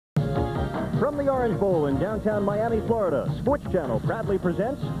From the Orange Bowl in downtown Miami, Florida, Sports Channel proudly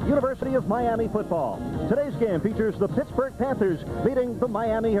presents University of Miami football. Today's game features the Pittsburgh Panthers meeting the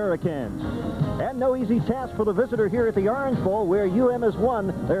Miami Hurricanes. And no easy task for the visitor here at the Orange Bowl, where UM has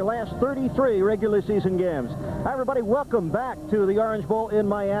won their last 33 regular season games. Hi, everybody. Welcome back to the Orange Bowl in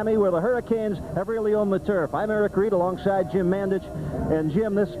Miami, where the Hurricanes have really owned the turf. I'm Eric Reed alongside Jim Mandich. And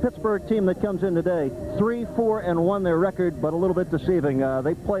Jim, this Pittsburgh team that comes in today, 3-4-1 their record, but a little bit deceiving.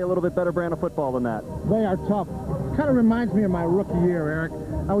 They play a little bit better brand of football than that. They are tough. Kind of reminds me of my rookie year, Eric.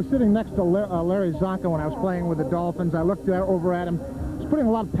 I was sitting next to Larry Zonka when I was playing with the Dolphins. I looked over at him. He was putting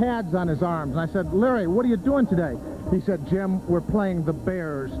a lot of pads on his arms. And I said, Larry, what are you doing today? He said, Jim, we're playing the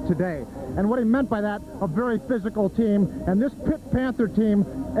Bears today. And what he meant by that, a very physical team. And this Pitt Panther team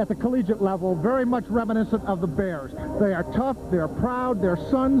at the collegiate level, very much reminiscent of the Bears. They are tough, they're proud, they're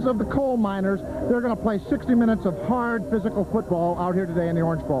sons of the coal miners. They're going to play 60 minutes of hard physical football out here today in the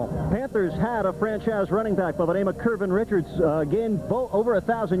Orange Bowl. Panthers had a franchise running back by the name of Curvin Richards, gained over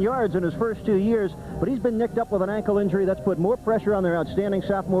 1,000 yards in his first 2 years, but he's been nicked up with an ankle injury that's put more pressure on their outstanding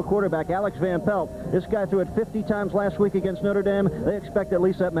sophomore quarterback, Alex Van Pelt. This guy threw it 50 times last week against Notre Dame. They expect at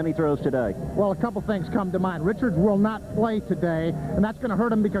least that many throws today. Well, a couple things come to mind. Richards will not play today, and that's going to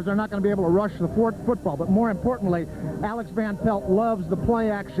hurt him because they're not going to be able to rush the football. But more importantly, Alex Van Pelt loves the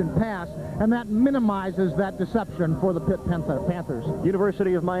play-action pass, and that minimizes that deception for the Pitt Panthers.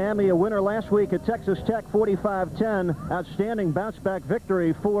 University of Miami, a winner last week at Texas Tech, 45-10. Outstanding bounce-back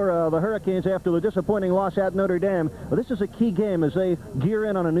victory for the Hurricanes after the disappointing loss at Notre Dame. But this is a key game as they gear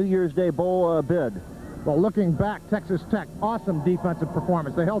in on a New Year's Day bowl bid. Well, looking back, Texas Tech, awesome defensive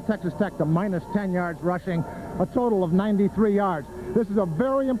performance. They held Texas Tech to minus 10 yards rushing, a total of 93 yards. This is a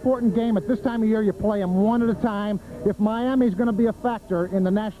very important game. At this time of year, you play them one at a time. If Miami's going to be a factor in the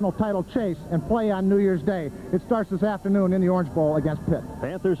national title chase and play on New Year's Day, it starts this afternoon in the Orange Bowl against Pitt.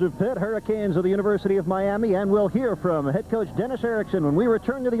 Panthers of Pitt, Hurricanes of the University of Miami, and we'll hear from head coach Dennis Erickson when we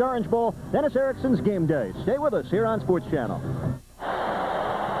return to the Orange Bowl. Dennis Erickson's Game Day. Stay with us here on Sports Channel.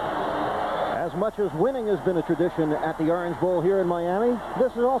 As much as winning has been a tradition at the Orange Bowl here in Miami,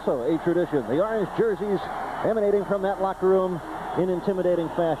 this is also a tradition. The orange jerseys emanating from that locker room in intimidating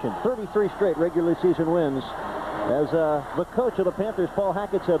fashion. 33 straight regular season wins. As the coach of the Panthers, Paul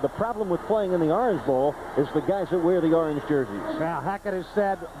Hackett, said, the problem with playing in the Orange Bowl is the guys that wear the orange jerseys. Now, Hackett has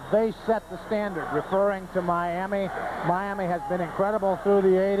said they set the standard, referring to Miami. Miami has been incredible through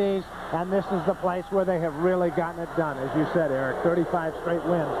the 80s, and this is the place where they have really gotten it done. As you said, Eric, 35 straight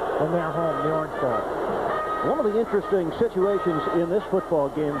wins in their home, the Orange Bowl. One of the interesting situations in this football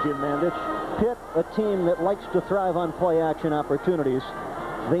game, Jim Mandich, Pitt, a team that likes to thrive on play-action opportunities.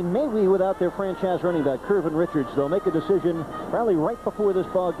 They may be without their franchise running back, Curvin Richards. They'll make a decision probably right before this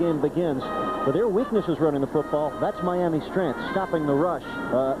ball game begins. But their weakness is running the football. That's Miami's strength, stopping the rush.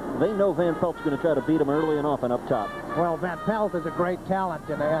 They know Van Pelt's going to try to beat them early and often up top. Well, Van Pelt is a great talent,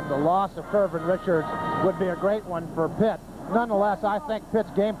 and the loss of Curvin Richards would be a great one for Pitt. Nonetheless, I think Pitt's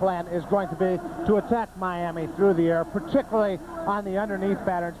game plan is going to be to attack Miami through the air, particularly on the underneath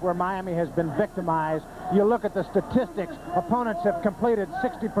patterns where Miami has been victimized. You look at the statistics, opponents have completed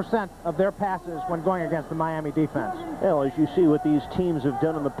 60% of their passes when going against the Miami defense. Well, as you see what these teams have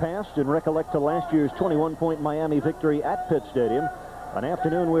done in the past, and recollect to last year's 21-point Miami victory at Pitt Stadium, an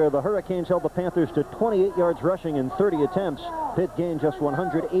afternoon where the Hurricanes held the Panthers to 28 yards rushing in 30 attempts. Pitt gained just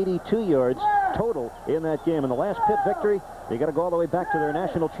 182 yards total in that game. In the last Pitt victory, you got to go all the way back to their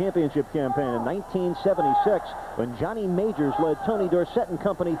national championship campaign in 1976, when Johnny Majors led Tony Dorsett and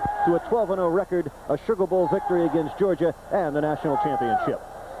company to a 12-0 record, a Sugar Bowl victory against Georgia, and the national championship.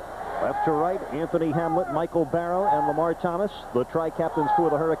 Left to right, Anthony Hamlet, Michael Barrow, and Lamar Thomas, the tri-captains for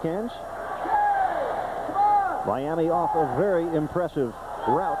the Hurricanes. Miami off a very impressive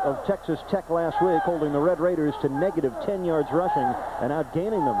rout of Texas Tech last week, holding the Red Raiders to negative 10 yards rushing and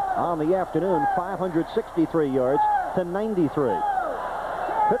outgaining them on the afternoon, 563 yards to 93.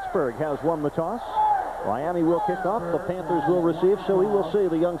 Pittsburgh has won the toss. Miami will kick off. The Panthers will receive, so we will see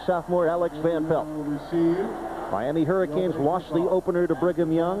the young sophomore Alex Van Pelt. Miami Hurricanes lost the opener to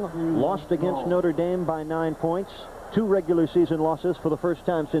Brigham Young, lost against Notre Dame by 9 points. 2 regular season losses for the first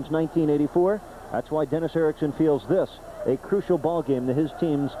time since 1984. That's why Dennis Erickson feels this a crucial ball game to his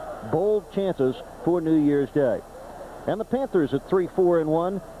team's bold chances for New Year's Day. And the Panthers at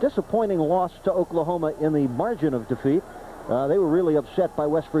 3-4-1, disappointing loss to Oklahoma in the margin of defeat. They were really upset by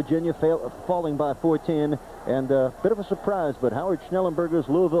West Virginia falling by 14, and a bit of a surprise, but Howard Schnellenberger's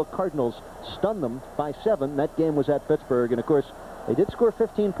Louisville Cardinals stunned them by 7. That game was at Pittsburgh, and of course they did score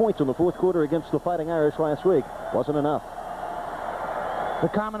 15 points in the fourth quarter against the Fighting Irish last week. Wasn't enough. The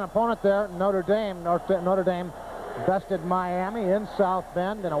common opponent there, Notre Dame. Notre Dame bested Miami in South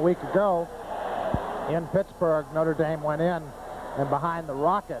Bend a week ago. In Pittsburgh, Notre Dame went in, and behind the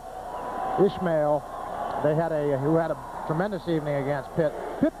Rocket, Ishmael, who had a tremendous evening against Pitt.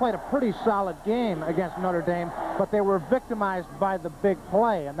 Pitt played a pretty solid game against Notre Dame, but they were victimized by the big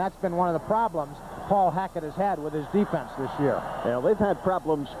play, and that's been one of the problems Paul Hackett has had with his defense this year. Yeah, they've had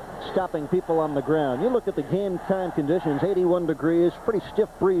problems stopping people on the ground. You look at the game time conditions, 81 degrees, pretty stiff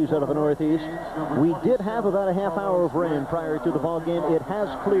breeze out of the northeast. We did have about a half hour of rain prior to the ball game. It has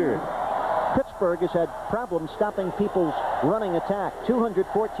cleared. Pittsburgh has had problems stopping people's running attack.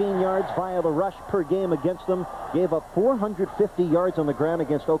 214 yards via the rush per game against them. Gave up 450 yards on the ground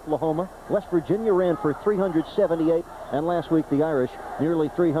against Oklahoma. West Virginia ran for 378. And last week, the Irish, nearly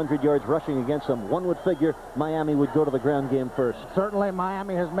 300 yards rushing against them. One would figure Miami would go to the ground game first. Certainly,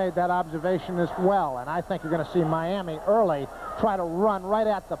 Miami has made that observation as well. And I think you're going to see Miami early try to run right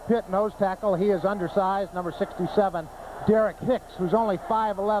at the Pitt nose tackle. He is undersized, number 67. Derek Hicks, who's only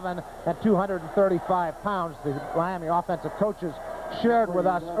 5'11" and 235 pounds. The Miami offensive coaches shared with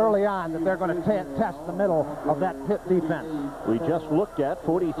us early on that they're going to test the middle of that Pitt defense. We just looked at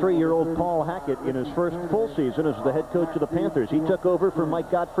 43-year-old Paul Hackett in his first full season as the head coach of the Panthers. He took over for Mike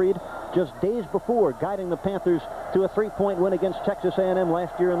Gottfried just days before, guiding the Panthers to a 3-point win against Texas A&M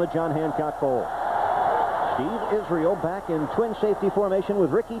last year in the John Hancock Bowl. Steve Israel back in twin safety formation with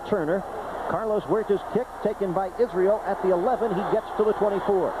Ricky Turner. Carlos Huerta's kick taken by Israel at the 11. He gets to the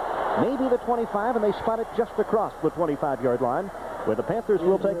 24. Maybe the 25, and they spot it just across the 25-yard line, where the Panthers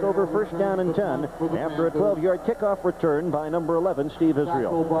will take over first down and 10 after a 12-yard kickoff return by number 11, Steve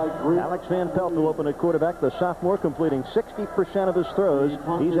Israel. Alex Van Pelt will open at quarterback, the sophomore, completing 60% of his throws.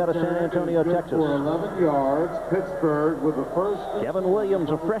 He's out of San Antonio, Texas. 11 yards, Pittsburgh with the first. Kevin Williams,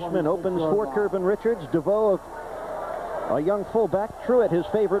 a freshman, opens for Kirvin Richards. DeVoe, a young fullback. Truitt, his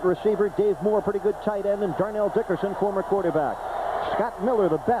favorite receiver. Dave Moore, pretty good tight end. And Darnell Dickerson, former quarterback. Scott Miller,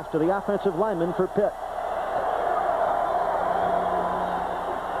 the best of the offensive linemen for Pitt.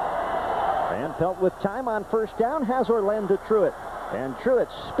 Van Pelt with time on first down has Orlando Truitt. And Truitt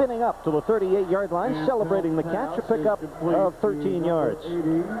spinning up to the 38-yard line, celebrating the catch, a pickup of 13 yards.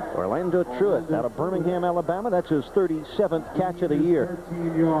 Orlando Truitt out of Birmingham, Alabama. That's his 37th catch of the year.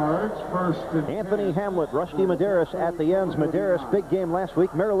 13 yards, first and Anthony Hamlet, Rusty Medeiros at the ends. Medeiros, big game last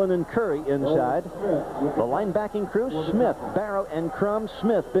week. Maryland and Curry inside. The linebacking crew, Smith, Barrow, and Crum.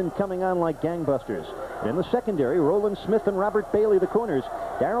 Smith been coming on like gangbusters. In the secondary, Roland Smith and Robert Bailey, the corners.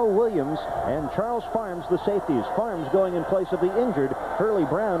 Darrell Williams and Charles Farms, the safeties. Farms going in place of the injured Hurley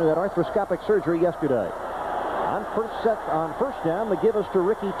Brown, who had arthroscopic surgery yesterday. On first down, the give is to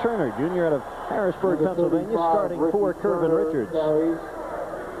Ricky Turner, junior out of Harrisburg, Pennsylvania, starting for Kirvin Richards.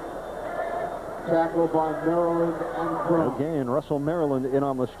 Tackled by Maryland and Crum. Again, Russell Maryland in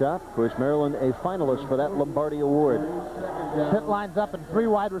on the stop. Of course, Maryland a finalist for that Lombardi Award. Pitt lines up in 3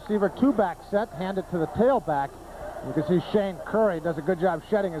 wide receiver, 2-back set, hand it to the tailback. You can see Shane Curry does a good job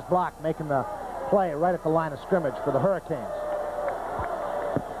shedding his block, making the play right at the line of scrimmage for the Hurricanes.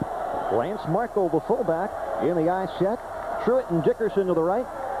 Lance Markle, the fullback, in the I set. Truitt and Dickerson to the right.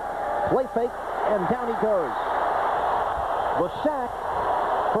 Play fake, and down he goes. The sack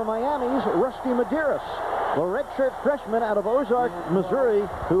for Miami's Rusty Medeiros, the redshirt freshman out of Ozark, Missouri,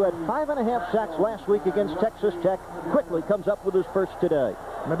 who had 5.5 sacks last week against Texas Tech, quickly comes up with his first today.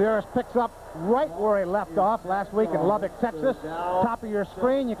 Medeiros picks up right where he left off last week in Lubbock, Texas. Top of your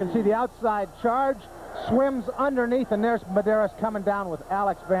screen, you can see the outside charge. Swims underneath, and there's Medeiros coming down with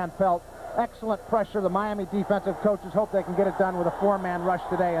Alex Van Pelt. Excellent pressure. The Miami defensive coaches hope they can get it done with a 4-man rush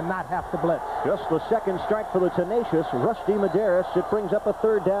today and not have to blitz. Just the second strike for the tenacious Rusty Medeiros. It brings up a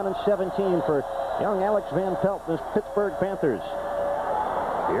 3rd down and 17 for young Alex Van Pelt, the Pittsburgh Panthers.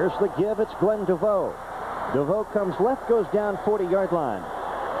 Here's the give. It's Glenn DeVoe. DeVoe comes left, goes down 40-yard line.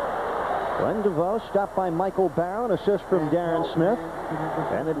 Glenn DeVoe stopped by Michael Barrow, an assist from Darren Smith.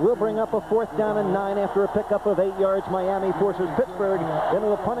 And it will bring up a 4th down and 9 after a pickup of 8 yards. Miami forces Pittsburgh into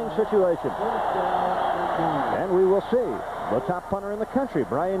a punting situation. And we will see the top punter in the country,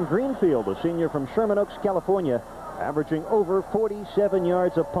 Brian Greenfield, a senior from Sherman Oaks, California, averaging over 47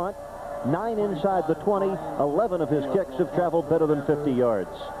 yards a punt, 9 inside the 20. 11 of his kicks have traveled better than 50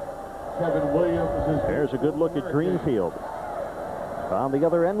 yards. Kevin Williams. There's a good look at Greenfield. On the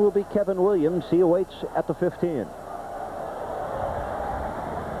other end will be Kevin Williams. He awaits at the 15.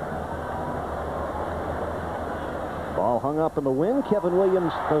 Ball hung up in the wind. Kevin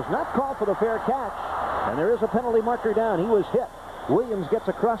Williams does not call for the fair catch, and there is a penalty marker down. He was hit. Williams gets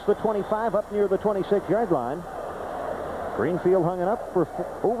across the 25 up near the 26-yard line. Greenfield hung it up for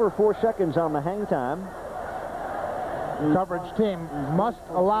over 4 seconds on the hang time. Coverage team must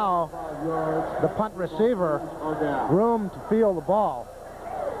allow the punt receiver room to feel the ball.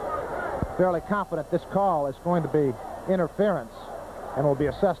 fairly confident this call is going to be interference and will be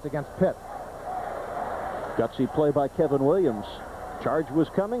assessed against Pitt. Gutsy play by Kevin Williams. Charge was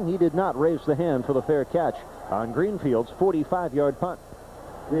coming. He did not raise the hand for the fair catch on Greenfield's 45-yard punt.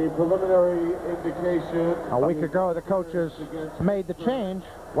 The preliminary indication. A week ago, the coaches made the change.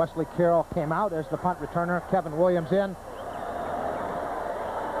 Wesley Carroll came out as the punt returner. Kevin Williams in.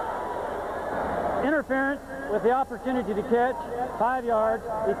 Interference with the opportunity to catch, 5 yards,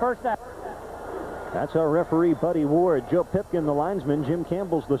 the first down. That's our referee, Buddy Ward. Joe Pipkin, the linesman. Jim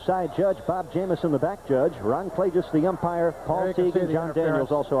Campbell's the side judge. Bob Jamison, the back judge. Ron Clagis, the umpire. Paul Teague and John Daniels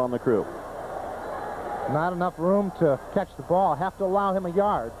also on the crew. Not enough room to catch the ball. Have to allow him a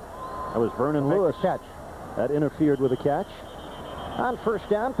yard. That was Vernon Lewis catch. That interfered with the catch. On first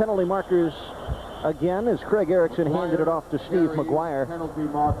down, penalty markers again as Craig Erickson handed it off to Steve McGuire. Penalty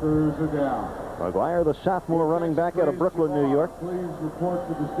markers are down. McGuire, the sophomore running back out of Brooklyn, New York. Please report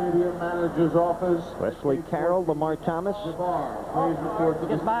to the stadium manager's office. Wesley Carroll, Lamar Thomas. Please report to the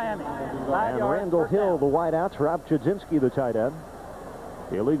Against Miami. 5 And yards, Randall first Hill, down. the wideouts. Rob Chudzinski, the tight end.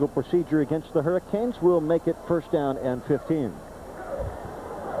 The illegal procedure against the Hurricanes will make it first down and 15.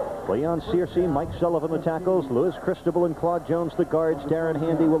 Leon Searcy, Mike Sullivan, the tackles. Louis Cristobal and Claude Jones, the guards. Darren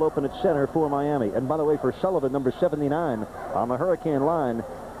Handy will open at center for Miami. And by the way, for Sullivan, number 79 on the Hurricane line,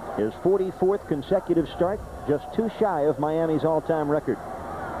 his 44th consecutive start, just too shy of Miami's all-time record.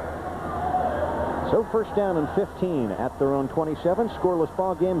 So first down and 15 at their own 27. Scoreless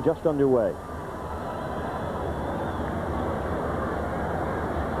ball game just underway.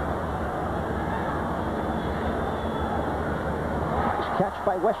 Catch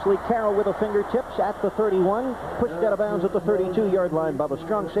by Wesley Carroll with the fingertips at the 31. Pushed out of bounds at the 32-yard line by the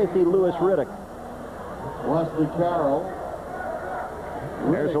strong safety, Louis Riddick. Wesley Carroll.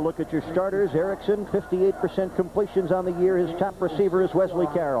 There's a look at your starters. Erickson, 58% completions on the year. His top receiver is Wesley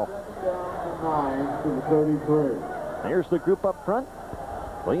Carroll. Down to 9 to the 33. There's the group up front.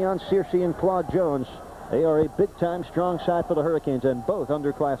 Leon Searcy and Claude Jones. They are a big-time strong side for the Hurricanes, and both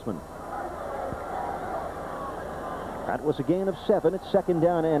underclassmen. That was a gain of 7. It's second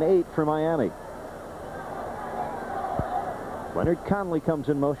down and 8 for Miami. Leonard Conley comes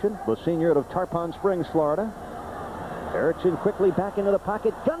in motion, the senior out of Tarpon Springs, Florida. Erickson quickly back into the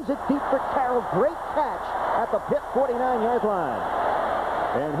pocket, guns it deep for Carroll. Great catch at the Pitt 49-yard line.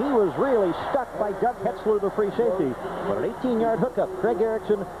 And he was really stuck by Doug Hetzler, the free safety. But an 18-yard hookup, Craig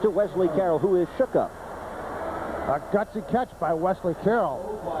Erickson to Wesley Carroll, who is shook up. A gutsy catch by Wesley Carroll.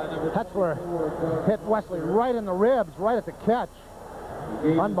 Hetzler hit Wesley right in the ribs, right at the catch.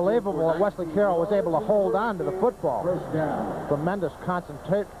 Unbelievable that Wesley Carroll was able to hold on to the football. Tremendous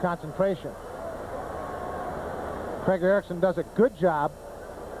concentration. Craig Erickson does a good job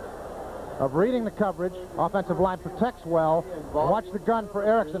of reading the coverage. Offensive line protects well. Watch the gun for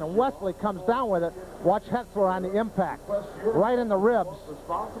Erickson, and Wesley comes down with it. Watch Hetzler on the impact. Right in the ribs.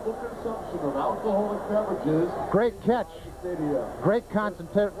 Responsible consumption of alcoholic beverages. Great catch. Great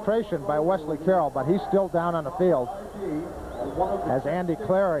concentration by Wesley Carroll, but he's still down on the field as Andy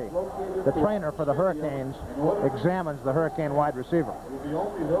Clary, the trainer for the Hurricanes, examines the Hurricane wide receiver.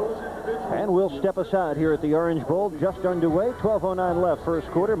 And we'll step aside here at the Orange Bowl, just underway. 12:09 left, first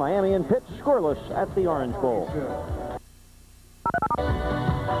quarter. Miami and Pitt scoreless at the Orange Bowl.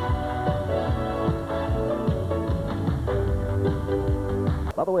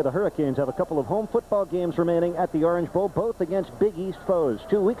 By the way, the Hurricanes have a couple of home football games remaining at the Orange Bowl, both against Big East foes.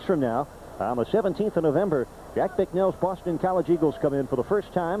 2 weeks from now, on the 17th of November, Jack Bicknell's Boston College Eagles come in for the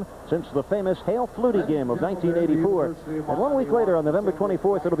first time since the famous Hale Flutie game of 1984. And 1 week later, on November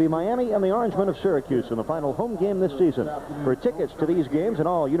 24th, it'll be Miami and the Orangemen of Syracuse in the final home game this season. For tickets to these games and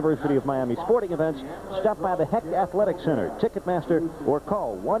all University of Miami sporting events, stop by the Heck Athletic Center, Ticketmaster, or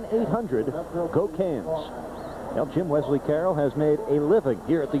call 1-800-GO-CANES. Well, Jim Wesley Carroll has made a living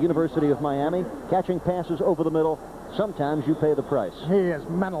here at the University of Miami, catching passes over the middle. Sometimes you pay the price. He is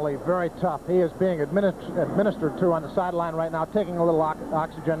mentally very tough. He is being administered to on the sideline right now, taking a little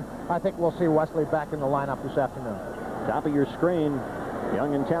oxygen. I think we'll see Wesley back in the lineup this afternoon. Top of your screen,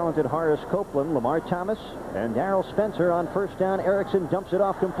 young and talented Horace Copeland, Lamar Thomas, and Darrell Spencer on first down. Erickson dumps it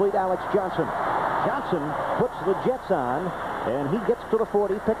off complete. Alex Johnson. Johnson puts the Jets on, and he gets to the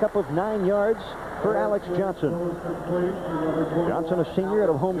 40, pickup of 9 yards for Alex Johnson. Johnson, a senior out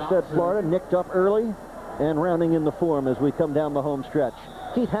of Homestead, Florida, nicked up early and rounding in the form as we come down the home stretch.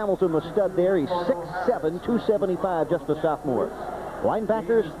 Keith Hamilton, the stud there. He's 6'7", 275, just a sophomore.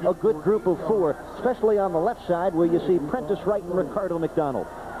 Linebackers, a good group of 4, especially on the left side where you see Prentice Wright and Ricardo McDonald.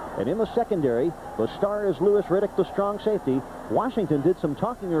 And in the secondary, the star is Louis Riddick, the strong safety. Washington did some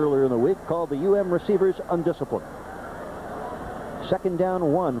talking earlier in the week, called the UM receivers undisciplined. Second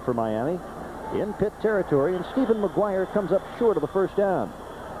down 1 for Miami in Pitt territory, and Stephen McGuire comes up short of the first down.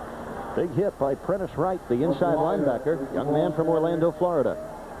 Big hit by Prentice Wright, the inside linebacker, young man from Orlando, Florida.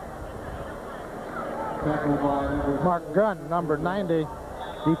 Mark Gunn, number 90,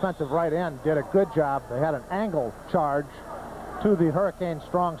 defensive right end, did a good job. They had an angle charge to the Hurricanes'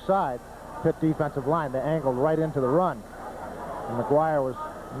 strong side. Pitt defensive line, they angled right into the run. And McGuire was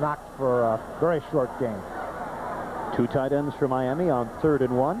knocked for a very short gain. 2 tight ends for Miami on 3rd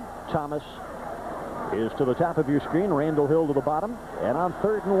and 1. Thomas is to the top of your screen. Randall Hill to the bottom. And on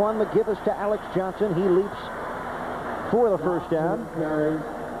 3rd and 1, the give is to Alex Johnson. He leaps for the first down.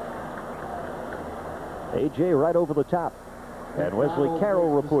 A.J. right over the top. And Wesley Carroll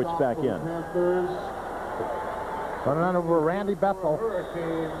reports back in. Running over Randy Bethel.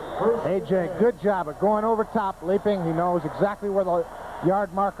 A.J., good job at going over top, leaping. He knows exactly where the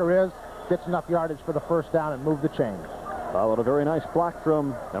yard marker is. Gets enough yardage for the first down and move the chains. Followed a very nice block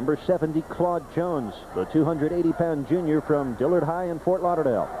from number 70, Claude Jones, the 280-pound junior from Dillard High in Fort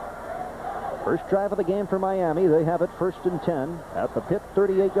Lauderdale. First drive of the game for Miami. They have it 1st and 10 at the Pitt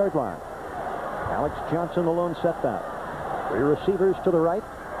 38-yard line. Alex Johnson, the lone setback. 3 receivers to the right.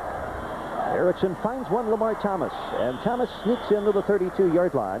 Erickson finds one, Lamar Thomas, and Thomas sneaks into the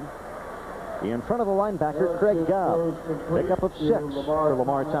 32-yard line in front of the linebacker, Craig Gobb. Pickup of 6 for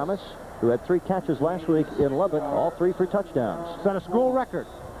Lamar Thomas, who had 3 catches last week in Lubbock, all 3 for touchdowns. Set a school record.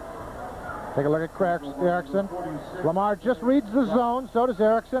 Take a look at Craig Erickson. Lamar just reads the zone, so does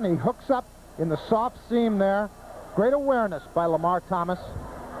Erickson. He hooks up in the soft seam there. Great awareness by Lamar Thomas.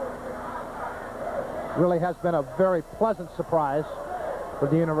 Really has been a very pleasant surprise for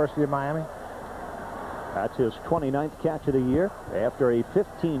the University of Miami. That's his 29th catch of the year after a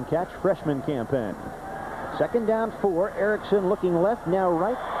 15-catch freshman campaign. 2nd down 4. Erickson looking left, now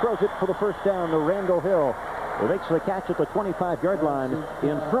right. Throws it for the first down to Randall Hill, who makes the catch at the 25-yard line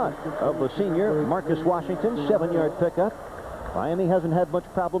in front of the senior Marcus Washington. 7-yard pickup. Miami hasn't had much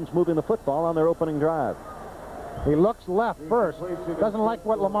problems moving the football on their opening drive. He looks left first. Doesn't like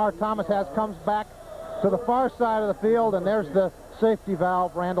what Lamar Thomas has. Comes back to the far side of the field, and there's the safety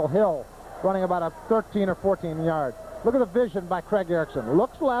valve, Randall Hill, running about a 13 or 14 yard. Look at the vision by Craig Erickson.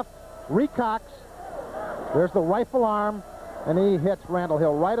 Looks left, recocks. There's the rifle arm, and he hits Randall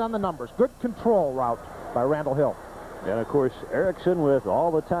Hill right on the numbers. Good control route by Randall Hill. And, of course, Erickson with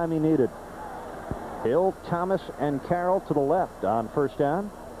all the time he needed. Hill, Thomas, and Carroll to the left on first down.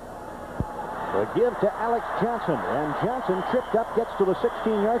 The give to Alex Johnson, and Johnson tripped up, gets to the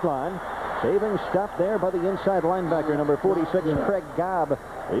 16-yard line. Saving stop there by the inside linebacker, number 46, Craig Gobb,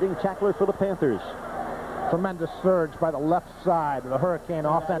 leading tackler for the Panthers. Tremendous surge by the left side of the Hurricane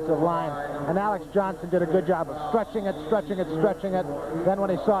offensive line. And Alex Johnson did a good job of stretching it. Then when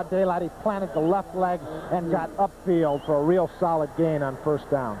he saw daylight, he planted the left leg and got upfield for a real solid gain on first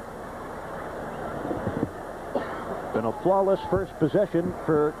down. Been a flawless first possession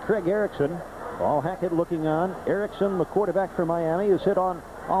for Craig Erickson. Paul Hackett looking on. Erickson, the quarterback for Miami, has hit on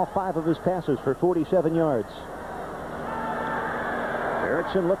all 5 of his passes for 47 yards.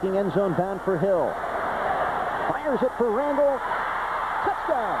 Erickson looking end zone bound for Hill. Fires it for Randall.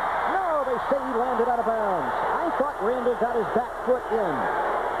 Touchdown. No, they say he landed out of bounds. I thought Randall got his back foot in.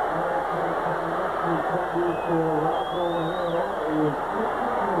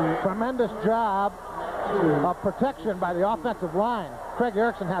 Tremendous job of protection by the offensive line. Craig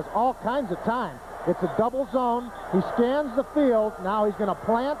Erickson has all kinds of time. It's a double zone. He scans the field. Now he's going to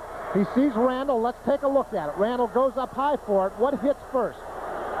plant. He sees Randall. Let's take a look at it. Randall goes up high for it. What hits first?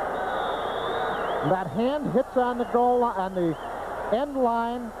 That hand hits on the goal line, on the end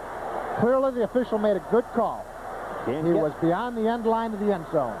line. Clearly the official made a good call. He was beyond the end line of the end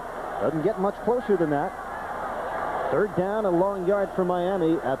zone. Doesn't get much closer than that. 3rd down, a long yard for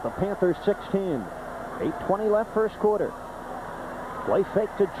Miami at the Panthers 16. 8:20 left first quarter. Play fake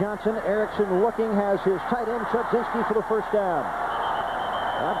to Johnson. Erickson looking, has his tight end Chudzinski for the first down.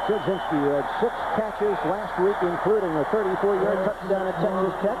 Bob Chudzinski had 6 catches last week, including a 34-yard touchdown at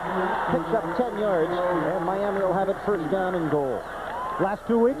Texas Tech. Picks up 10 yards, and Miami will have it first down and goal. Last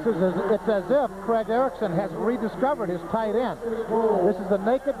 2 weeks, it's as if Craig Erickson has rediscovered his tight end. This is the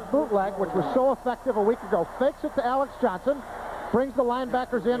naked bootleg, which was so effective a week ago. Fakes it to Alex Johnson, brings the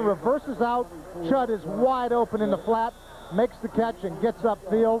linebackers in, reverses out. Chud is wide open in the flat, makes the catch, and gets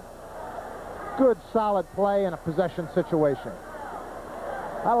upfield. Good, solid play in a possession situation.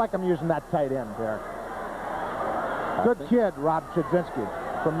 I like him using that tight end, Derek. Good kid, Rob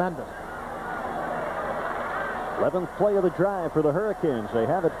Chudzinski. Tremendous. 11th play of the drive for the Hurricanes. They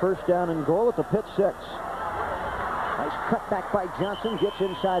have it first down and goal at the Pitt 6. Nice cutback by Johnson. Gets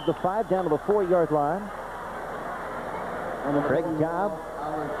inside the 5, down to the 4-yard line. Craig Gobb,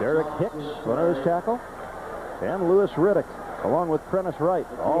 Derek Hicks, the nose tackle, and Lewis Riddick, along with Prentice Wright,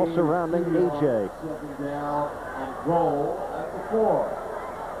 all surrounding A.J.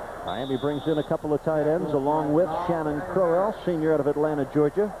 Miami brings in a couple of tight ends, along with Shannon Crowell, senior out of Atlanta,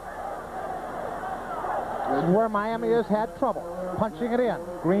 Georgia. This is where Miami has had trouble punching it in.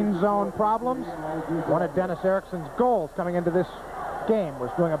 Green zone problems. One of Dennis Erickson's goals coming into this game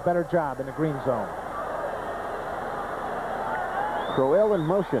was doing a better job in the green zone. Crowell in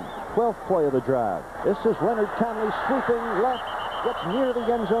motion. 12th play of the drive. This is Leonard Conley sweeping left. Gets near the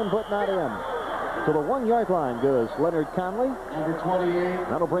end zone, but not in. To the 1-yard line goes Leonard Conley. Number 28.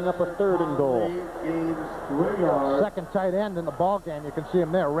 That'll bring up a 3rd and goal. Second tight end in the ball game. You can see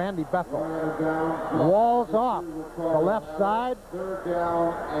him there, Randy Bethel. Walls off the left side. Third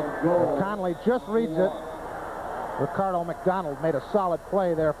down and goal. Conley just reads it. Ricardo McDonald made a solid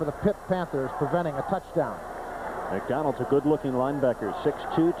play there for the Pitt Panthers, preventing a touchdown. McDonald's a good-looking linebacker,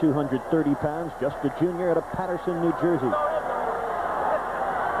 6'2", 230 pounds, just a junior out of Patterson, New Jersey.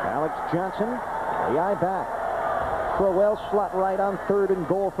 Alex Johnson, the eye back. Crowell slot right on 3rd and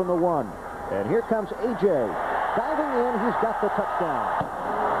goal from the 1. And here comes A.J. Diving in, he's got the touchdown.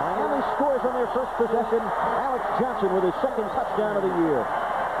 Miami scores on their first possession. Alex Johnson with his 2nd touchdown of the year.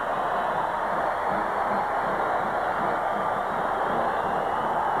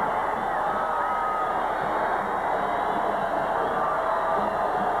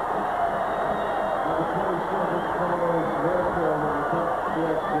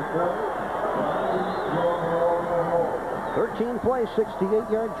 Play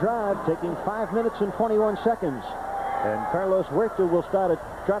 68-yard drive, taking 5 minutes and 21 seconds. And Carlos Huerta will try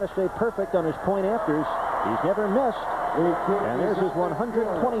to stay perfect on his point afters. He's never missed. And there's his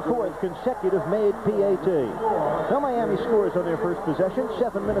 124th consecutive made PAT. So Miami scores on their first possession.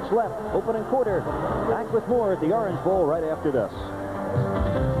 7 minutes left. Opening quarter. Back with more at the Orange Bowl right after this.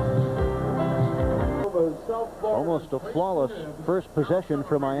 Almost a flawless first possession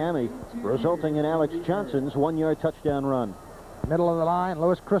for Miami, resulting in Alex Johnson's 1-yard touchdown run. Middle of the line,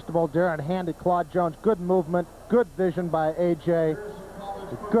 Louis Cristobal, Darren Handy, Claude Jones. Good movement, good vision by A.J.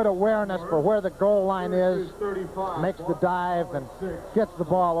 Good awareness for where the goal line is. Makes the dive and gets the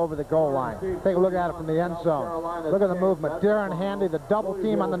ball over the goal line. Take a look at it from the end zone. Look at the movement. Darren Handy, the double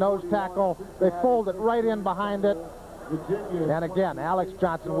team on the nose tackle. They fold it right in behind it. And again, Alex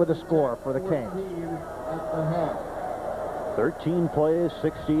Johnson with a score for the Canes. 13 plays,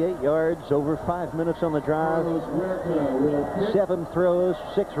 68 yards, over 5 minutes on the drive. 7 throws,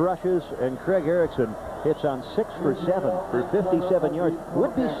 6 rushes, and Craig Erickson hits on 6 for 7 for 57 yards.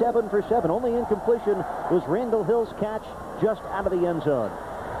 Would be 7 for 7. Only incompletion was Randall Hill's catch just out of the end zone.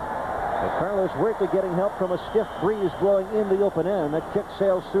 And Carlos Huerta getting help from a stiff breeze blowing in the open end. That kick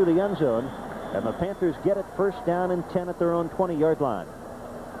sails through the end zone, and the Panthers get it 1st down and 10 at their own 20-yard line.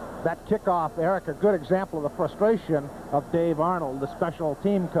 That kickoff, Eric, a good example of the frustration of Dave Arnold, the special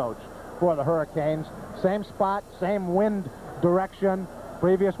team coach for the Hurricanes. Same spot, same wind direction.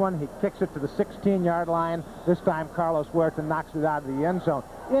 Previous one, he kicks it to the 16-yard line. This time, Carlos Huerta knocks it out of the end zone.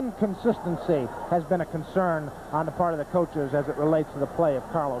 Inconsistency has been a concern on the part of the coaches as it relates to the play of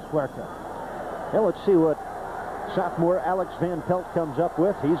Carlos Huerta. Well, let's see what sophomore Alex Van Pelt comes up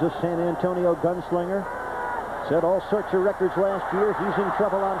with. He's a San Antonio gunslinger. Set all sorts of records last year. He's in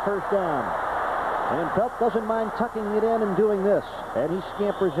trouble on 1st down. And Pelt doesn't mind tucking it in and doing this. And he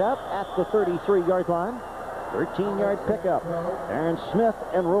scampers out at the 33-yard line. 13-yard pickup. Aaron Smith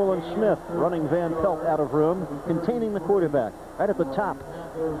and Roland Smith running Van Pelt out of room, containing the quarterback right at the top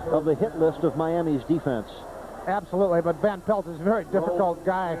of the hit list of Miami's defense. Absolutely, but Van Pelt is a very difficult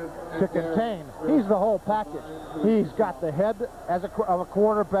guy to contain. He's the whole package. He's got the head of a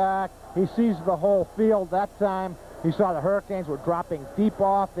quarterback. He sees the whole field. That time, he saw the Hurricanes were dropping deep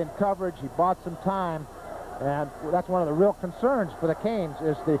off in coverage. He bought some time, and that's one of the real concerns for the Canes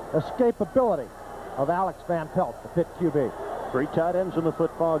is the escapability of Alex Van Pelt, the Pitt QB. 3 tight ends in the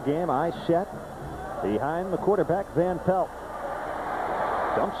football game. I set behind the quarterback, Van Pelt.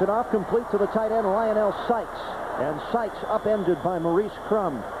 Dumps it off complete to the tight end, Lionel Sykes. And Sykes upended by Maurice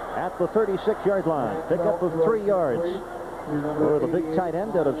Crum at the 36-yard line. Pickup of 3 yards for the big tight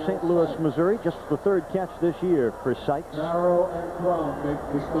end out of St. Louis, Missouri. Just the 3rd catch this year for Sykes. Barrow and Crum make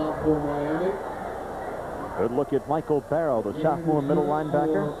the stop for Miami. Good look at Michael Barrow, the sophomore middle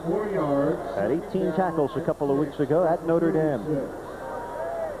linebacker. 4 yards. Had 18 tackles a couple of weeks ago at Notre Dame.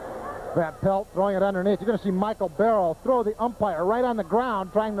 Van Pelt throwing it underneath. You're going to see Michael Barrow throw the umpire right on the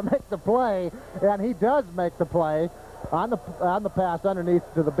ground trying to make the play, and he does make the play on the pass underneath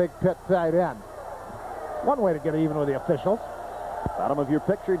to the big Pitt tight end. One way to get even with the officials. Bottom of your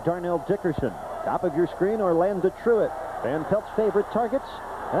picture, Darnell Dickerson. Top of your screen, Orlando Truitt. Van Pelt's favorite targets.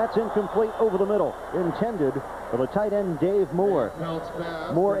 That's incomplete over the middle. Intended for the tight end, Dave Moore.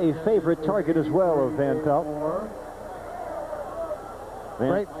 Moore, a favorite target as well of Van Pelt.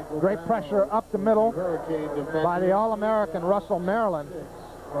 Great pressure up the middle by the All-American Russell Maryland.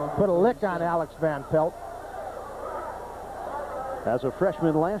 Put a lick on Alex Van Pelt. As a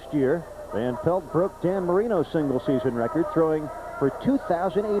freshman last year, Van Pelt broke Dan Marino's single-season record, throwing for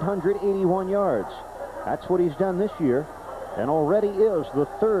 2,881 yards. That's what he's done this year, and already is the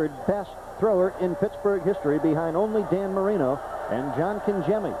third best thrower in Pittsburgh history, behind only Dan Marino and John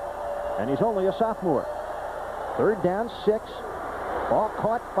Kingemi. And he's only a sophomore. Third down, 6. Ball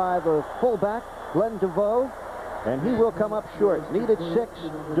caught by the fullback, Glenn DeVoe, and he will come up short. Needed 6.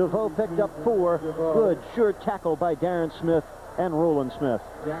 DeVoe picked up 4. Good, sure tackle by Darren Smith and Roland Smith.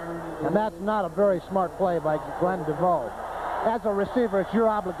 And that's not a very smart play by Glenn DeVoe. As a receiver, it's your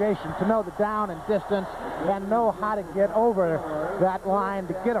obligation to know the down and distance and know how to get over that line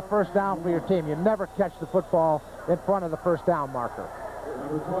to get a first down for your team. You never catch the football in front of the first down marker.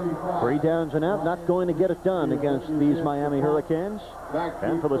 3 downs and out, not going to get it done against these Miami Hurricanes.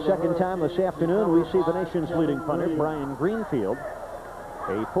 And for the second time this afternoon, we see the nation's leading punter, Brian Greenfield.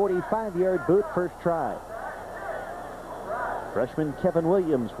 A 45-yard boot, first try. Freshman Kevin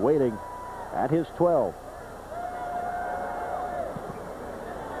Williams waiting at his 12.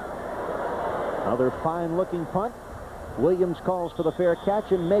 Another fine-looking punt. Williams calls for the fair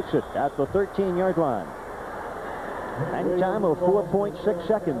catch and makes it at the 13-yard line. Hang time of 4.6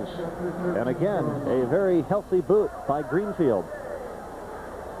 seconds. And again, a very healthy boot by Greenfield.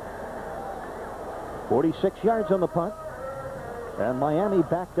 46 yards on the punt. And Miami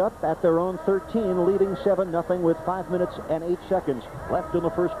backed up at their own 13, leading 7-0 with 5 minutes and 8 seconds left in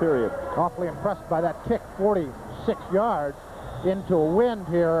the first period. Awfully impressed by that kick, 46 yards into a wind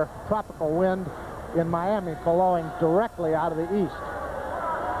here, tropical wind in Miami, blowing directly out of the east.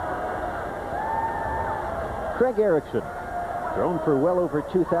 Craig Erickson, thrown for well over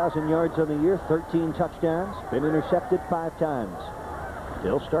 2,000 yards on the year, 13 touchdowns, been intercepted 5 times.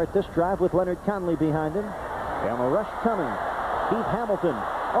 He'll start this drive with Leonard Conley behind him. And the rush coming. Keith Hamilton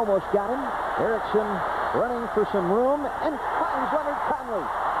almost got him. Erickson running for some room and finds Leonard Conley.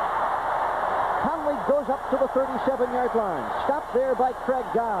 Conley goes up to the 37-yard line. Stopped there by Craig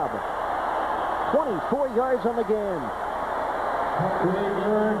Gobb. 24 yards on the game.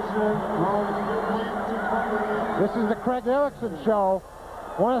 This is the Craig Erickson show.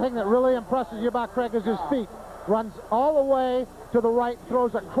 One of the things that really impresses you about Craig is his feet. Runs all the way to the right,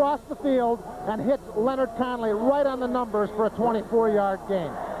 throws across the field, and hits Leonard Conley right on the numbers for a 24-yard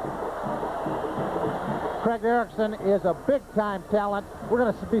gain. Craig Erickson is a big-time talent. We're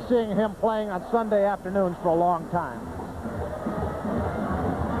going to be seeing him playing on Sunday afternoons for a long time.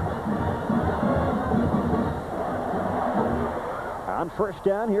 On first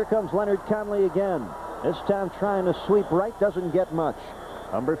down, here comes Leonard Conley again. This time trying to sweep right, doesn't get much.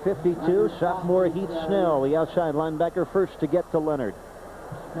 Number 52, sophomore Heath Snell, the outside linebacker, first to get to Leonard.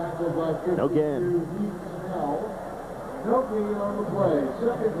 No gain. Of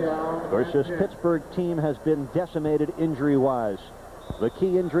course, this Pittsburgh team has been decimated injury-wise. The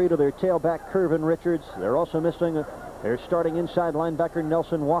key injury to their tailback, Curvin Richards. They're also missing their starting inside linebacker,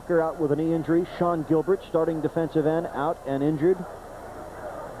 Nelson Walker, out with a knee injury. Sean Gilbert, starting defensive end, out and injured.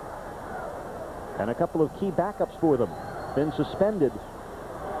 And a couple of key backups for them, been suspended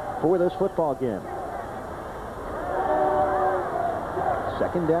for this football game.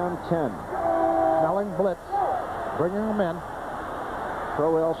 Second down, 10. Smelling blitz, bringing them in.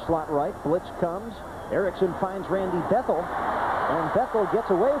 Crowell slot right, blitz comes. Erickson finds Randy Bethel, and Bethel gets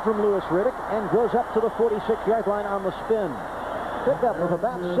away from Lewis Riddick and goes up to the 46-yard line on the spin. Pick up of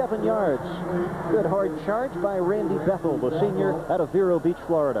about 7 yards. Good hard charge by Randy Bethel, the senior out of Vero Beach,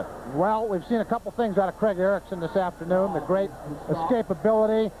 Florida. Well, we've seen a couple things out of Craig Erickson this afternoon. The great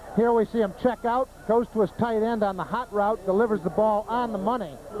escapability. Here we see him check out, goes to his tight end on the hot route, delivers the ball on the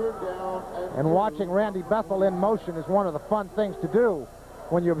money. And watching Randy Bethel in motion is one of the fun things to do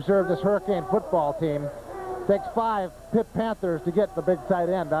when you observe this Hurricane football team. Takes 5 Pitt Panthers to get the big tight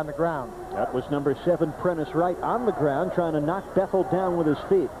end on the ground. That was number 7, Prentice Wright, on the ground trying to knock Bethel down with his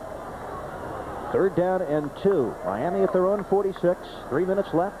feet. Third down and 2. Miami at their own 46. 3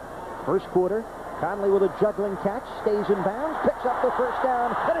 minutes left. First quarter. Conley with a juggling catch. Stays in bounds. Picks up the first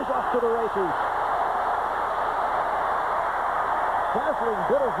down and is off to the races. Dazzling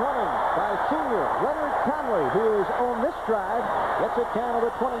bit of running by senior Leonard Conley, who is on this drive, gets it down to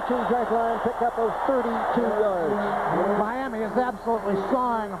the 22-yard line, pickup of 32 yards. Miami is absolutely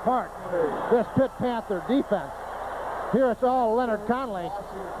sawing apart this Pitt Panther defense. Here it's all Leonard Conley.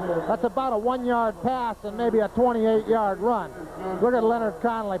 That's about a 1-yard pass and maybe a 28-yard run. Look at Leonard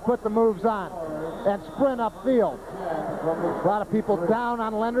Conley put the moves on and sprint upfield. A lot of people down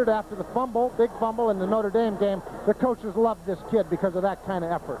on Leonard after the fumble, big fumble in the Notre Dame game. The coaches loved this kid because of that kind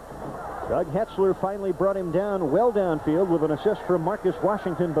of effort. Doug Hetzler finally brought him down well downfield with an assist from Marcus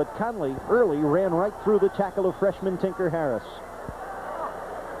Washington, but Conley early ran right through the tackle of freshman Tinker Harris.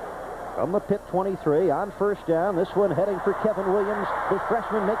 From the Pitt 23 on first down, this one heading for Kevin Williams. The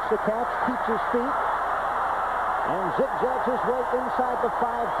freshman makes the catch, keeps his feet, and zigzags his way inside the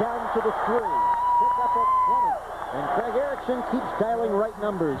 5 down to the 3. Pick up at 20. And Craig Erickson keeps dialing right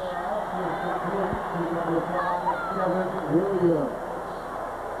numbers.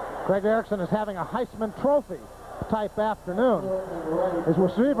 Craig Erickson is having a Heisman Trophy type afternoon. His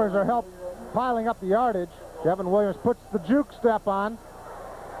receivers are piling up the yardage. Kevin Williams puts the juke step on.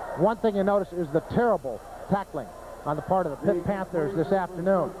 One thing you notice is the terrible tackling on the part of the Pitt Panthers this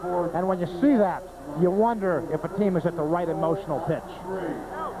afternoon. And when you see that, you wonder if a team is at the right emotional pitch.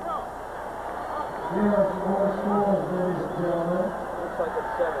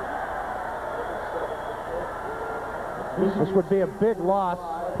 This would be a big loss.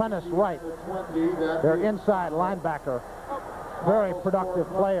 Prentice Wright, their inside linebacker, very productive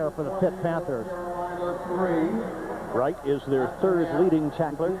player for the Pitt Panthers. Wright is their 3rd leading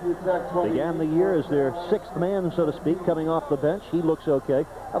tackler. Began the year as their 6th man, so to speak, coming off the bench. He looks okay.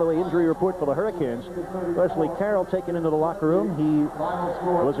 By the way, injury report for the Hurricanes. Wesley Carroll taken into the locker room. He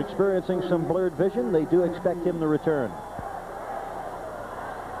was experiencing some blurred vision. They do expect him to return.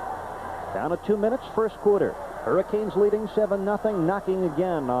 Down to 2 minutes, first quarter. Hurricanes leading 7-0, knocking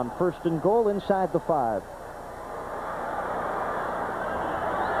again on 1st and goal inside the 5.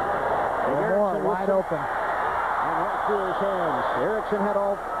 More wide open. And right through his hands. Erickson had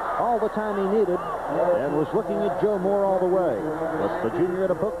all the time he needed and was looking at Joe Moore all the way. But the junior at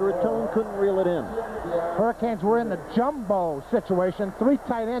a Boca Raton couldn't reel it in. Hurricanes were in the jumbo situation. 3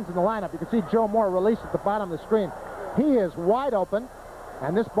 tight ends in the lineup. You can see Joe Moore released at the bottom of the screen. He is wide open,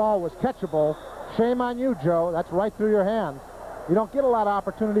 and this ball was catchable. Shame on you, Joe. That's right through your hands. You don't get a lot of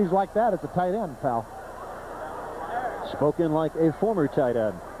opportunities like that as a tight end, pal. Spoken like a former tight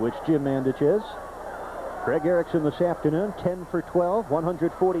end, which Jim Mandich is. Craig Erickson this afternoon, 10 for 12,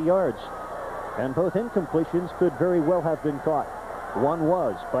 140 yards. And both incompletions could very well have been caught. One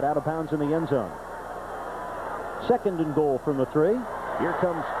was, but out of bounds in the end zone. 2nd and goal from the 3. Here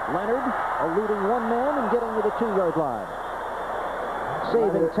comes Leonard, eluding one man and getting to the 2-yard line.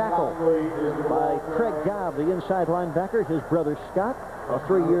 Saving tackle by Craig Gobb, the inside linebacker. His brother Scott, a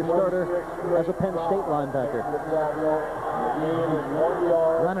 3-year starter as a Penn State linebacker.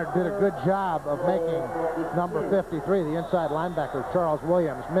 Leonard did a good job of making number 53, the inside linebacker, Charles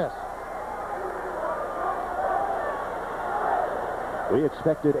Williams, miss. We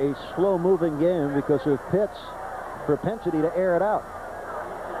expected a slow-moving game because of Pitt's propensity to air it out.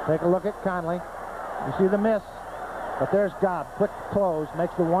 Take a look at Conley. You see the miss. But there's Gobb, quick close,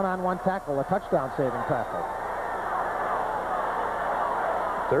 makes the one-on-one tackle, a touchdown-saving tackle.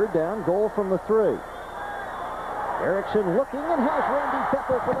 3rd down, goal from the 3. Erickson looking and has Randy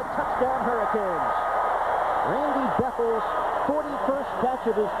Bethel for the touchdown Hurricanes. Randy Bethel's 41st catch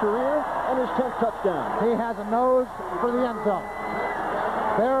of his career and his 10th touchdown. He has a nose for the end zone.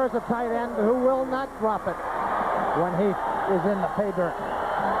 There is a tight end who will not drop it when he is in the pay dirt.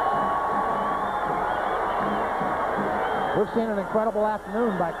 We've seen an incredible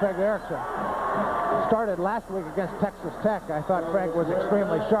afternoon by Craig Erickson. Started last week against Texas Tech. I thought Craig was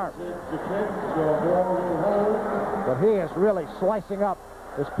extremely sharp. But he is really slicing up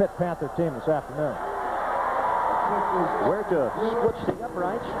this Pitt Panther team this afternoon. Huerta splits the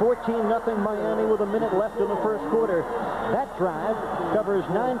uprights. 14-0 Miami with a minute left in the first quarter. That drive covers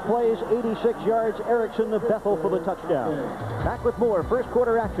 9 plays, 86 yards. Erickson to Bethel for the touchdown. Back with more first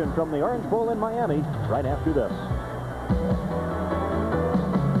quarter action from the Orange Bowl in Miami right after this.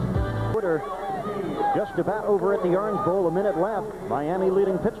 Quarter just about over at the Orange Bowl, a minute left. Miami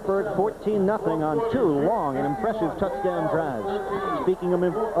leading Pittsburgh 14-0 on 2 long and impressive touchdown drives. Speaking of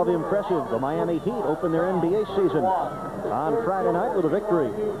impressive, the Miami Heat opened their NBA season on Friday night with a victory.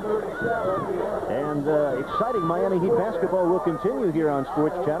 And exciting Miami Heat basketball will continue here on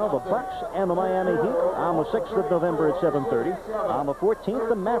Sports Channel. The Bucks and the Miami Heat on the 6th of November at 7:30. On the 14th,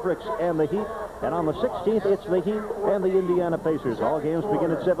 the Mavericks and the Heat. And on the 16th, it's the Heat and the Indiana Pacers. All games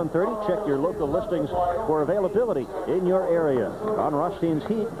begin at 7:30. Check your local listings for availability in your area. Ron Rothstein's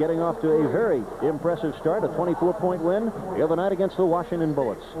Heat getting off to a very impressive start, a 24-point win the other night against the Washington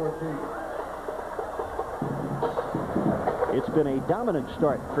Bullets. It's been a dominant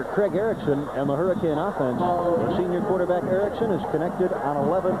start for Craig Erickson and the Hurricane offense. The senior quarterback Erickson is connected on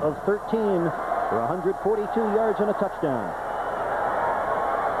 11 of 13 for 142 yards and a touchdown.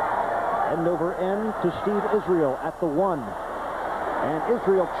 End over end to Steve Israel at the 1. And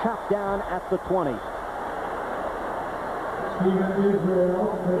Israel chopped down at the 20.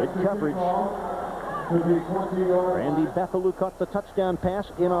 Good coverage. Randy Bethel, who caught the touchdown pass,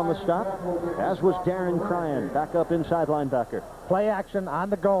 in on the stop, as was Darren Cryan, back up inside linebacker. Play action on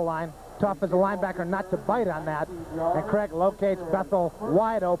the goal line. Tough as a linebacker not to bite on that. And Craig locates Bethel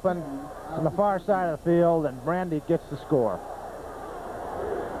wide open on the far side of the field, and Randy gets the score.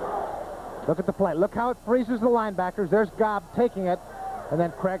 Look at the play. Look how it freezes the linebackers. There's Gobb taking it, and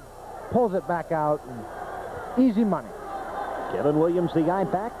then Craig pulls it back out. And easy money. Kevin Williams, the eye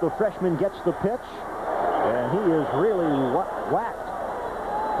back. The freshman gets the pitch. And he is really whacked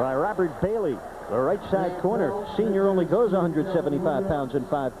by Robert Bailey, the right side corner. Senior only goes 175 pounds and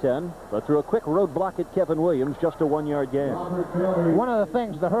 5'10", but through a quick roadblock at Kevin Williams, just a 1-yard gain. One of the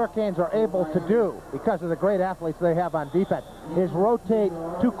things the Hurricanes are able to do, because of the great athletes they have on defense, is rotate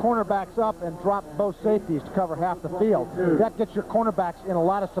 2 cornerbacks up and drop both safeties to cover half the field. That gets your cornerbacks in a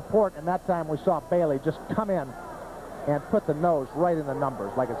lot of support, and that time we saw Bailey just come in and put the nose right in the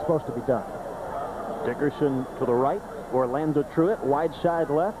numbers like it's supposed to be done. Dickerson to the right, Orlando Truitt wide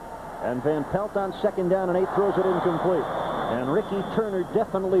side left, and Van Pelt on 2nd down and 8 throws it incomplete. And Ricky Turner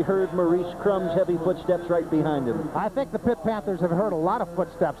definitely heard Maurice Crumb's heavy footsteps right behind him. I think the Pitt Panthers have heard a lot of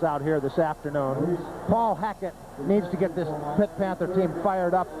footsteps out here this afternoon. Paul Hackett needs to get this Pitt Panther team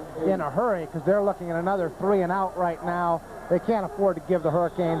fired up in a hurry, because they're looking at another 3 and out right now. They can't afford to give the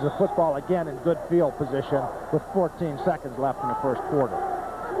Hurricanes the football again in good field position with 14 seconds left in the first quarter.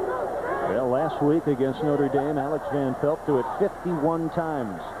 Well, last week against Notre Dame, Alex Van Pelt threw it 51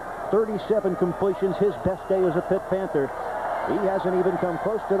 times. 37 completions, his best day as a Pitt Panther. He hasn't even come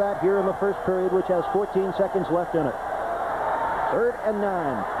close to that here in the first period, which has 14 seconds left in it. 3rd and 9.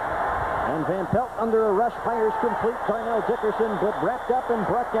 And Van Pelt under a rush, fires complete. Darnell Dickerson, but wrapped up and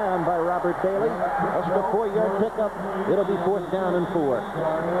brought down by Robert Bailey. Just a 4-yard pickup. It'll be 4th down and 4.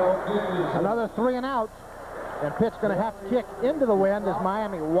 Another 3 and out. And Pitt's going to have to kick into the wind as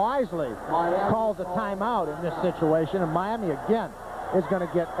Miami wisely calls a timeout in this situation. And Miami, again, is going to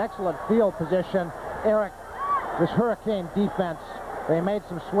get excellent field position. Eric, this Hurricane defense, they made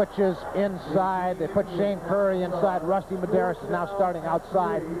some switches inside. They put Shane Curry inside. Rusty Medeiros is now starting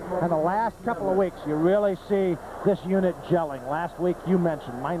outside. And the last couple of weeks, you really see this unit gelling. Last week, you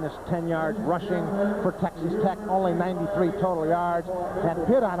mentioned, minus 10 yards rushing for Texas Tech, only 93 total yards. And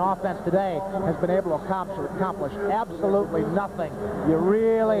Pitt on offense today has been able to accomplish absolutely nothing. You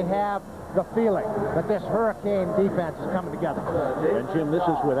really have the feeling that this Hurricane defense is coming together. And Jim, this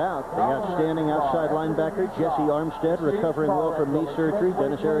is without the outstanding outside linebacker, Jesse Armstead, recovering well from knee surgery.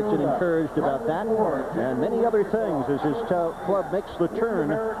 Dennis Erickson encouraged about that. And many other things as his club makes the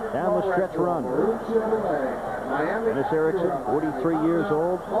turn down the stretch run. Dennis Erickson, 43 years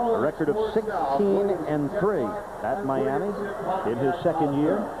old, a record of 16-3 at Miami in his 2nd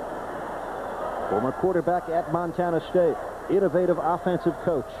year. Former quarterback at Montana State, innovative offensive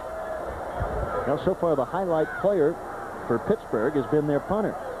coach. Now, so far, the highlight player for Pittsburgh has been their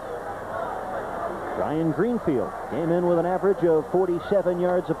punter. Ryan Greenfield came in with an average of 47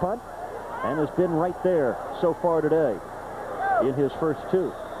 yards a punt and has been right there so far today in his first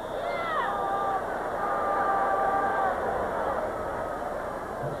 2.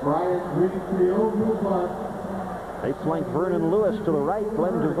 Ryan Greenfield, who punt. They flank Vernon Lewis to the right,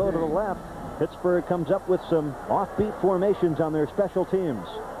 Glenn DeVoe to the left. Pittsburgh comes up with some offbeat formations on their special teams.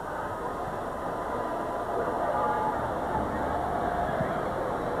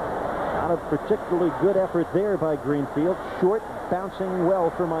 Not a particularly good effort there by Greenfield. Short, bouncing well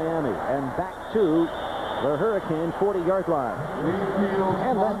for Miami. And back to the Hurricane 40-yard line.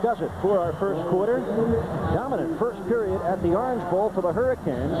 And that does it for our first quarter. Dominant first period at the Orange Bowl for the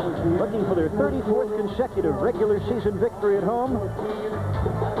Hurricanes, looking for their 34th consecutive regular season victory at home.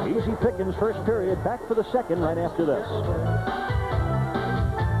 Easy pickings first period. Back for the second right after this.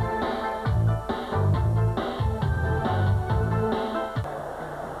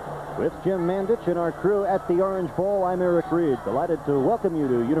 With Jim Mandich and our crew at the Orange Bowl, I'm Eric Reed. Delighted to welcome you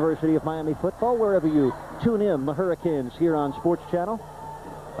to University of Miami football, wherever you tune in the Hurricanes here on Sports Channel.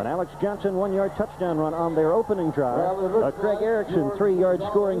 An Alex Johnson 1-yard touchdown run on their opening drive. A Craig Erickson 3-yard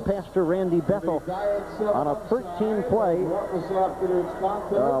scoring pass to Randy Bethel on a 13-play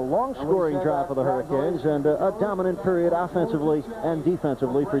long scoring drive for the Hurricanes, and a dominant period offensively and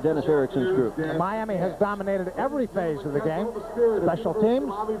defensively for Dennis Erickson's group. Miami has dominated every phase of the game. Special teams,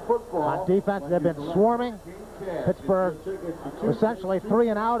 on defense, they've been swarming. Pittsburgh essentially 3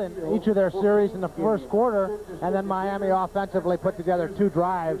 and out in each of their series in the first quarter, and then Miami offensively put together 2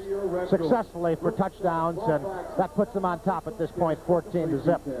 drives successfully for touchdowns, and that puts them on top at this point,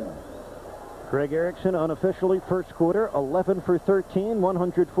 14-0. Craig Erickson unofficially first quarter 11 for 13,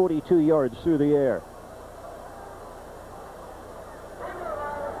 142 yards through the air.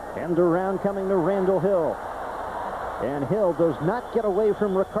 End around coming to Randall Hill. And Hill does not get away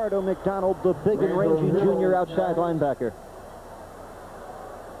from Ricardo McDonald, the big and rangy junior outside linebacker.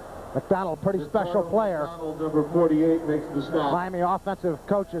 McDonald, pretty special player. Number 48 makes the stop. Miami offensive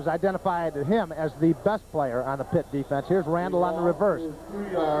coaches identified him as the best player on the Pitt defense. Here's Randall on the reverse.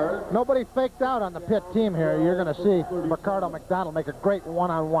 Nobody faked out on the Pitt team here. You're going to see Ricardo McDonald make a great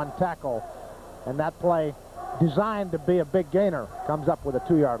one-on-one tackle. And that play, designed to be a big gainer, comes up with a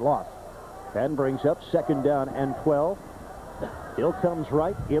 2-yard loss. And brings up 2nd down and 12. Hill comes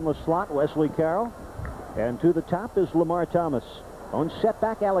right in the slot, Wesley Carroll. And to the top is Lamar Thomas. On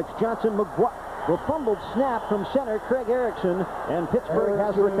setback, Alex Johnson. McGuire. The fumbled snap from center, Craig Erickson. And Pittsburgh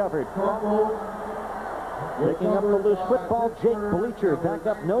has recovered. Picking up the loose football, Jake Bleacher, back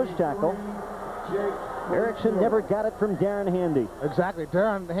up nose tackle. Erickson never got it from Darren Handy. Exactly.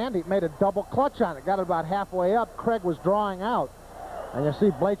 Darren Handy made a double clutch on it. Got it about halfway up. Craig was drawing out. And you see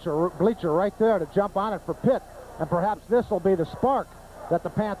Bleacher right there to jump on it for Pitt. And perhaps this will be the spark that the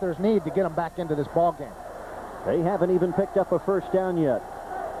Panthers need to get them back into this ball game. They haven't even picked up a first down yet.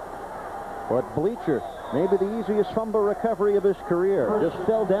 But Bleacher, maybe the easiest fumble recovery of his career. Just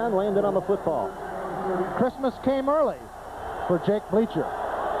fell down, landed on the football. Christmas came early for Jake Bleacher.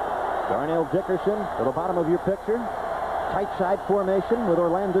 Darnell Dickerson to the bottom of your picture. Tight side formation with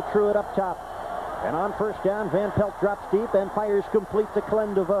Orlando Truitt up top. And on first down, Van Pelt drops deep and fires complete to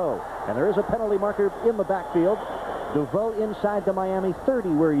Glenn DeVoe. And there is a penalty marker in the backfield. DeVoe inside the Miami 30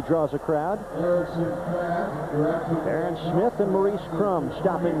 where he draws a crowd. Aaron Smith and Maurice Crum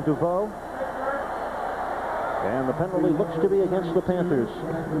stopping DeVoe. And the penalty looks to be against the Panthers.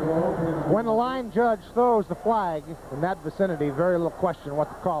 When the line judge throws the flag in that vicinity, very little question what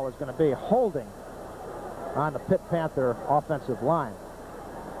the call is going to be. Holding on the Pitt Panther offensive line.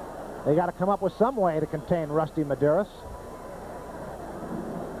 They got to come up with some way to contain Rusty Medeiros.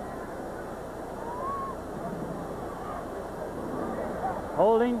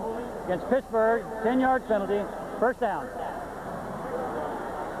 Holding against Pittsburgh, 10-yard penalty, first down.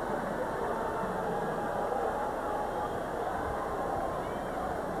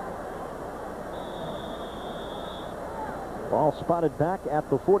 Ball spotted back at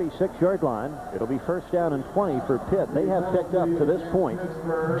the 46-yard line. It'll be first down and 20 for Pitt. They have picked up to this point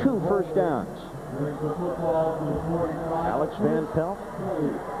 2 first downs. Alex Van Pelt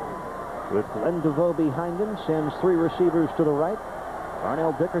with Glenn DeVoe behind him sends 3 receivers to the right.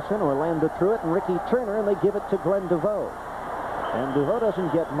 Darnell Dickerson, Orlando Truitt, and Ricky Turner, and they give it to Glenn DeVoe. And DeVoe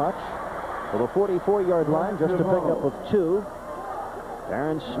doesn't get much for the 44-yard line, just a pickup of 2.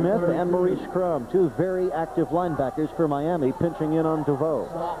 Aaron Smith and Maurice Crum, 2 very active linebackers for Miami, pinching in on DeVoe.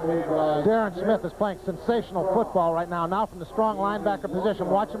 Darren Smith is playing sensational football right now. Now from the strong linebacker position,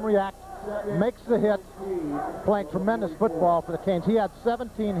 watch him react. Makes the hit, playing tremendous football for the Canes. He had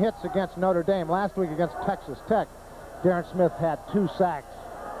 17 hits against Notre Dame. Last week against Texas Tech, Darren Smith had 2 sacks.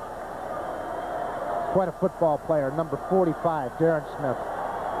 Quite a football player, number 45, Darren Smith.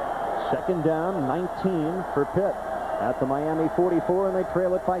 2nd down, 19 for Pitt at the Miami 44, and they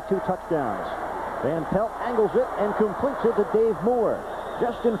trail it by 2 touchdowns. Van Pelt angles it and completes it to Dave Moore,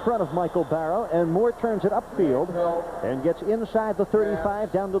 just in front of Michael Barrow, and Moore turns it upfield and gets inside the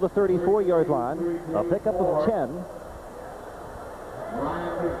 35 down to the 34-yard line. A pickup of 10.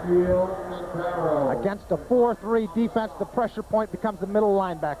 Against a 4-3 defense, the pressure point becomes the middle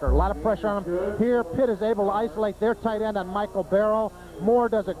linebacker. A lot of pressure on him. Here, Pitt is able to isolate their tight end on Michael Barrow. Moore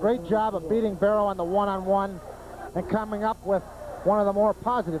does a great job of beating Barrow on the one-on-one and coming up with one of the more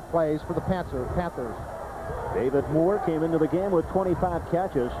positive plays for the Panthers. David Moore came into the game with 25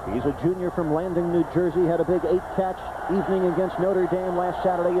 catches. He's a junior from Landing, New Jersey. Had a big 8-catch evening against Notre Dame last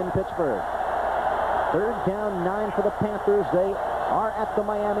Saturday in Pittsburgh. 3rd down, 9 for the Panthers. They are at the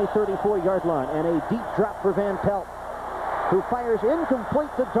Miami 34-yard line. And a deep drop for Van Pelt, who fires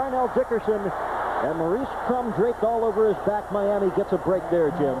incomplete to Darnell Dickerson. And Maurice Crum draped all over his back. Miami gets a break there,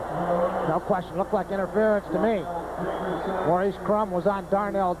 Jim. No question. Looked like interference to me. Maurice Crum was on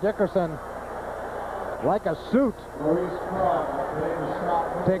Darnell Dickerson like a suit.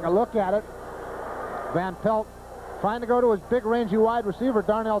 Take a look at it. Van Pelt trying to go to his big, rangy wide receiver,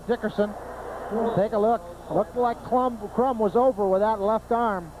 Darnell Dickerson. Take a look. Looked like Crum was over with that left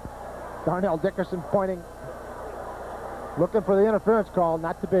arm. Darnell Dickerson pointing, looking for the interference call,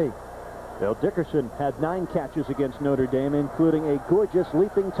 not to be. Bill Dickerson had 9 catches against Notre Dame, including a gorgeous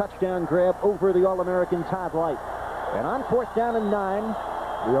leaping touchdown grab over the All-American Todd Light. And on 4th down and 9,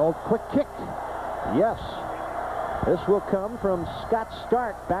 The old quick kick. yes, this will come from Scott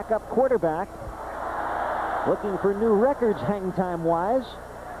Stark, backup quarterback, looking for new records hang time-wise.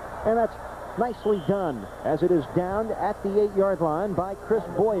 And that's nicely done, as it is downed at the 8-yard line by Chris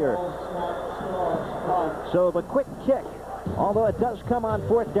Boyer. So the quick kick, although it does come on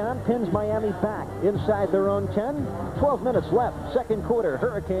 4th down, pins Miami back inside their own 10. 12 minutes left, second quarter.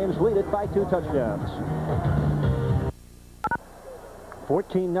 Hurricanes lead it by 2 touchdowns.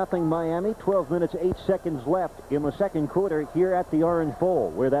 14-0 Miami, 12 minutes, 8 seconds left in the second quarter here at the Orange Bowl,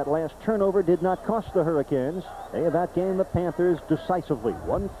 where that last turnover did not cost the Hurricanes. They have outgained the Panthers decisively,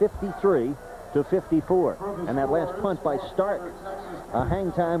 153-54. And that last punt by Stark, a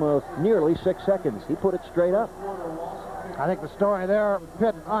hang time of nearly 6 seconds. He put it straight up. I think the story there,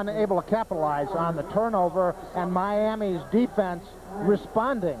 Pitt unable to capitalize on the turnover, and Miami's defense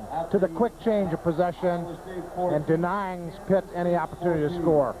responding to the quick change of possession and denying Pitt any opportunity to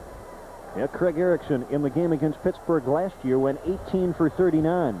score. Yeah, Craig Erickson in the game against Pittsburgh last year went 18 for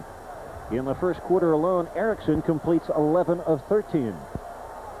 39. In the first quarter alone, Erickson completes 11 of 13.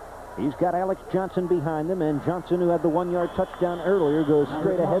 He's got Alex Johnson behind him, and Johnson, who had the 1-yard touchdown earlier, goes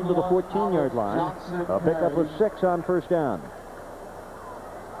straight ahead to the 14-yard line. A pickup of 6 on 1st down.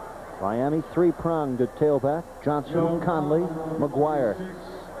 Miami 3-pronged at tailback. Johnson, Conley, McGuire.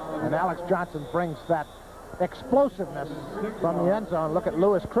 And Alex Johnson brings that explosiveness from the end zone. Look at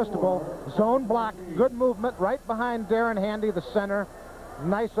Louis Cristobal. Zone block, good movement right behind Darren Handy, the center.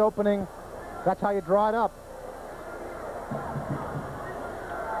 Nice opening. That's how you draw it up.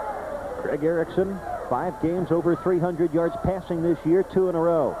 Craig Erickson, 5 games over 300 yards passing this year, 2 in a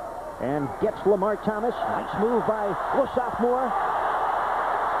row. And gets Lamar Thomas. Nice move by the sophomore.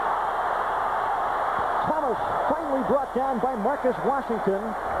 Thomas finally brought down by Marcus Washington.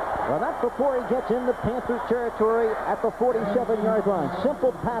 Well, that's before he gets into Panther territory at the 47-yard line.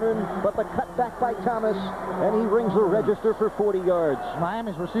 Simple pattern, but the cutback by Thomas, and he rings the register for 40 yards.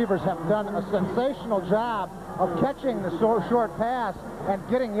 Miami's receivers have done a sensational job of catching the short pass and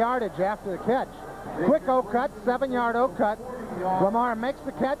getting yardage after the catch. Quick O-cut, 7-yard O-cut. Lamar makes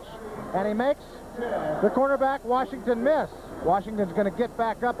the catch, and he makes the cornerback Washington miss. Washington's going to get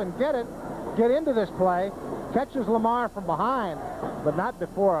back up and get into this play, catches Lamar from behind, but not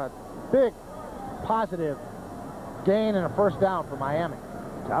before a big positive gain and a 1st down for Miami.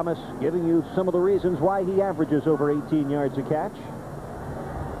 Thomas giving you some of the reasons why he averages over 18 yards a catch.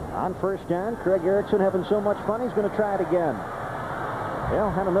 On 1st down, Craig Erickson having so much fun, he's going to try it again. Well,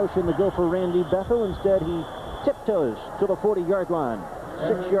 had a notion to go for Randy Bethel. Instead, he tiptoes to the 40-yard line.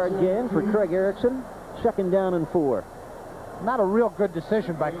 6-yard gain for Craig Erickson. 2nd down and 4. Not a real good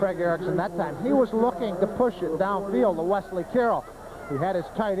decision by Craig Erickson that time. He was looking to push it downfield to Wesley Carroll. He had his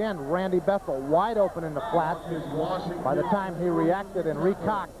tight end, Randy Bethel, wide open in the flat. By the time he reacted and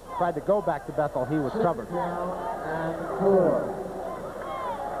recocked, tried to go back to Bethel, he was covered.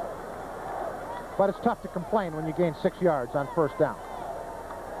 But it's tough to complain when you gain 6 yards on 1st down.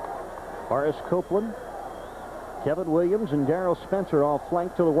 Horace Copeland, Kevin Williams, and Darrell Spencer all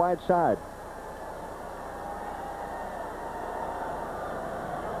flanked to the wide side.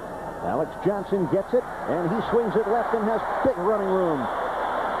 Alex Johnson gets it, and he swings it left and has big running room.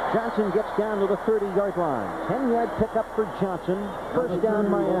 Johnson gets down to the 30-yard line. 10-yard pickup for Johnson. 1st down,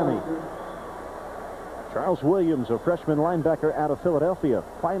 Miami. Charles Williams, a freshman linebacker out of Philadelphia,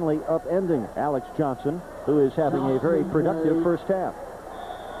 finally upending Alex Johnson, who is having a very productive 1st half.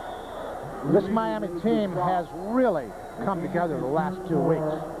 This Miami team has really come together the last 2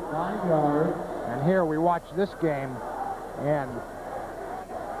 weeks. And here we watch this game, and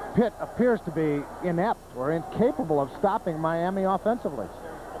Pitt appears to be inept or incapable of stopping Miami offensively.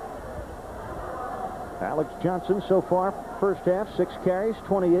 Alex Johnson so far, 1st half, 6 carries,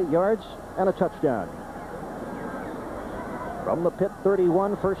 28 yards, and a touchdown. From the Pitt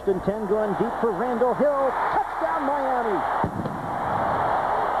 31, 1st and 10, going deep for Randall Hill. Touchdown, Miami!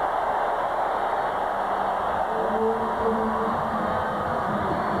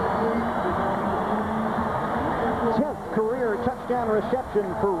 10th career touchdown reception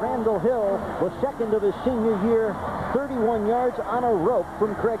for Randall Hill, the 2nd of his senior year, 31 yards on a rope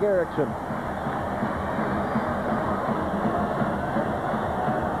from Craig Erickson.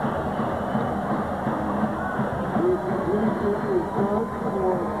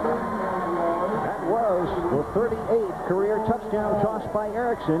 That was the 38th career touchdown toss by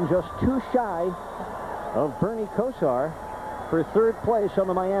Erickson, just 2 shy of Bernie Kosar for 3rd place on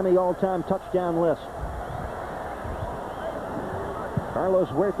the Miami all-time touchdown list. Carlos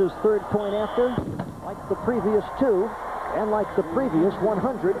Huerta's third point after, like the previous two, and like the previous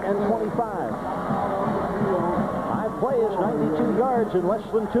 125. 5 plays, 92 yards in less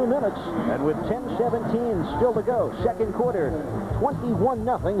than 2 minutes. And with 10:17 still to go, second quarter,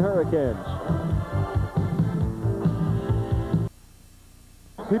 21-0 Hurricanes.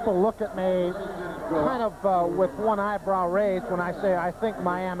 People look at me kind of with one eyebrow raised when I say I think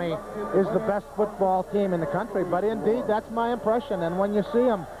Miami is the best football team in the country. But indeed, that's my impression. And when you see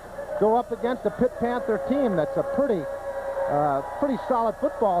them go up against a Pitt Panther team that's a pretty solid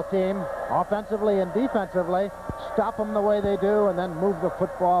football team, offensively and defensively, stop them the way they do, and then move the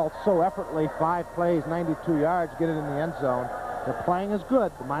football so effortlessly, 5 plays, 92 yards, get it in the end zone. They're playing as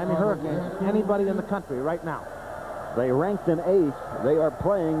good, the Miami Hurricanes, as anybody in the country right now. They ranked in 8th. They are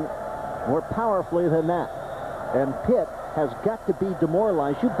playing more powerfully than that. And Pitt has got to be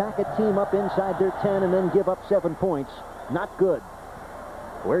demoralized. You back a team up inside their 10 and then give up 7 points. Not good.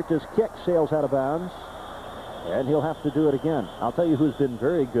 Huerta's kick sails out of bounds. And he'll have to do it again. I'll tell you who's been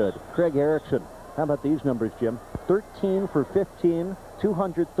very good. Craig Erickson. How about these numbers, Jim? 13 for 15,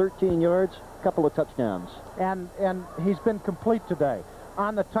 213 yards, couple of touchdowns. And he's been complete today.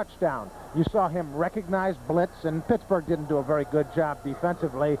 On the touchdown, you saw him recognize blitz, and Pittsburgh didn't do a very good job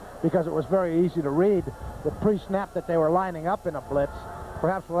defensively because it was very easy to read the pre-snap that they were lining up in a blitz.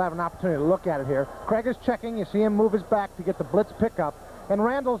 Perhaps we'll have an opportunity to look at it here. Craig is checking. You see him move his back to get the blitz pickup. And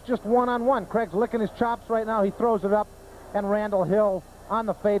Randall's just one-on-one. Craig's licking his chops right now. He throws it up, and Randall Hill on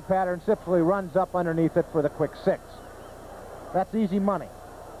the fade pattern simply runs up underneath it for the quick 6. That's easy money.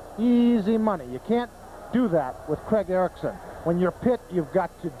 Easy money. You can't do that with Craig Erickson. When you're Pitt, you've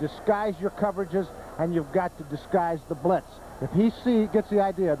got to disguise your coverages, and you've got to disguise the blitz. If he gets the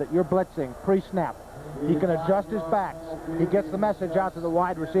idea that you're blitzing pre-snap, he can adjust his backs. He gets the message out to the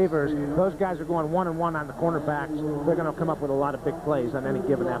wide receivers. Those guys are going one-on-one on the cornerbacks. They're going to come up with a lot of big plays on any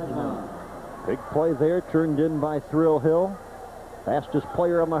given afternoon. Big play there, turned in by Thrill Hill. Fastest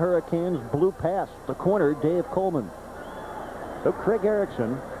player on the Hurricanes, blew past the corner, Dave Coleman. So Craig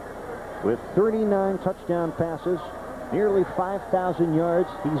Erickson, with 39 touchdown passes, nearly 5,000 yards.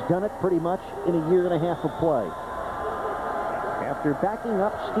 He's done it pretty much in a year and a half of play. After backing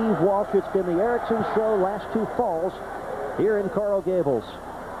up Steve Walsh, it's been the Erickson show last 2 falls here in Coral Gables.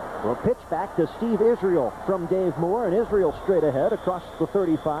 Well, pitch back to Steve Israel from Dave Moore, and Israel straight ahead across the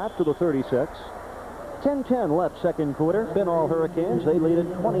 35 to the 36. 10-10 left second quarter. Been all Hurricanes. They lead it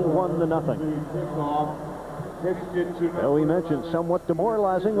 21-0. Well, we mentioned somewhat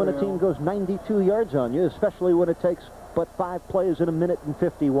demoralizing when a team goes 92 yards on you, especially when it takes but 5 plays in a minute and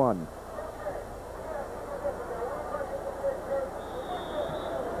 51.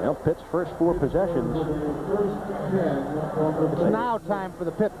 Well, Pitt's first 4 possessions. It's now time for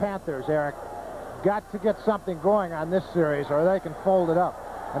the Pitt Panthers, Eric. Got to get something going on this series, or they can fold it up.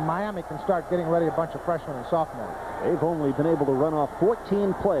 And Miami can start getting ready a bunch of freshmen and sophomores. They've only been able to run off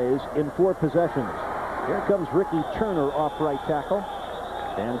 14 plays in 4 possessions. Here comes Ricky Turner off right tackle.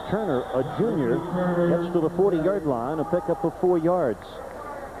 And Turner, a junior, gets to the 40-yard line, a pickup of 4 yards.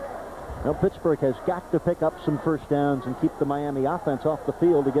 Now, Pittsburgh has got to pick up some first downs and keep the Miami offense off the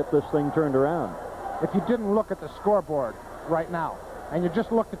field to get this thing turned around. If you didn't look at the scoreboard right now, and you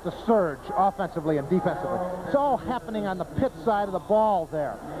just looked at the surge offensively and defensively, it's all happening on the Pitt side of the ball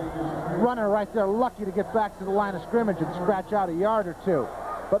there. Runner right there, lucky to get back to the line of scrimmage and scratch out a yard or 2.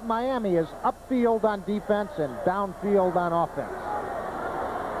 But Miami is upfield on defense and downfield on offense.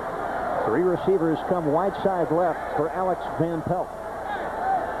 3 receivers come wide side left for Alex Van Pelt.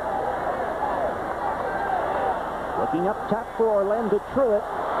 Looking up top for Orlando Truitt.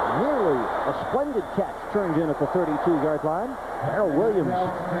 Nearly a splendid catch turned in at the 32-yard line. Darrell Williams,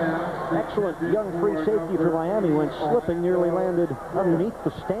 excellent young free safety for Miami, went slipping, nearly landed underneath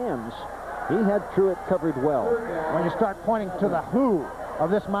the stands. He had Truitt covered well. When you start pointing to the who of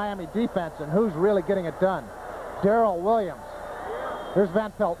this Miami defense and who's really getting it done, Darrell Williams. Here's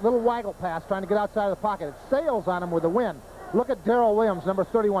Van Pelt, little waggle pass trying to get outside of the pocket. It sails on him with the wind. Look at Darrell Williams, number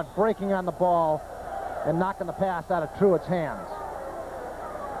 31, breaking on the ball and knocking the pass out of Truitt's hands.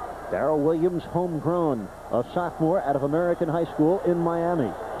 Darrell Williams, homegrown, a sophomore out of American High School in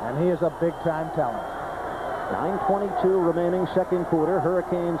Miami. And he is a big-time talent. 9:22 remaining second quarter.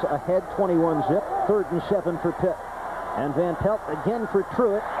 Hurricanes ahead 21-zip. 3rd and 7 for Pitt. And Van Pelt again for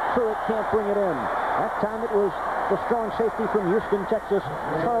Truitt. Truitt can't bring it in. That time it was the strong safety from Houston, Texas,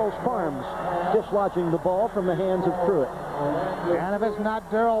 Charles Farms, dislodging the ball from the hands of Truitt. And if it's not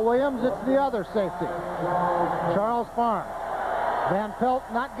Darrell Williams, it's the other safety, Charles Farms. Van Pelt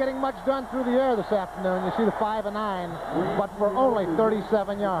not getting much done through the air this afternoon. You see the 5 and 9, but for only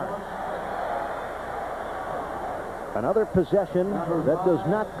 37 yards. Another possession that does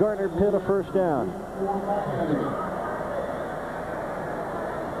not garner Pitt a first down.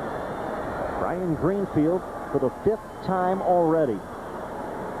 Brian Greenfield for the 5th time already.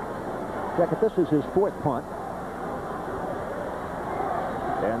 Check it, this is his 4th punt.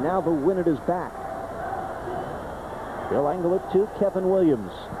 And now the win it is back. They'll angle it to Kevin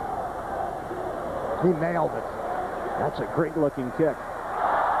Williams. He nailed it. That's a great-looking kick.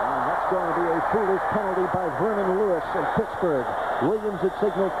 And that's going to be a foolish penalty by Vernon Lewis of Pittsburgh. Williams had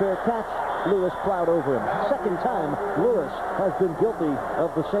signaled fair catch. Lewis plowed over him. Second time, Lewis has been guilty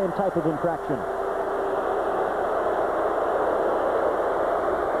of the same type of infraction.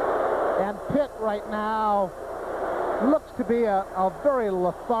 And Pitt right now looks to be a very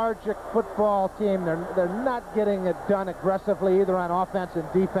lethargic football team. They're not getting it done aggressively, either on offense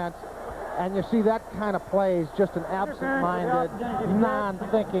and defense. And you see that kind of play is just an absent-minded,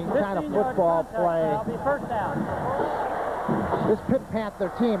 non-thinking kind of football play. First down. This Pitt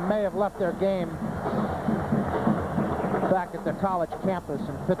Panther team may have left their game back at their college campus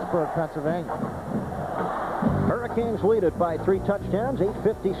in Pittsburgh, Pennsylvania. Hurricanes lead it by 3 touchdowns,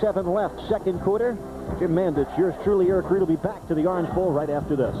 8:57 left, second quarter. Jim Mandich, yours truly, Eric Reed, will be back to the Orange Bowl right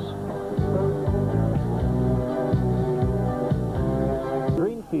after this.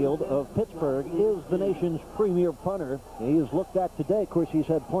 Greenfield of Pittsburgh is the nation's premier punter. He is looked at today. Of course, he's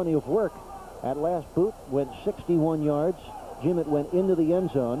had plenty of work. At last boot, went 61 yards. Jim, it went into the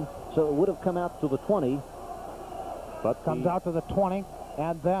end zone, so it would have come out to the 20. But comes out to the 20,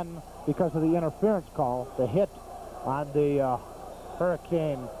 and then, because of the interference call, the hit on the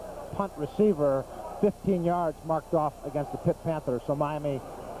Hurricane punt receiver, 15 yards marked off against the Pitt Panthers, so Miami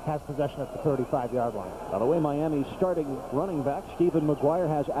has possession at the 35-yard line. By the way, Miami's starting running back, Stephen McGuire,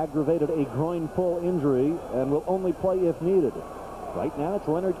 has aggravated a groin pull injury and will only play if needed. Right now, it's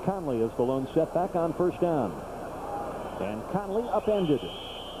Leonard Conley as the lone setback on first down. And Conley upended.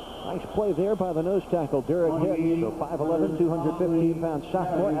 Nice play there by the nose tackle, Derek Hitt. So 5'11", 215-pound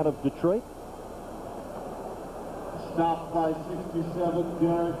sophomore out of Detroit. Stopped by 67,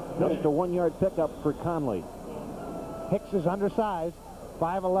 Derek Hitt. Just a 1-yard pickup for Conley. Hicks is undersized,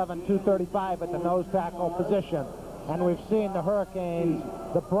 5'11", 235 at the nose tackle position. And we've seen the Hurricanes,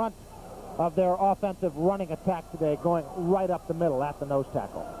 the brunt of their offensive running attack today, going right up the middle at the nose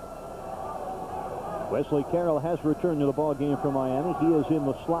tackle. Wesley Carroll has returned to the ball game for Miami. He is in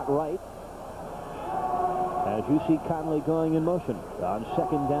the slot right. As you see Conley going in motion. On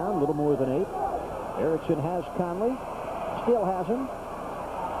second down, a little more than 8. Erickson has Conley. Still has him. And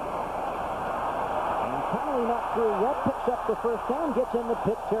Conley not through yet. Picks up the first down. Gets into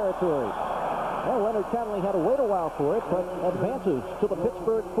Pitt territory. Well, Leonard Conley had to wait a while for it, but advances to the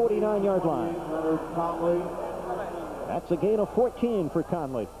Pittsburgh 49-yard line. That's a gain of 14 for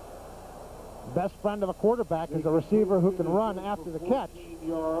Conley. Best friend of a quarterback is a receiver who can run after the catch.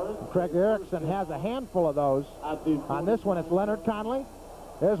 Craig Erickson has a handful of those. On this one, it's Leonard Conley.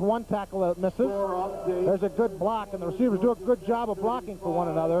 There's one tackle that misses. There's a good block, and the receivers do a good job of blocking for one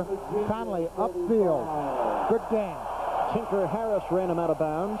another. Conley upfield. Good game. Tinker Harris ran him out of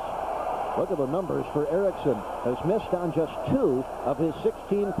bounds. Look at the numbers for Erickson. Has missed on just 2 of his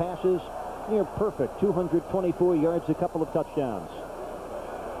 16 passes. Near perfect. 224 yards, a couple of touchdowns.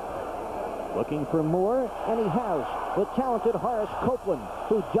 Looking for more, and he has the talented Horace Copeland,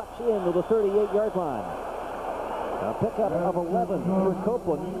 who juts into the 38-yard line. A pickup of 11 for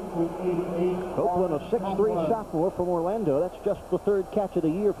Copeland. Copeland, a 6'3" sophomore from Orlando. That's just the 3rd catch of the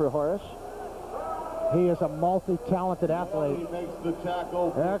year for Horace. He is a multi-talented athlete.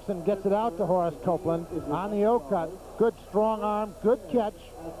 Erickson gets it out to Horace Copeland on the O-cut. Good strong arm, good catch.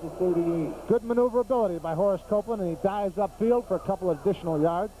 Good maneuverability by Horace Copeland, and he dives upfield for a couple of additional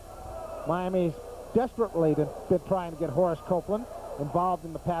yards. Miami's desperately been trying to get Horace Copeland involved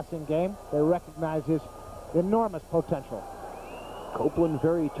in the passing game. They recognize his enormous potential. Copeland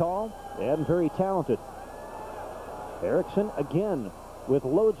very tall and very talented. Erickson again with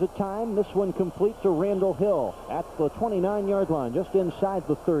loads of time. This one complete to Randall Hill at the 29-yard line, just inside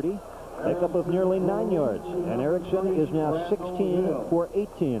the 30. Pickup of nearly 9 yards. And Erickson is now 16 for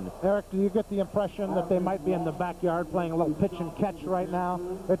 18. Eric, do you get the impression that they might be in the backyard playing a little pitch and catch right now?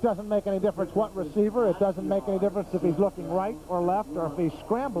 It doesn't make any difference what receiver. It doesn't make any difference if he's looking right or left or if he's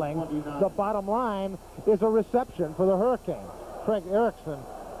scrambling. The bottom line is a reception for the Hurricanes. Craig Erickson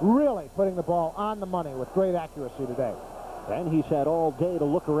really putting the ball on the money with great accuracy today. And he's had all day to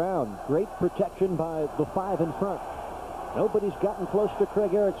look around. Great protection by the 5 in front. Nobody's gotten close to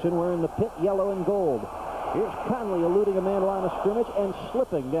Craig Erickson wearing the Pitt yellow and gold. Here's Conley eluding a man line of scrimmage and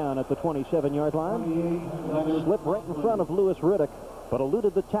slipping down at the 27-yard line. Slip right in front of Louis Riddick. but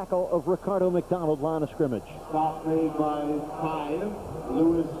eluded the tackle of Ricardo McDonald, line of scrimmage. Stop made by 5,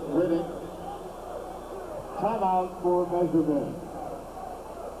 Lewis Riddick. Timeout for measurement.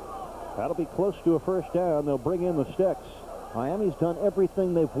 That'll be close to a first down. They'll bring in the sticks. Miami's done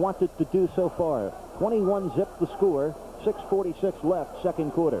everything they've wanted to do so far. 21-zip the score. 6:46 left,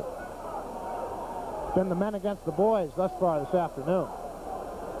 second quarter. It's been the men against the boys thus far this afternoon.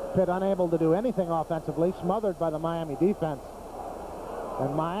 Pitt unable to do anything offensively, smothered by the Miami defense.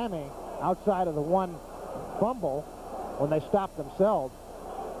 And Miami, outside of the one fumble, when they stopped themselves,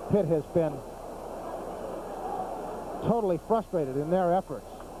 Pitt has been totally frustrated in their efforts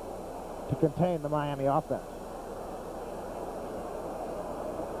to contain the Miami offense.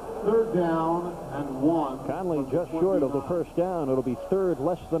 Third down and 1. Conley just short of the first down. It'll be third,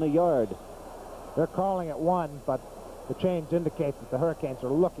 less than a yard. They're calling it 1, but the change indicates that the Hurricanes are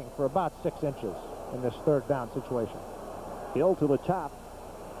looking for about 6 inches in this third down situation. Hill to the top.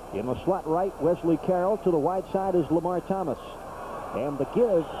 In the slot right, Wesley Carroll. To the wide side is Lamar Thomas. And the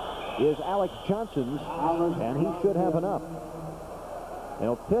give is Alex Johnson's, and he should have enough.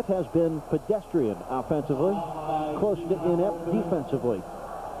 Now, Pitt has been pedestrian offensively, close to inept defensively.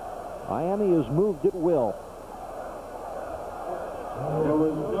 Miami has moved at will. There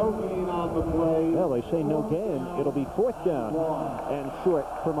was no gain on the play. Well, they say no gain. It'll be fourth down and short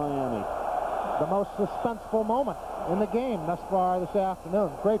for Miami. The most suspenseful moment in the game thus far this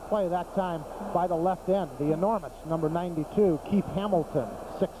afternoon. Great play that time by the left end, the enormous number 92, Keith Hamilton,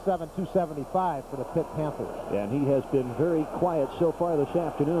 6'7", 275 for the Pitt Panthers. And he has been very quiet so far this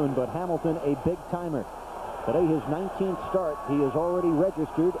afternoon, but Hamilton a big timer. Today his 19th start. He has already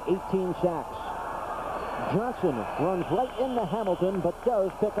registered 18 sacks. Johnson runs right into Hamilton, but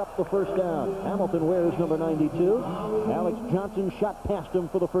does pick up the first down. Hamilton wears number 92. Alex Johnson shot past him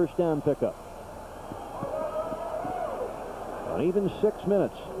for the first down pickup. An even 6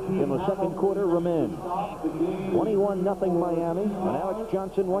 minutes in the second quarter remain. 21-0 Miami. An Alex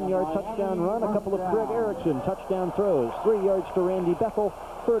Johnson 1-yard touchdown run. A couple of Craig Erickson touchdown throws. 3 yards to Randy Bethel.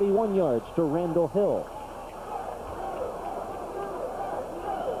 31 yards to Randall Hill.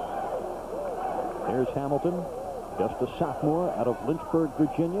 There's Hamilton, just a sophomore out of Lynchburg,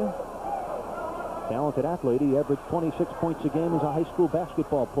 Virginia. Talented athlete. He averaged 26 points a game as a high school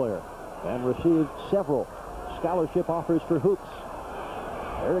basketball player and received several scholarship offers for hoops.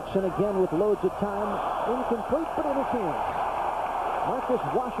 Erickson again with loads of time. Incomplete, but interference. Marcus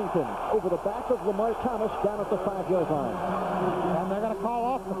Washington over the back of Lamar Thomas down at the 5-yard line. And they're going to call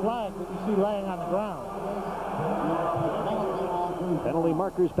off the flag that you see laying on the ground. Penalty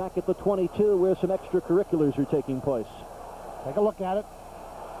markers back at the 22 where some extracurriculars are taking place. Take a look at it.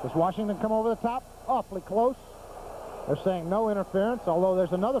 Does Washington come over the top? Awfully close. They're saying no interference, although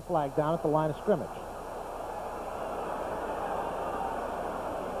there's another flag down at the line of scrimmage.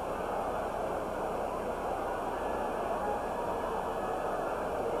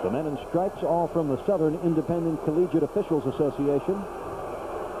 The men in stripes, all from the Southern Independent Collegiate Officials Association.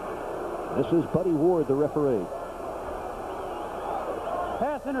 This is Buddy Ward, the referee.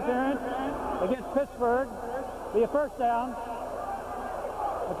 Pass interference against Pittsburgh. Be a first down.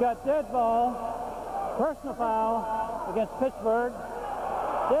 We've got dead ball. Personal foul against Pittsburgh.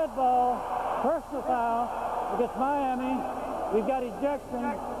 Dead ball. Personal foul against Miami. We've got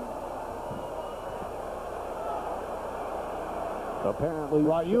ejection. Apparently.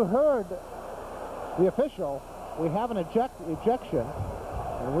 Well, you heard the official. We have an ejection,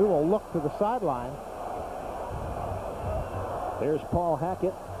 and we will look to the sideline. There's Paul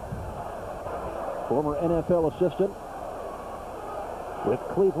Hackett, former NFL assistant with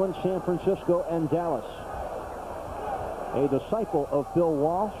Cleveland, San Francisco, and Dallas. A disciple of Bill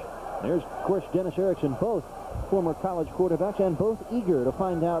Walsh. There's, of course, Dennis Erickson, both former college quarterbacks, and both eager to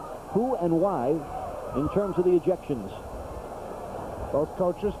find out who and why in terms of the ejections. Both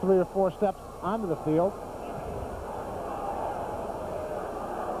coaches 3 or 4 steps onto the field.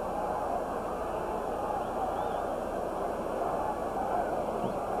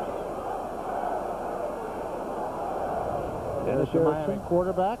 Dennis The Miami Erickson.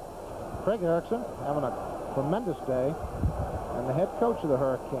 quarterback, Craig Erickson, having a tremendous day. And the head coach of the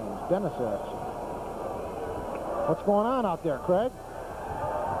Hurricanes, Dennis Erickson. What's going on out there, Craig?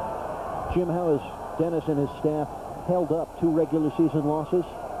 Jim, how has Dennis and his staff held up 2 regular season losses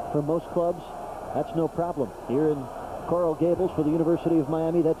for most clubs? That's no problem. Here in Coral Gables for the University of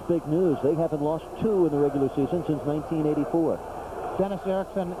Miami, that's big news. They haven't lost 2 in the regular season since 1984. Dennis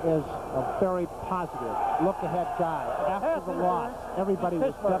Erickson is a very positive, look-ahead guy. After the loss, everybody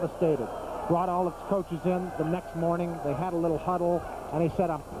was devastated. brought all its coaches in the next morning. They had a little huddle, and he said,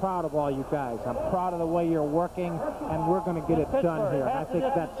 I'm proud of all you guys. I'm proud of the way you're working, and we're going to get it done here. And I think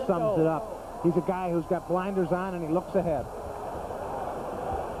that sums it up. He's a guy who's got blinders on, and he looks ahead.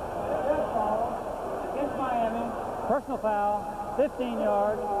 Against Miami, personal foul, 15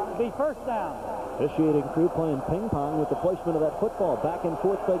 yards, be first down. Officiating crew playing ping pong with the placement of that football. Back and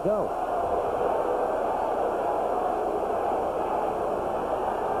forth they go.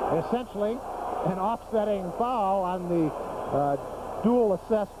 Essentially, an offsetting foul on the dual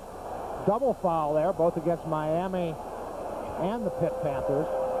assessed double foul there, both against Miami and the Pitt Panthers.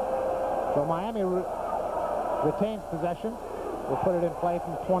 So Miami retains possession. We'll put it in play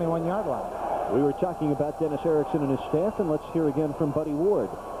from the 21-yard line. We were talking about Dennis Erickson and his staff, and let's hear again from Buddy Ward.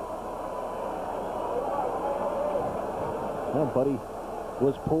 Well, Buddy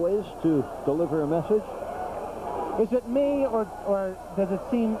was poised to deliver a message. Is it me, or does it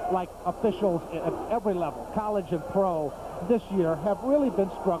seem like officials at every level, college and pro, this year have really been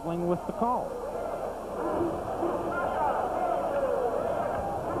struggling with the call?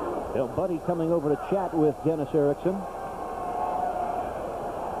 You know, Buddy coming over to chat with Dennis Erickson.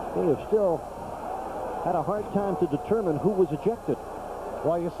 They have still had a hard time to determine who was ejected.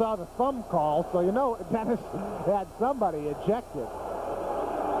 Well, you saw the thumb call, so you know Dennis had somebody ejected.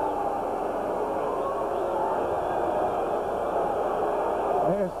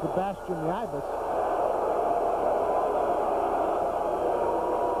 There's Sebastian Yibas.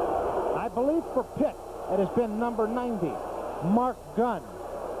 I believe for Pitt, it has been number 90, Mark Gunn,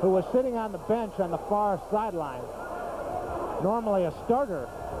 who was sitting on the bench on the far sideline. Normally a starter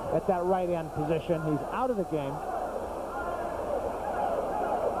at that right end position. He's out of the game.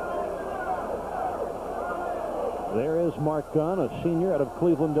 There is Mark Gunn, a senior out of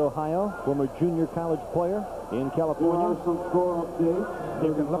Cleveland, Ohio, former junior college player in California. Some score updates.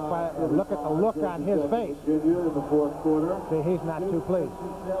 You can look at the look on his face. Junior in the fourth quarter. See, he's not too pleased.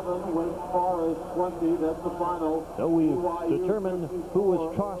 7 went as far as 20. That's the final. So we've determined who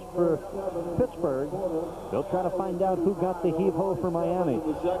was tossed for Pittsburgh. They'll try to find out who got the heave-ho for Miami.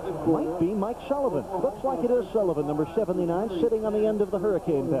 Might be Mike Sullivan. Looks like it is Sullivan, number 79, sitting on the end of the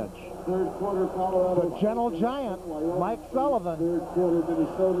Hurricane bench. Third quarter, Colorado. The gentle giant, Mike Sullivan, Third quarter,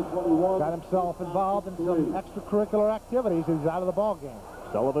 Minnesota 21. got himself involved in some extracurricular activities. He's out of the ball game.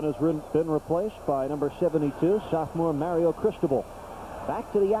 Sullivan has been replaced by number 72, sophomore Mario Cristobal. Back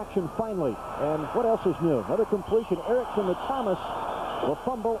to the action finally. And what else is new? Another completion. Erickson to Thomas. The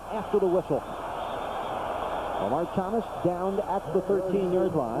fumble after the whistle. Lamar Thomas downed at the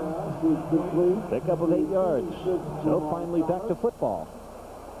 13-yard line. Pickup of 8 yards. So finally back to football.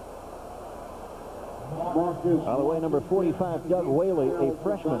 By the way, number 45, Doug Whaley, a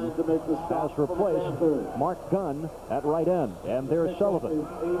freshman, has replaced Mark Gunn at right end. And there's Sullivan,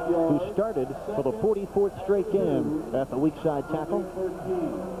 who started for the 44th straight game at the weak side tackle.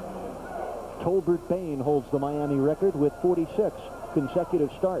 Tolbert Bain holds the Miami record with 46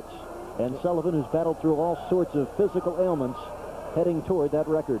 consecutive starts. And Sullivan has battled through all sorts of physical ailments heading toward that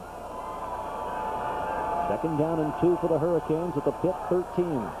record. Second down and 2 for the Hurricanes at the Pitt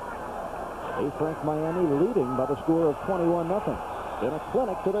 13. A-Frank Miami leading by the score of 21-0. Been a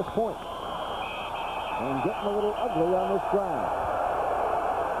clinic to this point. And getting a little ugly on this drive.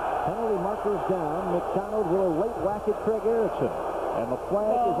 Penalty markers down. McDonald will a late whack at Craig Erickson. And the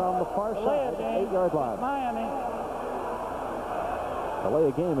flag is on the far side, 8-yard line. Miami. Delay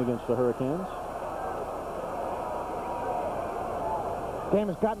a game against the Hurricanes. Game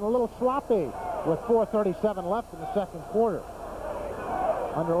has gotten a little sloppy with 4:37 left in the second quarter.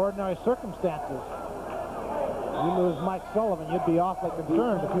 Under ordinary circumstances, you lose Mike Sullivan, you'd be awfully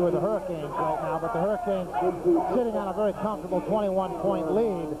concerned if you were the Hurricanes right now. But the Hurricanes sitting on a very comfortable 21-point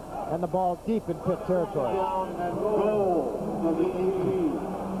lead, and the ball deep in Pitt territory.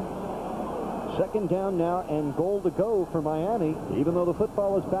 Second down now and goal to go for Miami, even though the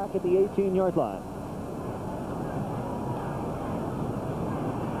football is back at the 18-yard line.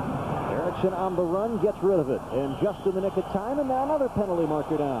 Erickson on the run, gets rid of it, and just in the nick of time, and now another penalty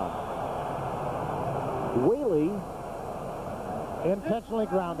marker down. Whaley. Intentionally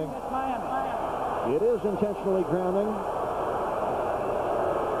grounding. It is intentionally grounding.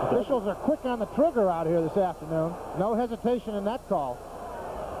 Officials are quick on the trigger out here this afternoon. No hesitation in that call.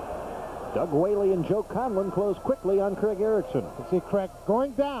 Doug Whaley and Joe Conlon close quickly on Craig Erickson. You can see Craig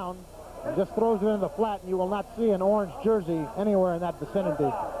going down and just throws it into the flat, and you will not see an orange jersey anywhere in that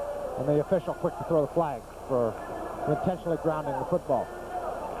vicinity. And the official quick to throw the flag for intentionally grounding the football.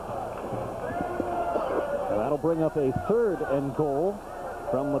 And that'll bring up a third and goal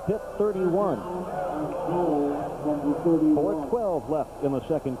from the Pitt 31. 4:12 left in the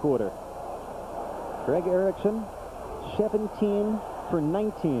second quarter. Greg Erickson, 17 for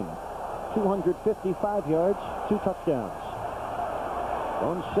 19. 255 yards, 2 touchdowns.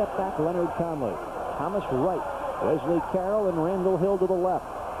 Lone setback, Leonard Conley. Thomas right, Wesley Carroll, and Randall Hill to the left.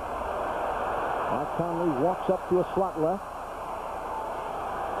 Now Conley walks up to a slot left.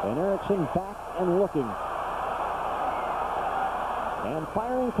 And Erickson back and looking. And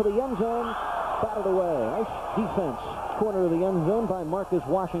firing for the end zone, batted away. Nice defense. Corner of the end zone by Marcus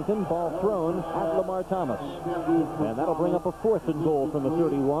Washington. Ball thrown at Lamar Thomas. And that'll bring up a 4th and goal from the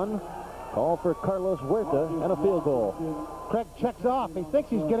 31. Call for Carlos Huerta and a field goal. Craig checks off. He thinks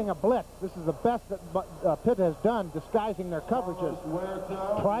he's getting a blitz. This is the best that Pitt has done disguising their coverages.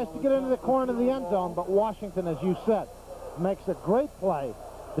 Tries to get into the corner of the end zone, but Washington, as you said, makes a great play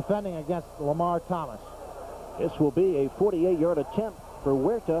defending against Lamar Thomas. This will be a 48-yard attempt for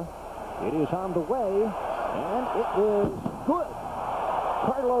Huerta. It is on the way, and it is good.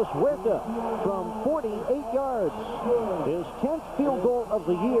 Carlos Huerta from 48 yards. His 10th field goal of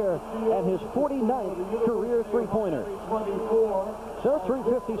the year and his 49th career three-pointer. So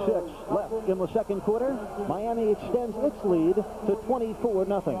 3:56 left in the second quarter. Miami extends its lead to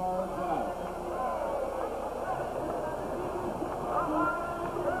 24-0.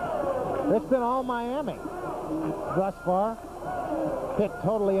 It's been all Miami thus far. Pitt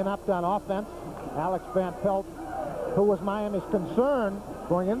totally inept on offense. Alex Van Pelt, who was Miami's concern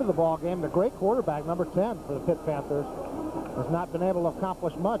going into the ball game, the great quarterback, number 10 for the Pitt Panthers, has not been able to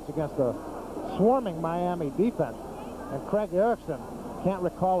accomplish much against a swarming Miami defense. And Craig Erickson can't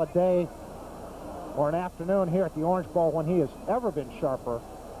recall a day or an afternoon here at the Orange Bowl when he has ever been sharper.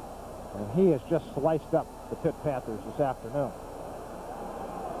 And he has just sliced up the Pitt Panthers this afternoon.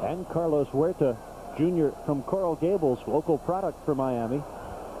 And Carlos Huerta, Jr. from Coral Gables, local product for Miami.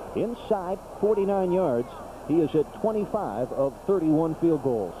 Inside 49 yards. He is at 25 of 31 field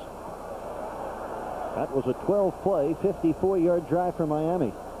goals. That was a 12-play, 54-yard drive for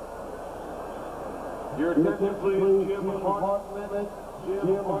Miami. Your attention, please, Jim Hartman.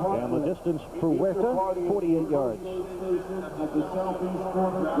 And the distance for Huerta, 48 yards. At the southeast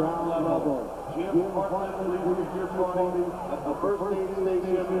corner, ground level. Jim Hartman, please reporting at the first aid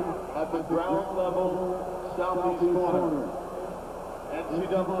station at the ground level, southeast corner.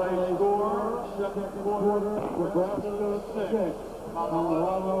 NCAA score, second quarter, Nebraska 6,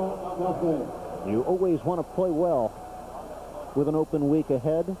 Colorado nothing. You always want to play well with an open week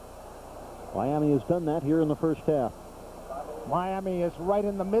ahead. Miami has done that here in the first half. Miami is right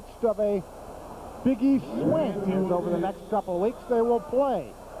in the midst of a Big East swing, as over the next couple of weeks they will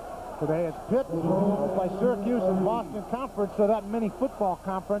play. Today is Pitt, by Syracuse and Boston Conference, so that mini football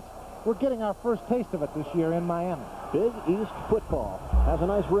conference. We're getting our first taste of it this year in Miami. Big East football has a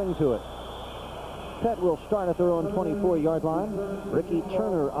nice ring to it. Pitt will start at their own 24-yard line. Ricky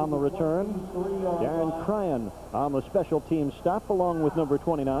Turner on the return. Darren Cryan on the special team stop, along with number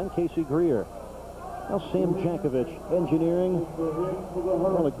 29, Casey Greer. Now Sam Jankovic, engineering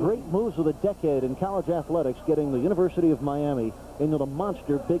one of the great moves of the decade in college athletics, getting the University of Miami into the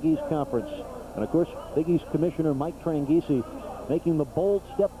monster Big East Conference. And, of course, Big East Commissioner Mike Tranghese making the bold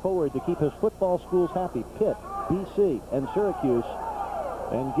step forward to keep his football schools happy, Pitt, BC, and Syracuse,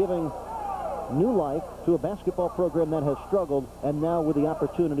 and giving new life to a basketball program that has struggled, and now with the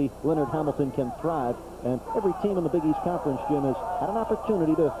opportunity, Leonard Hamilton can thrive. And every team in the Big East Conference, Jim, has had an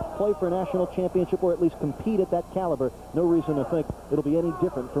opportunity to play for a national championship or at least compete at that caliber. No reason to think it'll be any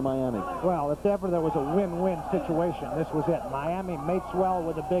different for Miami. Well, if ever there was a win-win situation, this was it. Miami mates well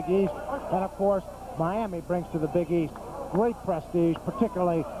with the Big East, and of course, Miami brings to the Big East great prestige,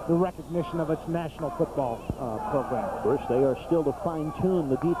 particularly the recognition of its national football program. Of course, they are still to fine-tune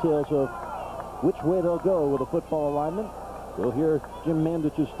the details of which way they'll go with a football alignment. We'll hear Jim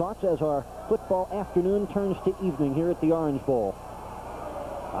Mandich's thoughts as our football afternoon turns to evening here at the Orange Bowl.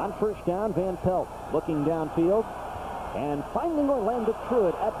 On first down, Van Pelt looking downfield and finding Orlando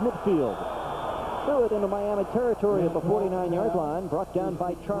Truitt at midfield. Truitt into Miami territory at the 49-yard line, brought down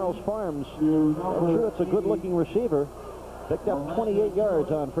by Charles Farms. And Truitt's a good-looking receiver. Picked up 28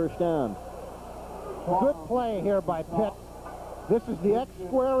 yards on first down. Good play here by Pitt. This is the X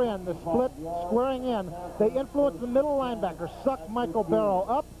square in, the split squaring in. They influence the middle linebacker, suck Michael Barrow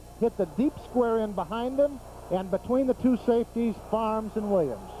up, hit the deep square in behind him, and between the two safeties, Farms and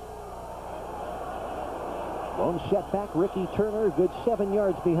Williams. Lone setback, Ricky Turner, good 7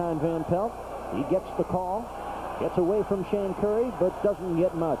 yards behind Van Pelt. He gets the call, gets away from Shane Curry, but doesn't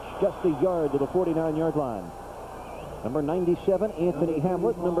get much. Just a yard to the 49-yard line. Number 97, Anthony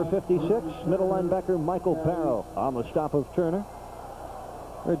Hamlet. Number 56, middle linebacker Michael Barrow on the stop of Turner.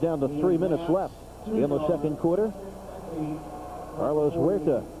 We're down to 3 minutes left in the second quarter. Carlos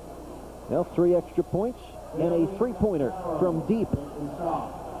Huerta Well, 3 extra points and a three-pointer from deep.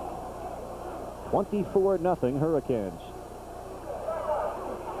 24-0 Hurricanes.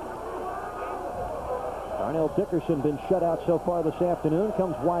 Darnell Dickerson been shut out so far this afternoon.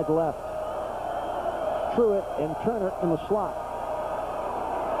 Comes wide left. Truitt and Turner in the slot.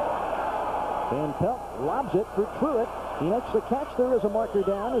 Van Pelt lobs it for Truitt. He makes the catch. There is a marker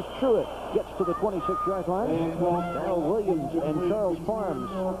down as Truitt gets to the 26-yard line. Darrell Williams and Charles Farms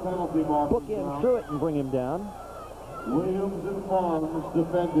book in Truitt and bring him down. Williams and Farms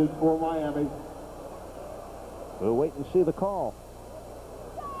defended for Miami. We'll wait and see the call.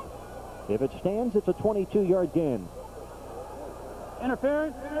 If it stands, it's a 22-yard gain.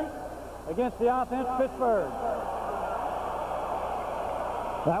 Interference against the offense, Pittsburgh.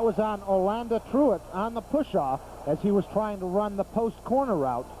 That was on Orlando Truitt on the push-off as he was trying to run the post corner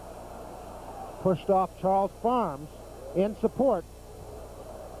route. Pushed off Charles Farms in support.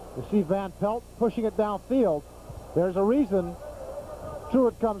 You see Van Pelt pushing it downfield. There's a reason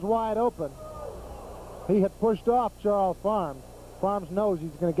Truitt comes wide open. He had pushed off Charles Farms. Farms knows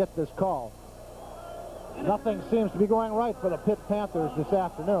he's going to get this call. Nothing seems to be going right for the Pitt Panthers this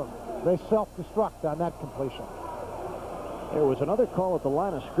afternoon. They self-destruct on that completion. There was another call at the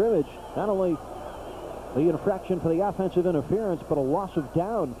line of scrimmage. Not only the infraction for the offensive interference, but a loss of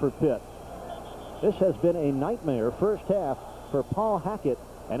down for Pitt. This has been a nightmare first half for Paul Hackett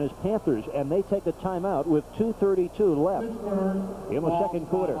and his Panthers, and they take a timeout with 2:32 left in the second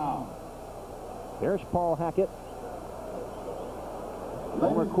quarter. There's Paul Hackett,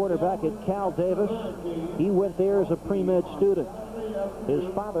 former quarterback at Cal Davis. He went there as a pre-med student. His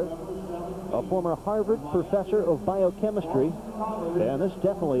father, a former Harvard professor of biochemistry, and this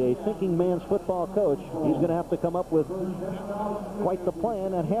definitely a thinking man's football coach. He's going to have to come up with quite the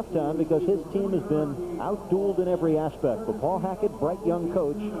plan at halftime because his team has been outdueled in every aspect. But Paul Hackett, bright young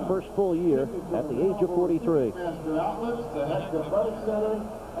coach, first full year at the age of 43.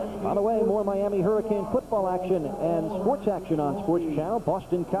 On the way, more Miami Hurricane football action and sports action on Sports Channel.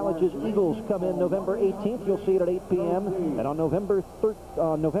 Boston College's Eagles come in November 18th. You'll see it at 8 p.m. And on November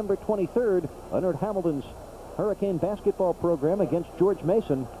 23rd, Leonard Hamilton's Hurricane basketball program against George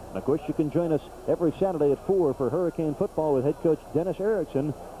Mason. And of course, you can join us every Saturday at 4 for Hurricane football with head coach Dennis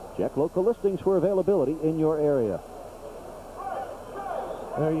Erickson. Check local listings for availability in your area.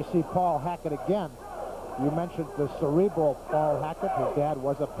 There you see Paul Hackett again. You mentioned the cerebral Paul Hackett. His dad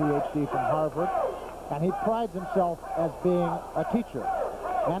was a PhD from Harvard, and he prides himself as being a teacher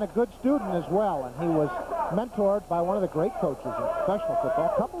and a good student as well. And he was mentored by one of the great coaches in professional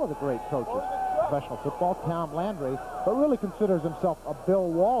football, a couple of the great coaches in professional football, Tom Landry, but really considers himself a Bill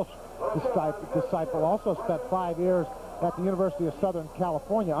Walsh disciple. Also spent 5 years at the University of Southern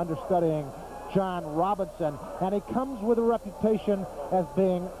California understudying John Robinson, and he comes with a reputation as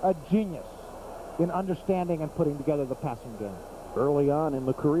being a genius in understanding and putting together the passing game. Early on in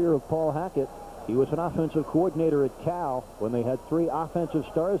the career of Paul Hackett, he was an offensive coordinator at Cal when they had 3 offensive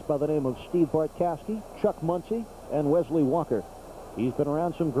stars by the name of Steve Bartkowski, Chuck Muncie, and Wesley Walker. He's been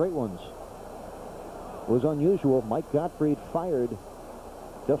around some great ones. It was unusual. Mike Gottfried fired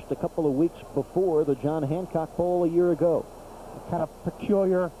just a couple of weeks before the John Hancock Bowl a year ago. A kind of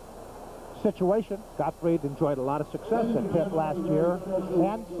peculiar situation. Gottfried enjoyed a lot of success at Pitt last year,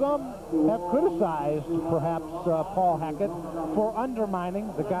 and some have criticized perhaps Paul Hackett for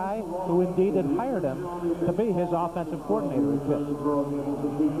undermining the guy who indeed had hired him to be his offensive coordinator at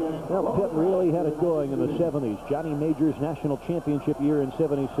Pitt. Well, Pitt really had it going in the 70s. Johnny Major's national championship year in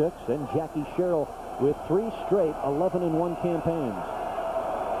 76, and Jackie Sherrill with 3 straight 11-1 campaigns.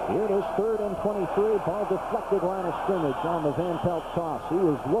 Here it is, 3rd and 23. Ball deflected line of scrimmage on the Van Pelt toss. He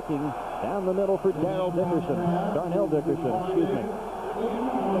was looking down the middle for Darnell Dickerson, excuse me.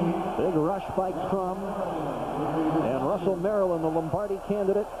 Big rush by Crum. And Russell Maryland, the Lombardi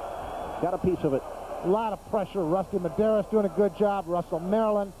candidate, got a piece of it. A lot of pressure. Rusty Medeiros doing a good job. Russell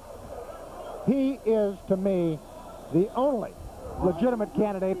Maryland. He is, to me, the only legitimate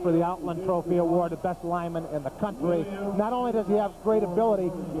candidate for the Outland Trophy Award, the best lineman in the country. Not only does he have great ability,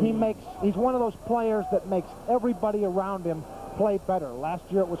 he's one of those players that makes everybody around him play better. Last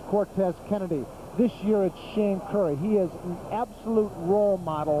year it was Cortez Kennedy. This year it's Shane Curry. He is an absolute role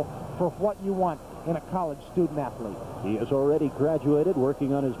model for what you want in a college student athlete. He has already graduated,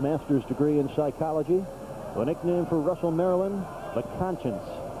 working on his master's degree in psychology. The nickname for Russell Maryland, the Conscience.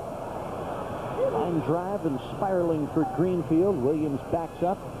 Line drive and spiraling for Greenfield. Williams backs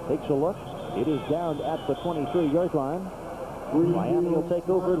up, takes a look. It is down at the 23-yard line. Miami will take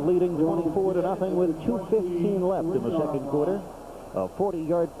over, leading 24-0 with 2:15 left in the second quarter. A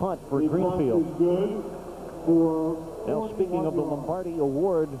 40-yard punt for Greenfield. Good for Now, speaking of the Lombardi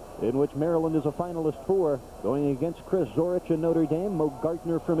Award, in which Maryland is a finalist for, going against Chris Zorich in Notre Dame, Mo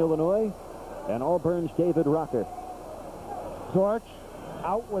Gardner from Illinois, and Auburn's David Rocker. Zorich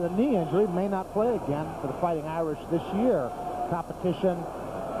out with a knee injury, may not play again for the Fighting Irish this year. Competition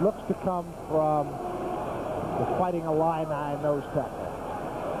looks to come from the Fighting Illini nose tackle.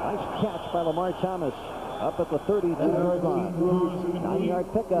 Nice catch by Lamar Thomas up at the 32-yard line.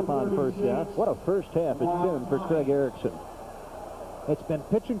 9-yard pickup on first down. What a first half it's been for Craig Erickson. It's been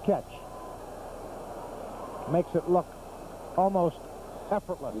pitch and catch. Makes it look almost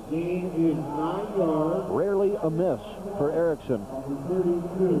effortless. The gain is 9 yards. Rarely a miss for Erickson.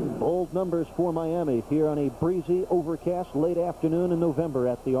 Bold numbers for Miami here on a breezy, overcast late afternoon in November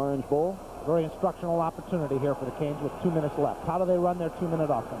at the Orange Bowl. Very instructional opportunity here for the Canes with 2 minutes left. How do they run their 2-minute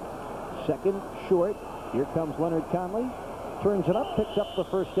offense? Second short. Here comes Leonard Conley. Turns it up, picks up the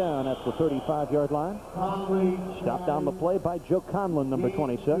first down at the 35-yard line. Stopped down the play by Joe Conlon, number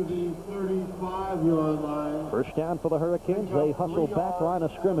 26. 35-yard line. First down for the Hurricanes. They hustle back, line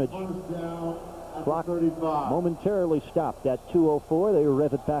of scrimmage. Clock momentarily stopped at 2:04. They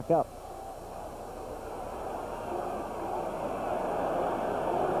rev it back up.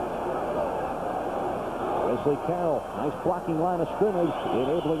 Wesley Carroll, nice blocking line of scrimmage,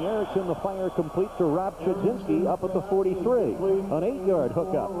 enabling Erickson to fire complete to Rob Chudzinski up at the 43. An 8-yard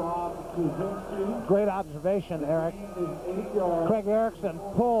hookup. Great observation, Eric. Craig Erickson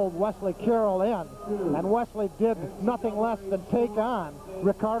pulled Wesley Carroll in, and Wesley did nothing less than take on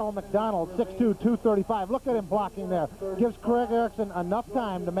Ricardo McDonald, 6'2", 235. Look at him blocking there. Gives Craig Erickson enough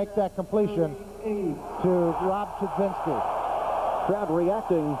time to make that completion to Rob Chudzinski. Crowd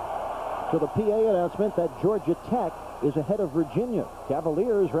reacting to the PA announcement that Georgia Tech is ahead of Virginia.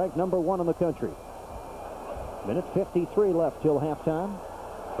 Cavaliers ranked number 1 in the country. Minute 53 left till halftime.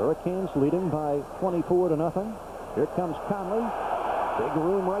 Hurricanes leading by 24-0. Here comes Conley. Big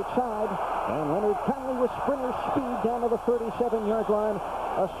room right side. And Leonard Conley with sprinter speed down to the 37-yard line.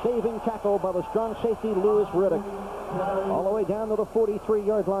 A saving tackle by the strong safety Louis Riddick. All the way down to the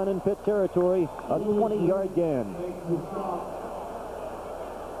 43-yard line in Pitt territory. A 20-yard gain.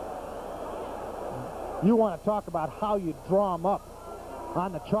 You want to talk about how you draw them up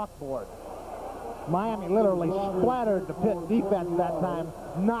on the chalkboard. Miami literally splattered the Pitt defense that time,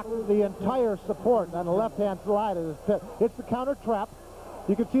 knocked the entire support on the left-hand side of this Pitt. It's the counter trap.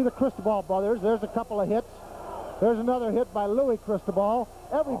 You can see the Cristobal brothers. There's a couple of hits. There's another hit by Louis Cristobal.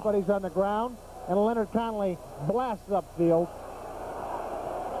 Everybody's on the ground, and Leonard Conley blasts upfield.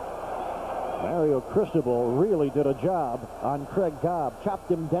 Mario Cristobal really did a job on Craig Cobb.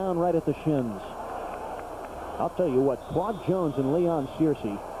 Chopped him down right at the shins. I'll tell you what, Claude Jones and Leon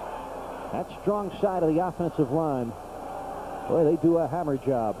Searcy, that strong side of the offensive line, boy, they do a hammer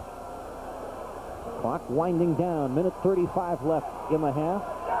job. Clock winding down, minute 35 left in the half.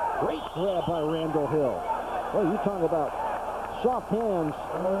 Great grab by Randall Hill. Well, you talk about soft hands.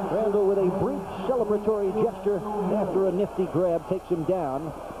 Randall with a brief celebratory gesture after a nifty grab takes him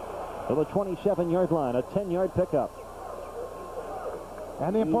down to the 27-yard line, a 10-yard pickup.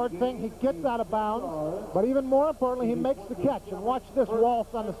 And the important thing, he gets out of bounds, but even more importantly, he makes the catch. And watch this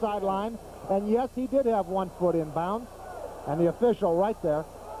waltz on the sideline. And yes, he did have 1 foot in bounds. And the official right there.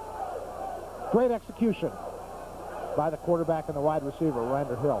 Great execution by the quarterback and the wide receiver,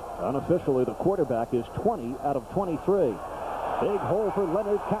 Randall Hill. Unofficially, the quarterback is 20 out of 23. Big hole for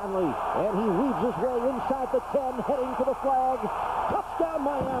Leonard Conley. And he weaves his way inside the 10, heading to the flag. Touchdown,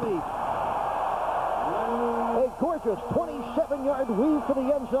 Miami. A gorgeous 27-yard weave for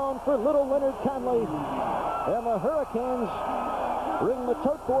the end zone for little Leonard Conley. And the Hurricanes bring the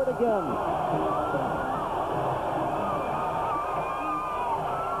tote board again.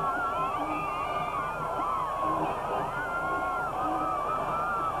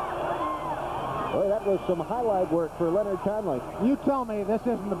 Boy, that was some highlight work for Leonard Conley. You tell me this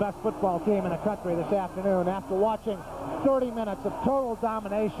isn't the best football team in the country this afternoon after watching 30 minutes of total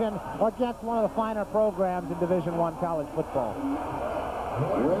domination against one of the finer programs in Division I college football.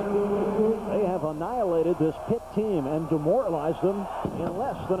 They have annihilated this Pitt team and demoralized them in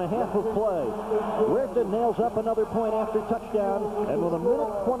less than a half of play. Huerta nails up another point after touchdown, and with a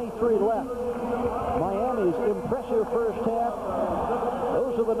minute 23 left, Miami's impressive first half.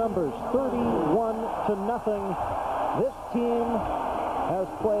 Those are the numbers, 31-0. This team has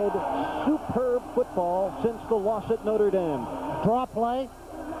played superb football since the loss at Notre Dame. Draw play.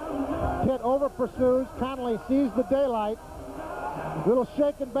 Pitt over pursues. Conley sees the daylight. Little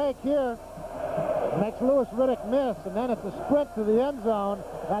shake and bake here. Makes Louis Riddick miss, and then it's a sprint to the end zone,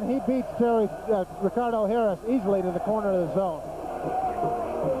 and he beats Ricardo Harris easily to the corner of the zone.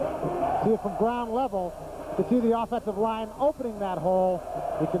 See it from ground level. You can see the offensive line opening that hole.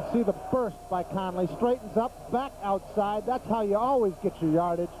 You can see the burst by Conley. Straightens up, back outside. That's how you always get your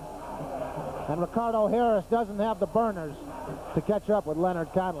yardage. And Ricardo Harris doesn't have the burners to catch up with Leonard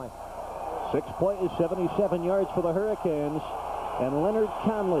Conley. 6 plays, 77 yards for the Hurricanes. And Leonard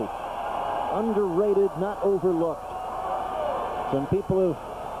Conley, underrated, not overlooked. Some people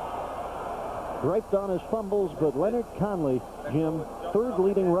have griped on his fumbles, but Leonard Conley, Jim, third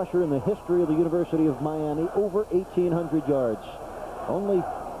leading rusher in the history of the University of Miami, over 1,800 yards. Only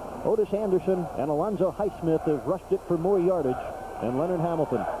Otis Anderson and Alonzo Highsmith have rushed it for more yardage than Leonard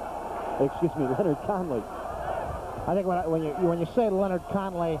Conley. I think when you say Leonard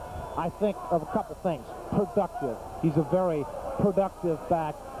Conley, I think of a couple things. Productive. He's a very productive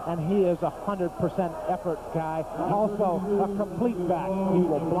back, and he is a 100% effort guy. Also a complete back. He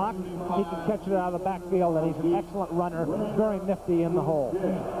will block, he can catch it out of the backfield, and he's an excellent runner, very nifty in the hole.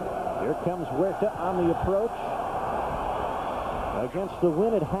 Here comes Huerta on the approach. Against the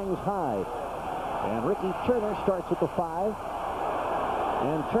wind, it hangs high. And Ricky Turner starts at the 5.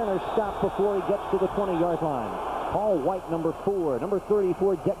 And Turner stopped before he gets to the 20-yard line. Paul White, number 4. Number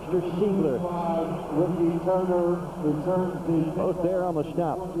 34, Dexter Siegler. Ricky Turner returns the... Both there on the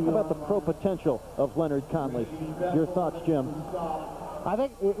stop. How about the pro potential of Leonard Conley? Your thoughts, Jim? I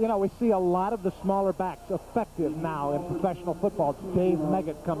think, you know, we see a lot of the smaller backs effective now in professional football. Dave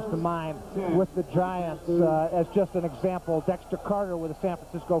Meggett comes to mind with the Giants as just an example. Dexter Carter with the San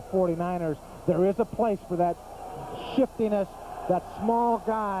Francisco 49ers. There is a place for that shiftiness, that small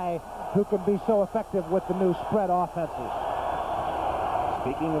guy who can be so effective with the new spread offenses.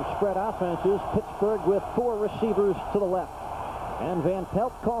 Speaking of spread offenses, Pittsburgh with 4 receivers to the left. And Van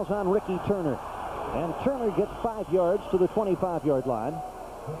Pelt calls on Ricky Turner. And Turner gets 5 yards to the 25-yard line.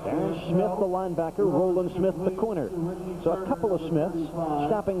 Darren Smith, the linebacker, Roland Smith, the corner. So a couple of Smiths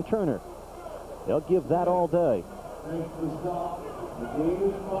stopping Turner. They'll give that all day.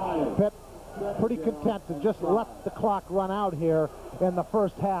 Pitt pretty content to just let the clock run out here in the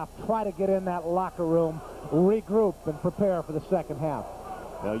first half. Try to get in that locker room, regroup, and prepare for the second half.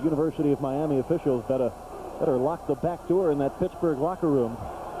 Now, University of Miami officials better lock the back door in that Pittsburgh locker room.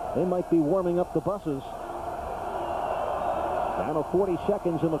 They might be warming up the buses. Down to 40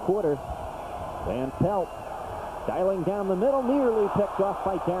 seconds in the quarter. Van Pelt dialing down the middle, nearly picked off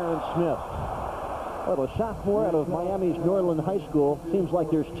by Darren Smith. Well, a sophomore out of Miami's Norland High School. Seems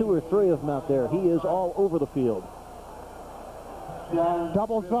like there's 2 or 3 of them out there. He is all over the field.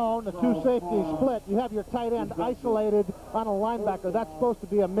 Double zone, the 2 safeties split. You have your tight end isolated on a linebacker. That's supposed to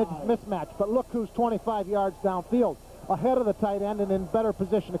be a mismatch. But look who's 25 yards downfield, ahead of the tight end and in better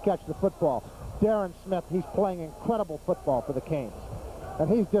position to catch the football. Darren Smith, he's playing incredible football for the Canes. And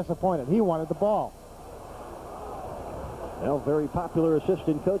he's disappointed. He wanted the ball. Well, very popular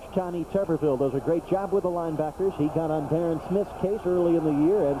assistant coach Connie Tuberville does a great job with the linebackers. He got on Darren Smith's case early in the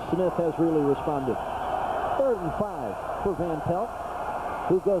year, and Smith has really responded. 3rd and 5 for Van Pelt,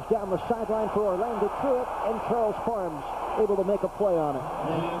 who goes down the sideline for Orlando Truitt, and Charles Farms able to make a play on it.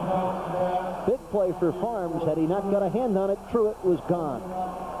 Big play for Farms. Had he not got a hand on it, Truitt was gone.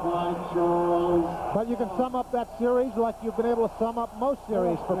 But you can sum up that series like you've been able to sum up most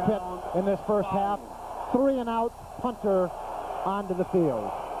series for Pitt in this first half. 3 and out, punter onto the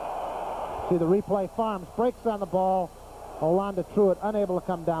field. See the replay. Farms breaks on the ball. Orlando Truitt unable to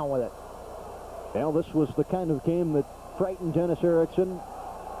come down with it. Well, this was the kind of game that frightened Dennis Erickson.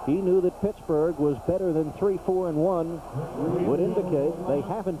 He knew that Pittsburgh was better than 3-4-1 would indicate. They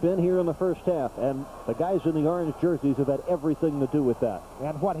haven't been here in the first half, and the guys in the orange jerseys have had everything to do with that.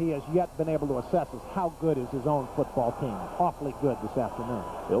 And what he has yet been able to assess is how good is his own football team. Awfully good this afternoon.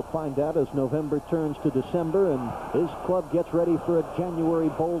 He'll find out as November turns to December and his club gets ready for a January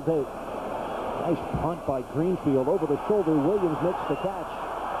bowl date. Nice punt by Greenfield over the shoulder. Williams makes the catch.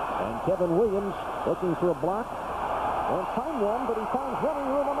 And Kevin Williams looking for a block. Won't find one, but he finds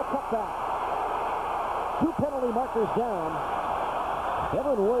running room on the cutback. 2 penalty markers down.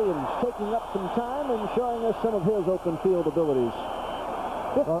 Kevin Williams taking up some time and showing us some of his open field abilities.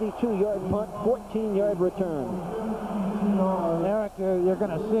 52-yard punt, 14-yard return. Eric, you're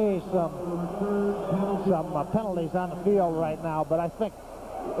going to see some penalties on the field right now, but I think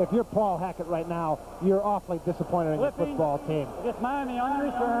if you're Paul Hackett right now, you're awfully disappointed in your football team. Against Miami on the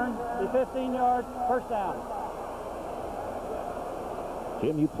return, the 15-yard first down.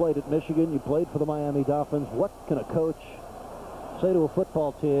 Jim, you played at Michigan. You played for the Miami Dolphins. What can a coach say to a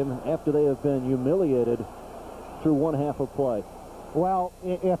football team after they have been humiliated through one half of play? Well,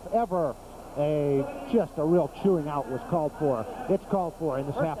 if ever just a real chewing out was called for, it's called for in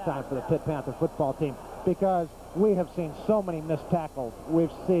this halftime for the Pitt Panther football team, because we have seen so many missed tackles. We've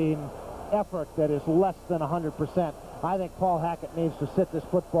seen effort that is less than 100%. I think Paul Hackett needs to sit this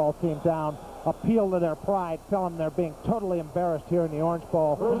football team down, appeal to their pride, tell them they're being totally embarrassed here in the Orange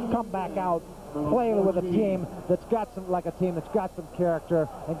Bowl, come back out, play with a team that's got some, like a team that's got some character,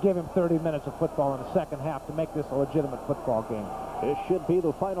 and give him 30 minutes of football in the second half to make this a legitimate football game. This should be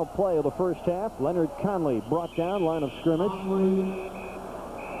the final play of the first half. Leonard Conley brought down, line of scrimmage.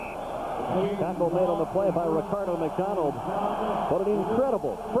 Tackle made on the play by Ricardo McDonald. What an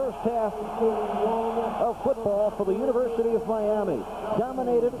incredible first half of football for the University of Miami.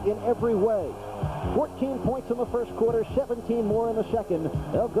 Dominated in every way. 14 points in the first quarter, 17 more in the second.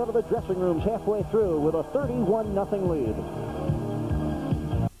 They'll go to the dressing rooms halfway through with a 31-0 lead.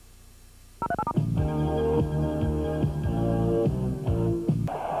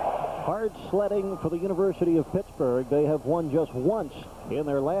 Hard sledding for the University of Pittsburgh. They have won just once in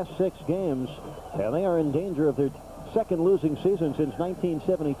their last 6 games, and they are in danger of their second losing season since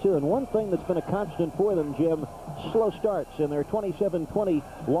 1972. And one thing that's been a constant for them, Jim, slow starts. In their 27-20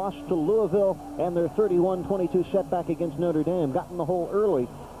 loss to Louisville and their 31-22 setback against Notre Dame, got in the hole early.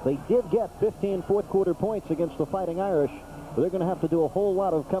 They did get 15 fourth-quarter points against the Fighting Irish, but they're going to have to do a whole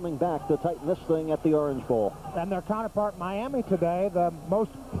lot of coming back to tighten this thing at the Orange Bowl. And their counterpart Miami today, the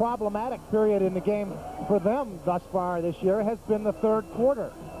most problematic period in the game for them thus far this year has been the third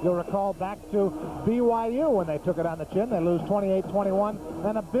quarter. You'll recall back to BYU when they took it on the chin. They lose 28-21,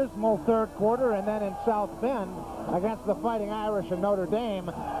 an abysmal third quarter, and then in South Bend against the Fighting Irish and Notre Dame.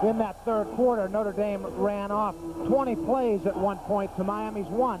 In that third quarter, Notre Dame ran off 20 plays at one point to Miami's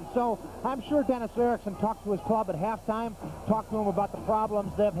 1. So I'm sure Dennis Erickson talked to his club at halftime, talked to him about the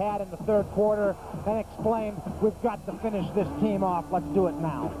problems they've had in the third quarter, and explained, we've got to finish this team off. Let's do it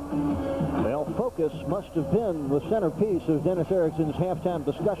now. Well, focus must have been the centerpiece of Dennis Erickson's halftime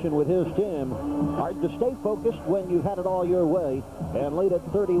discussion with his team. Hard to stay focused when you had it all your way and lead at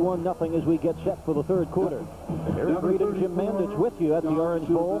 31-0 as we get set for the third quarter. Eric Reed and Jim Mandich with you at the Orange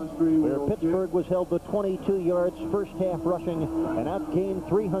Bowl, where Pittsburgh was held to 22 yards first half rushing and outgained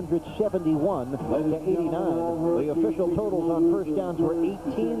 371 to 89. The official totals on first downs were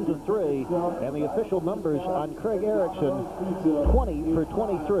 18-3, and the official numbers on Craig Erickson, 20 for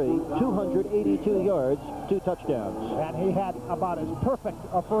 23, 282 yards, 2 touchdowns. And he had about as perfect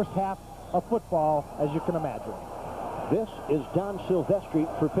a first half of football as you can imagine. This is Don Silvestri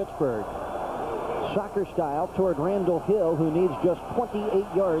for Pittsburgh. Soccer style toward Randall Hill, who needs just 28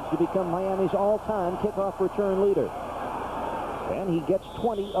 yards to become Miami's all-time kickoff return leader. And he gets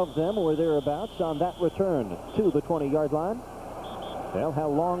 20 of them or thereabouts on that return to the 20-yard line. Well, how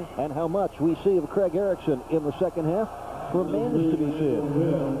long and how much we see of Craig Erickson in the second half remains to be seen.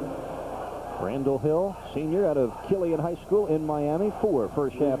 Randall Hill, senior out of Killian High School in Miami, 4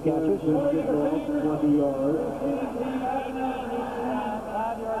 first half catches.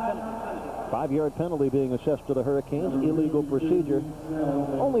 5-yard penalty being assessed to the Hurricanes, illegal procedure.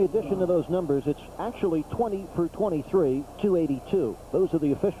 Only addition to those numbers, it's actually 20 for 23, 282. Those are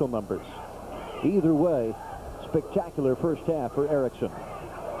the official numbers. Either way, spectacular first half for Erickson.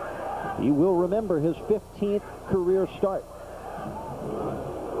 He will remember his 15th career start.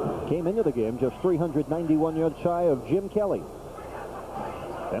 Came into the game just 391 yards shy of Jim Kelly.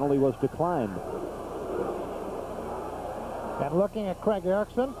 Penalty was declined. And looking at Craig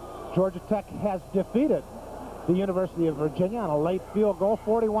Erickson, Georgia Tech has defeated the University of Virginia on a late field goal,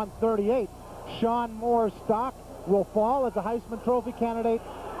 41-38. Sean Moore's stock will fall as a Heisman Trophy candidate.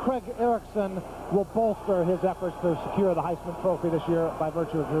 Craig Erickson will bolster his efforts to secure the Heisman Trophy this year by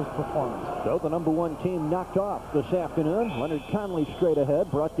virtue of his performance. So the #1 team knocked off this afternoon. Leonard Conley straight ahead,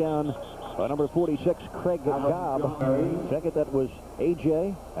 brought down by number 46, Craig Gobb. Second, that was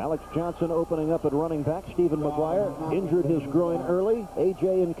A.J. Alex Johnson opening up at running back. Stephen McGuire injured his groin early.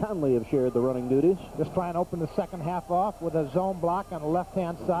 A.J. and Conley have shared the running duties. Just trying to open the second half off with a zone block on the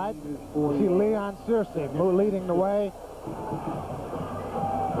left-hand side. You see Leon Searcy leading the way.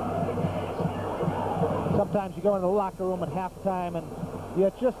 Sometimes you go into the locker room at halftime and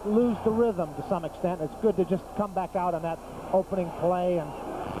you just lose the rhythm to some extent. It's good to just come back out on that opening play and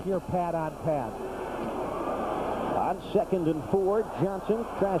hear pad on pad. On 2nd and 4, Johnson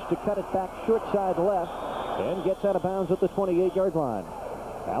tries to cut it back short side left and gets out of bounds at the 28-yard line.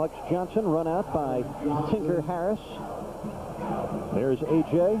 Alex Johnson run out by Tinker Harris. There's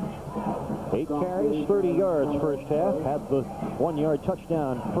A.J. 8 carries, 30 yards first half. Had the 1-yard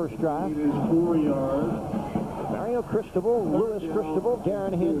touchdown first drive. 4 yards. Mario Cristobal, Louis Cristobal,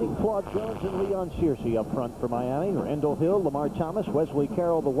 Darren Handy, Claude Jones, and Leon Searcy up front for Miami. Randall Hill, Lamar Thomas, Wesley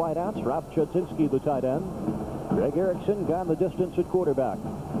Carroll, the wideouts. Ralph Chudzinski, the tight end. Greg Erickson gone the distance at quarterback.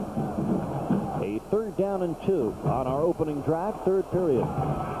 A 3rd down and 2 on our opening drive, third period.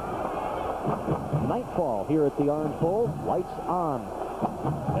 Nightfall here at the Orange Bowl. Lights on.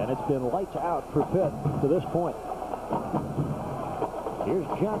 And it's been lights out for Pitt to this point. Here's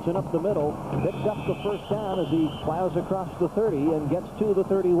Johnson up the middle. Picks up the first down as he plows across the 30 and gets to the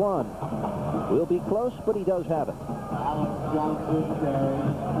 31. Will be close, but he does have it. Alex Johnson,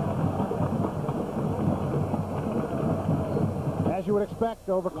 As you would expect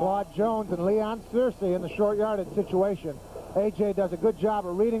over Claude Jones and Leon Searcy in the short yardage situation. A.J. does a good job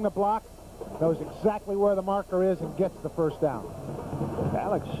of reading the block, knows exactly where the marker is, and gets the first down.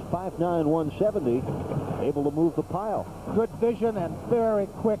 Alex, 5'9", 170, able to move the pile. Good vision and very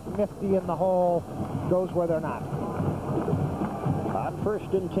quick, nifty in the hole. Goes where they're not. On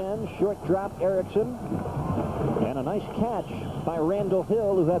 1st and 10, short drop Erickson. And a nice catch by Randall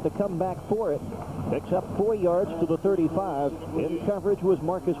Hill, who had to come back for it. Picks up 4 yards to the 35. In coverage was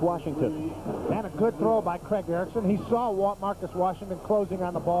Marcus Washington. And a good throw by Craig Erickson. He saw Marcus Washington closing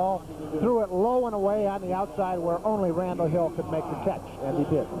on the ball, threw it low and away on the outside where only Randall Hill could make the catch, and he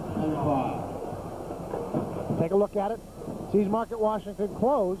did. Take a look at it. Sees Marcus Washington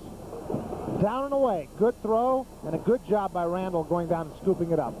close, down and away. Good throw, and a good job by Randall going down and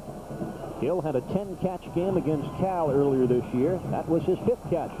scooping it up. Hill had a 10-catch game against Cal earlier this year. That was his 5th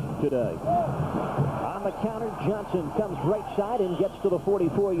catch today. On the counter, Johnson comes right side and gets to the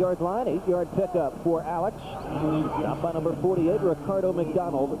 44-yard line. 8-yard pickup for Alex. Now by number 48, Ricardo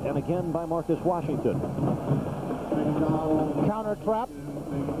McDonald, and again by Marcus Washington. Counter trap,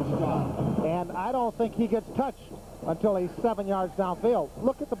 and I don't think he gets touched until he's 7 yards downfield.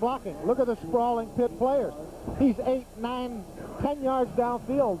 Look at the blocking. Look at the sprawling Pitt players. He's 8, 9, 10 yards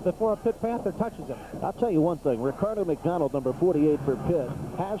downfield before a Pitt Panther touches him. I'll tell you one thing. Ricardo McDonald, number 48 for Pitt,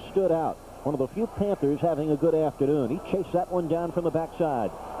 has stood out. One of the few Panthers having a good afternoon. He chased that one down from the backside.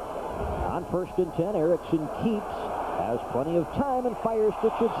 On 1st and 10, Erickson keeps, has plenty of time, and fires to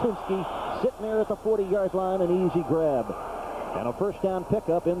Chudzinski, sitting there at the 40-yard line, an easy grab. And a first down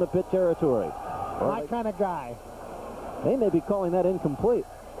pickup in the Pitt territory. My kind of guy. They may be calling that incomplete.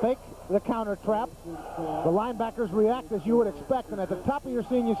 Fake the counter trap. The linebackers react as you would expect, and at the top of your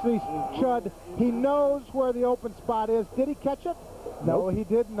scene you see Chud. He knows where the open spot is. Did he catch it? No, he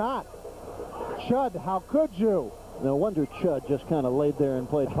did not. Chud, how could you? No wonder Chud just kind of laid there and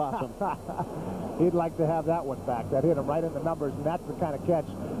played possum. He'd like to have that one back. That hit him right in the numbers, and that's the kind of catch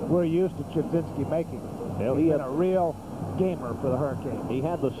we're used to Chudzinski making. Well, He's been a real gamer for the Hurricanes. He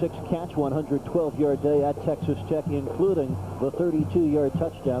had the 6-catch, 112-yard day at Texas Tech, including the 32-yard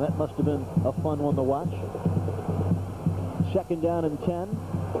touchdown. That must have been a fun one to watch. 2nd down and 10.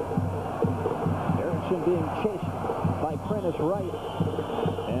 Erickson being chased by Prentice Wright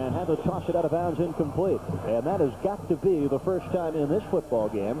and had to toss it out of bounds, incomplete. And that has got to be the first time in this football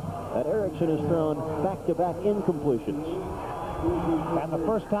game that Erickson has thrown back-to-back incompletions. And the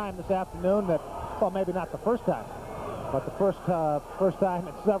first time this afternoon that, well, maybe not the first time, but the first time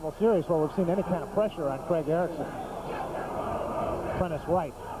in several series where we've seen any kind of pressure on Craig Erickson. Prentice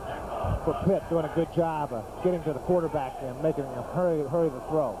Wright for Pitt doing a good job of getting to the quarterback and making him hurry the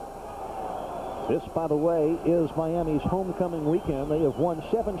throw. This, by the way, is Miami's homecoming weekend. They have won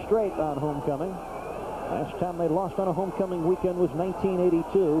 7 straight on homecoming. Last time they lost on a homecoming weekend was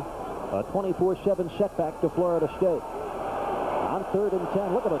 1982, a 24-7 setback to Florida State. On 3rd and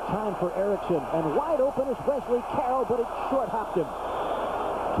 10, look at the time for Erickson, and wide open is Wesley Carroll, but it short-hopped him.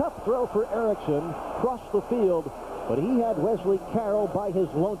 Tough throw for Erickson, crossed the field, but he had Wesley Carroll by his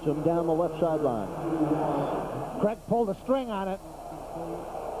lonesome down the left sideline. Craig pulled a string on it.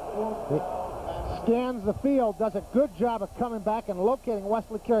 He scans the field, does a good job of coming back and locating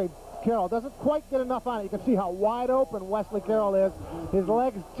Wesley Carroll. Doesn't quite get enough on it. You can see how wide open Wesley Carroll is. His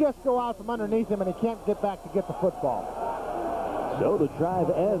legs just go out from underneath him, and he can't get back to get the football. So the drive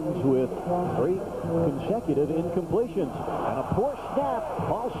ends with 3 consecutive incompletions. And a poor snap.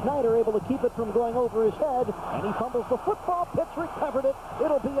 Paul Snyder able to keep it from going over his head, and he fumbles the football. Pitt's recovered it.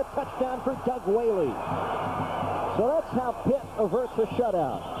 It'll be a touchdown for Doug Whaley. So that's how Pitt averts a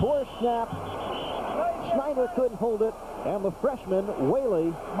shutout. Poor snap. Snyder couldn't hold it, and the freshman,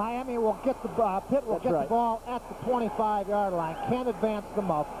 Whaley. Miami will get the Pitt will get the ball at the 25-yard line. Can't advance them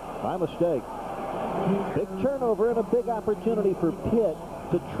up. My mistake. Big turnover and a big opportunity for Pitt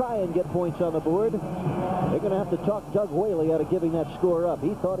to try and get points on the board. They're going to have to talk Doug Whaley out of giving that score up.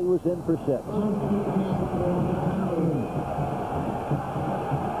 He thought he was in for 6.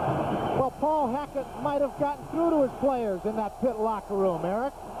 Well, Paul Hackett might have gotten through to his players in that Pitt locker room,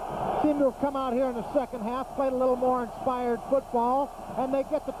 Eric. Seemed to have come out here in the second half, played a little more inspired football, and they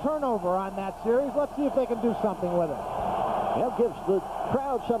get the turnover on that series. Let's see if they can do something with it. That gives the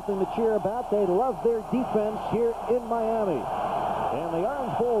crowd something to cheer about. They love their defense here in Miami. And the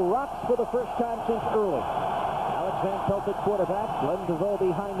Orange Bowl rocks for the first time since early. Alex Van Pelt at quarterback, Glenn DeVoe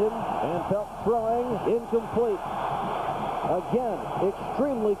behind him. Van Pelt throwing, incomplete. Again,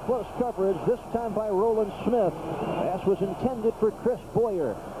 extremely close coverage, this time by Roland Smith. Pass was intended for Chris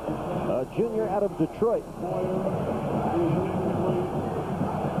Boyer, a junior out of Detroit.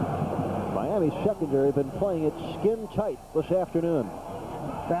 Miami's secondary been playing it skin tight this afternoon.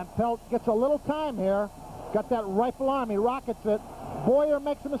 Van Pelt gets a little time here. Got that rifle arm. He rockets it. Boyer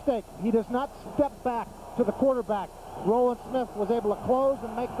makes a mistake. He does not step back to the quarterback. Roland Smith was able to close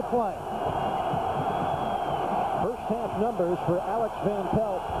and make the play. First half numbers for Alex Van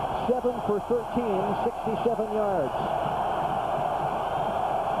Pelt, 7 for 13, 67 yards.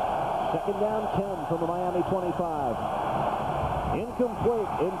 Second down, 10 from the Miami 25. Incomplete,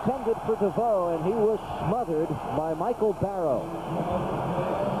 intended for DeVoe, and he was smothered by Michael Barrow.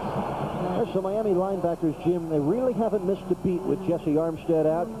 There's the Miami linebackers, Jim. They really haven't missed a beat with Jesse Armstead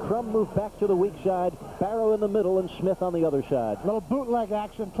out. Crum moved back to the weak side, Barrow in the middle, and Smith on the other side. Little bootleg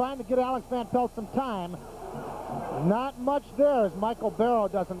action, trying to get Alex Van Pelt some time. Not much there as Michael Barrow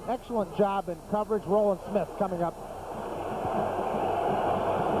does an excellent job in coverage. Roland Smith coming up.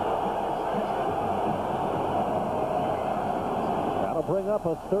 That'll bring up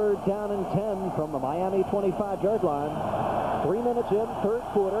a third down and 10 from the Miami 25-yard line. 3 minutes in, third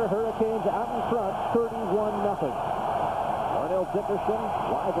quarter. Hurricanes out in front, 31-0. Darnell Dickerson,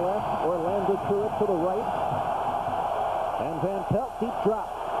 wide left. Orlando Pruitt to the right. And Van Pelt, deep drop.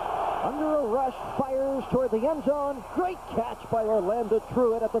 Under a rush, fires toward the end zone. Great catch by Orlando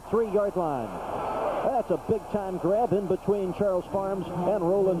Truitt at the 3-yard line. That's a big-time grab in between Charles Farms and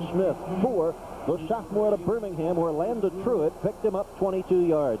Roland Smith. For the sophomore out of Birmingham, Orlando Truitt picked him up 22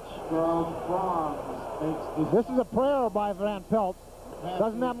 yards. This is a prayer by Van Pelt.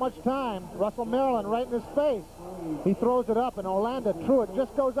 Doesn't have much time. Russell Maryland right in his face. He throws it up, and Orlando Truitt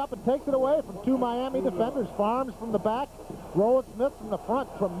just goes up and takes it away from 2 Miami defenders. Farms from the back, Roland Smith from the front.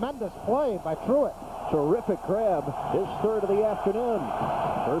 Tremendous play by Truitt. Terrific grab. His third of the afternoon.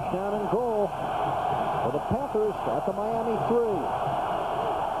 First down and goal for the Panthers at the Miami 3.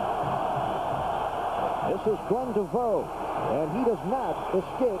 This is Glenn DeVoe, and he does not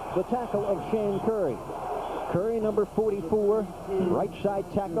escape the tackle of Shane Curry. Curry, number 44, right side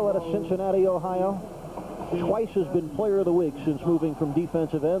tackle out of Cincinnati, Ohio. Twice has been player of the week since moving from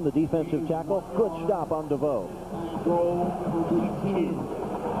defensive end, the defensive tackle. Good stop on DeVoe.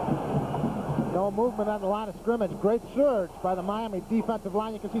 No movement on the line of scrimmage. Great surge by the Miami defensive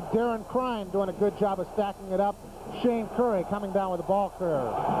line. You can see Darren Crine doing a good job of stacking it up. Shane Curry coming down with the ball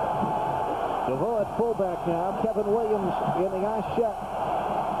carrier. DeVoe at fullback now. Kevin Williams in the eye set.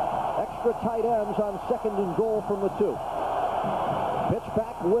 Extra tight ends on second and goal from the 2. Pitch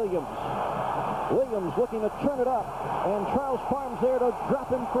back, Williams. Williams looking to turn it up, and Charles Farms there to drop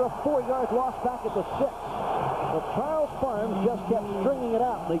him for a 4-yard loss back at the 6. But Charles Farms just kept stringing it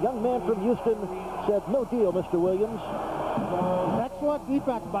out. The young man from Houston said, "No deal, Mr. Williams." Excellent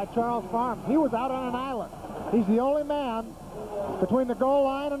defense by Charles Farms. He was out on an island. He's the only man between the goal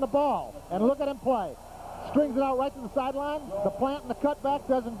line and the ball. And look at him play. Strings it out right to the sideline. The plant and the cutback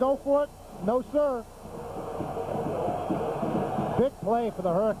doesn't go for it. No, sir. Big play for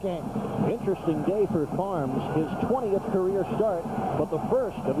the Hurricanes. Interesting day for Farms. His 20th career start, but the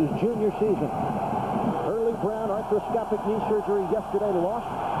first of his junior season. Early Brown arthroscopic knee surgery yesterday, lost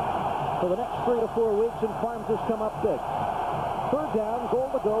for the next 3 to 4 weeks, and Farms has come up big. Third down, goal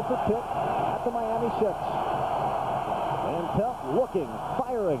to go for Pitt at the Miami 6. And Pelt looking,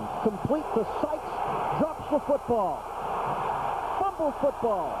 firing, complete to Sykes, drops the football. Fumble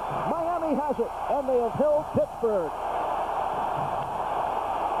football. Miami has it, and they have held Pittsburgh.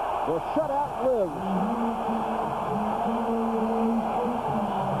 The shutout lives.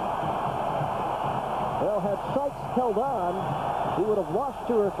 Well, had Sykes held on, he would have lost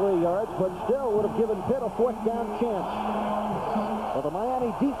 2 or 3 yards, but still would have given Pitt a 4th down chance. Well, the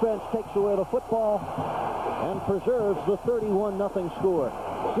Miami defense takes away the football and preserves the 31-0 score.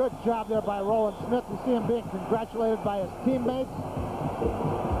 Good job there by Roland Smith. You see him being congratulated by his teammates.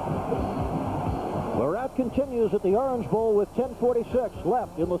 The rout continues at the Orange Bowl with 10:46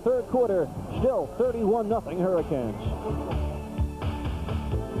 left in the third quarter. Still 31-0 Hurricanes.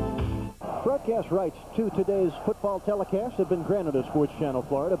 Broadcast rights to today's football telecast have been granted to Sports Channel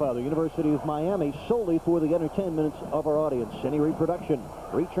Florida by the University of Miami solely for the entertainment of our audience. Any reproduction,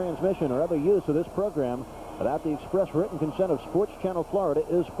 retransmission, or other use of this program without the express written consent of Sports Channel Florida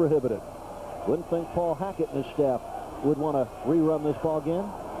is prohibited. Wouldn't think Paul Hackett and his staff would want to rerun this ball game.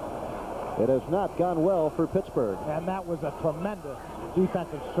 It has not gone well for Pittsburgh. And that was a tremendous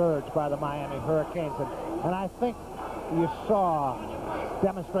defensive surge by the Miami Hurricanes. And I think you saw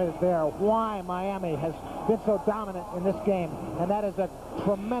demonstrated there why Miami has been so dominant in this game, and that is a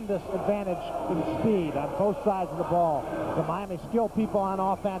tremendous advantage in speed on both sides of the ball. The Miami skilled people on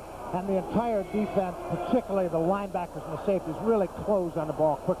offense and the entire defense, particularly the linebackers and the safeties, really closed on the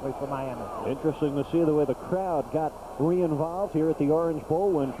ball quickly for Miami. Interesting to see the way the crowd got re-involved here at the Orange Bowl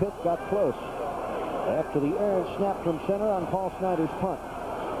when Pitt got close. After the errant snap from center on Paul Snyder's punt.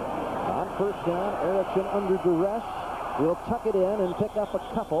 On first down, Erickson under duress will tuck it in and pick up a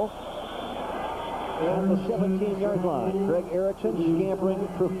couple on the 17-yard line. Greg Erickson scampering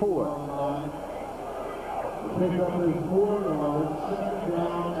for 4. Pick up his 4 yards, 2nd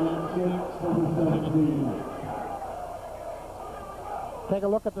down and 6 for the 17. Take a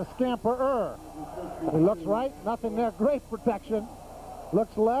look at the scamperer. He looks right, nothing there, great protection.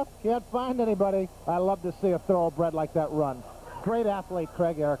 Looks left, can't find anybody. I love to see a thoroughbred like that run. Great athlete,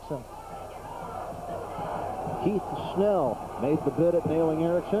 Craig Erickson. Keith Snell made the bid at nailing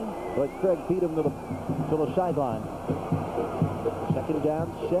Erickson, but Craig beat him to the sideline. 2nd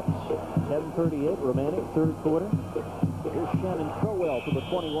down, 6, 10:38 remaining, 3rd quarter. Here's Shannon Crowell to the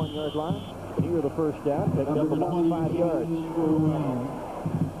 21-yard line. Near the first down, picked up about 5 yards.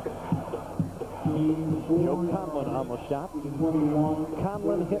 Joe Conlon on the stop.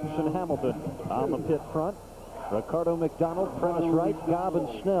 Conlon, Hicks, and Hamilton on the Pitt front. Ricardo McDonald, Prentice Wright, Gobb, and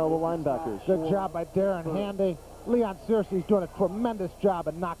Snell, the linebackers. Good job by Darren Handy. Leon Searcy's doing a tremendous job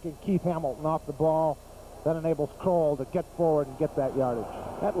of knocking Keith Hamilton off the ball. That enables Kroll to get forward and get that yardage.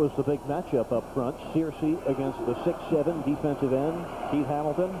 That was the big matchup up front. Searcy against the 6'7" defensive end, Keith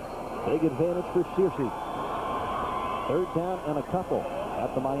Hamilton. Big advantage for Searcy. 3rd down and a couple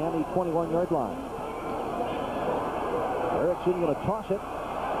at the Miami 21-yard line. Erickson going to toss it.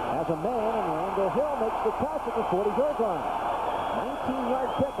 Has a man, and Randall Hill makes the catch at the 40-yard line. 19-yard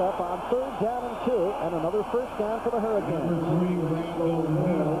pickup on 3rd down and 2, and another first down for the Hurricanes.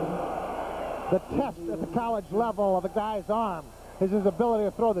 The test at the college level of a guy's arm is his ability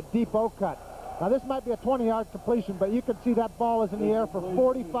to throw the deep O-cut. Now, this might be a 20-yard completion, but you can see that ball is in the air for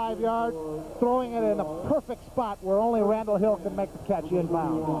 45 yards, throwing it in a perfect spot where only Randall Hill can make the catch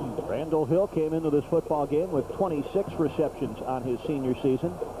inbound. Randall Hill came into this football game with 26 receptions on his senior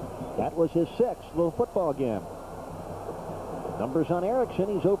season. That was his 6th of the football game. Numbers on Erickson,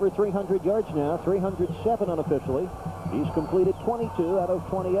 he's over 300 yards now, 307 unofficially. He's completed 22 out of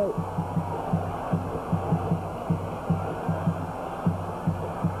 28.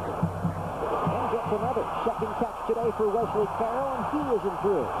 Another second catch today for Wesley Carroll, and he isn't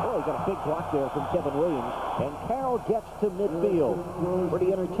through. Oh, he got a big block there from Kevin Williams, and Carroll gets to midfield.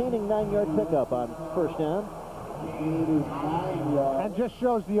 Pretty entertaining 9-yard pickup on first down. And just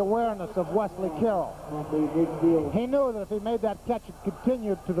shows the awareness of Wesley Carroll. He knew that if he made that catch and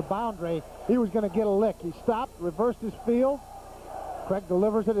continued to the boundary, he was going to get a lick. He stopped, reversed his field. Craig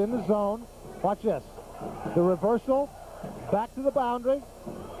delivers it in the zone. Watch this. The reversal, back to the boundary,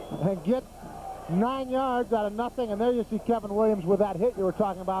 and get 9 yards out of nothing, and there you see Kevin Williams with that hit you were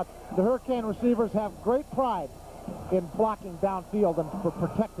talking about. The Hurricane receivers have great pride in blocking downfield and for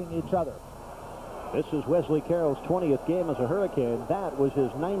protecting each other. This is Wesley Carroll's 20th game as a Hurricane. That was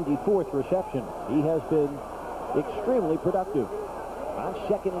his 94th reception. He has been extremely productive. On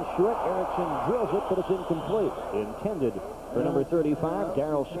 2nd and short, Erickson drills it, but it's incomplete. Intended for number 35,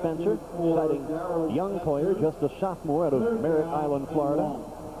 Darrell Spencer, citing young player, just a sophomore out of Merritt Island, Florida.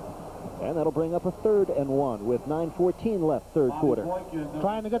 And that'll bring up a 3rd and 1 with 9:14 left, 3rd quarter.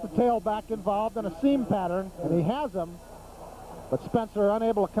 Trying to get the tailback involved in a seam pattern, and he has them, but Spencer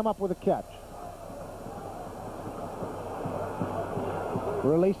unable to come up with a catch.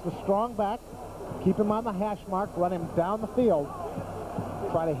 Release the strong back, keep him on the hash mark, run him down the field,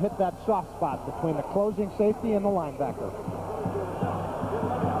 try to hit that soft spot between the closing safety and the linebacker.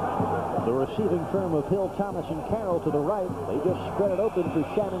 The receiving firm of Hill, Thomas, and Carroll to the right. They just spread it open for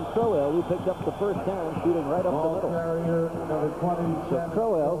Shannon Crowell, who picked up the first down, shooting right up the middle. So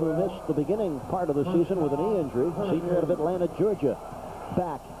Crowell, who missed the beginning part of the season with a knee injury, senior out of Atlanta, Georgia,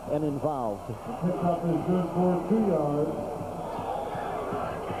 back and involved. Pickup is good for 2 yards.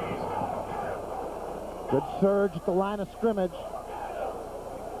 Good surge at the line of scrimmage.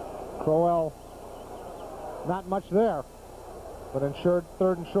 Crowell, not much there, but ensured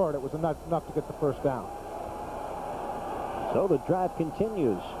 3rd and short. It was enough to get the first down. So the drive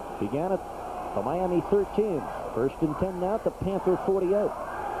continues. Began at the Miami 13. 1st and 10 now at the Panther 48.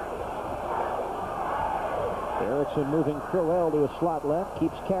 Erickson moving Crowell to a slot left,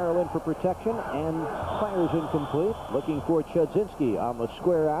 keeps Carroll in for protection, and fires incomplete. Looking for Chudzinski on the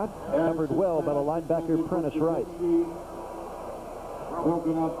square out. Covered well by the linebacker Prentice Wright.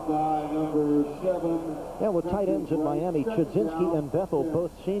 broken up by number 7. Yeah, with tight ends at Miami, Chudzinski and Bethel,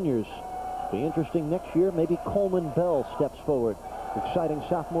 both seniors. Be interesting next year, maybe Coleman Bell steps forward. Exciting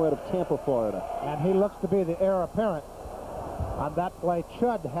sophomore out of Tampa, Florida. And he looks to be the heir apparent. On that play,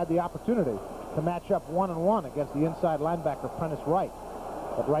 Chud had the opportunity to match up one-on-one against the inside linebacker, Prentice Wright.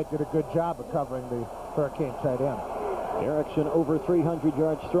 But Wright did a good job of covering the Hurricane tight end. Erickson over 300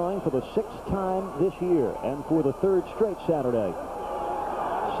 yards throwing for the 6th time this year and for the 3rd straight Saturday.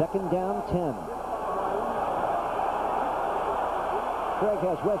 2nd down, 10. Craig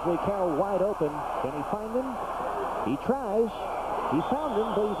has Wesley Carroll wide open. Can he find him? He tries. He found him,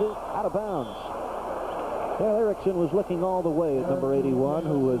 but he's out of bounds. Well, Erickson was looking all the way at number 81,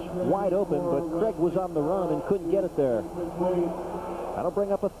 who was wide open, but Craig was on the run and couldn't get it there. That'll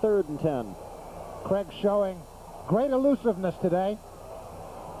bring up a 3rd and 10. Craig showing great elusiveness today.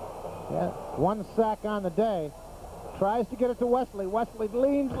 Yeah, 1 sack on the day. Tries to get it to Wesley. Wesley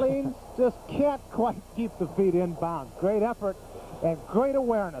leans, just can't quite keep the feet in bounds. Great effort and great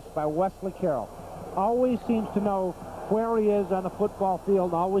awareness by Wesley Carroll. Always seems to know where he is on the football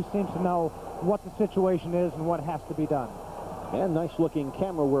field, always seems to know what the situation is and what has to be done. And nice-looking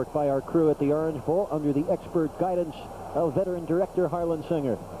camera work by our crew at the Orange Bowl under the expert guidance of veteran director Harlan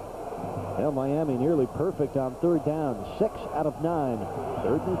Singer. Well, Miami nearly perfect on 3rd down. 6 out of 9.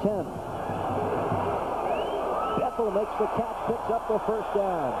 3rd and 10. Bethel makes the catch, picks up the 1st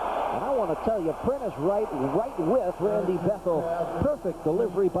down. And I want to tell you, Prentice Wright right with Randy Bethel. Perfect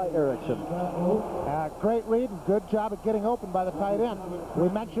delivery by Erickson. Great read and good job at getting open by the tight end. We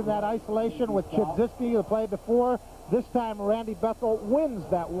mentioned that isolation with Chudzinski, who played before. This time, Randy Bethel wins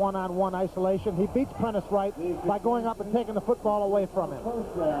that one-on-one isolation. He beats Prentice Wright by going up and taking the football away from him.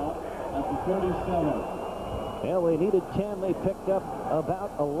 First down at the 37. Well, they needed 10. They picked up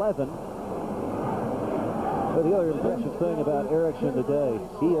about 11. But the other impressive thing about Erickson today,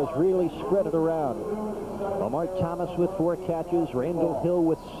 he has really spread it around. Lamar Thomas with 4 catches, Randall Hill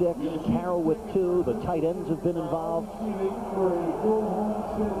with 6, Carroll with 2. The tight ends have been involved.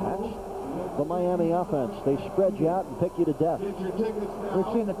 That's the Miami offense. They spread you out and pick you to death.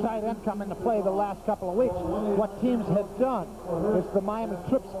 We've seen the tight end come into play the last couple of weeks. What teams have done is the Miami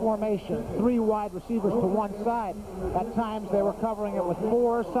trips formation, 3 wide receivers to one side. At times they were covering it with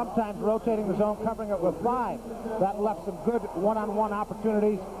 4, sometimes rotating the zone, covering it with 5. That left some good one-on-one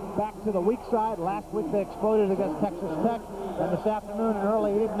opportunities back to the weak side. Last week they exploded against Texas Tech, and this afternoon and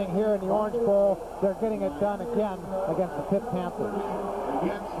early evening here in the Orange Bowl, they're getting it done again against the Pitt Panthers.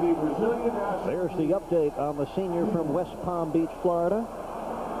 There's the update on the senior from West Palm Beach, Florida.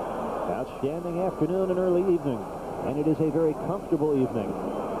 Outstanding afternoon and early evening, and it is a very comfortable evening.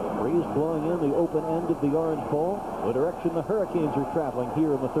 Breeze blowing in the open end of the Orange Bowl, the direction the Hurricanes are traveling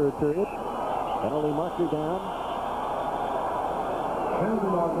here in the 3rd period. Penalty marker down.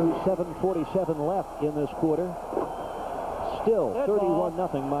 7:47 left in this quarter. Still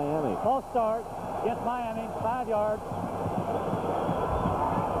 31-0 Miami. False start against Miami, 5 yards.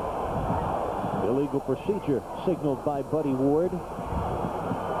 Illegal procedure signaled by Buddy Ward.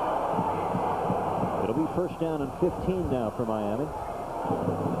 It'll be 1st down and 15 now for Miami.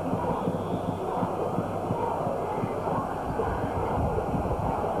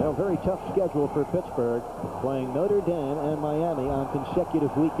 Well, very tough schedule for Pittsburgh, playing Notre Dame and Miami on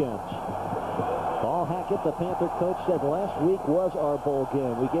consecutive weekends. Paul Hackett, the Panther coach, said last week was our bowl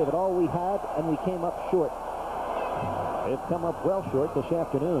game. We gave it all we had, and we came up short. They've come up well short this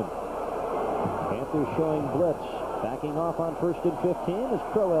afternoon. Panthers showing blitz, backing off on 1st and 15 as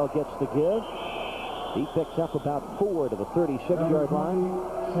Crowell gets the give. He picks up about 4 to the 36-yard line.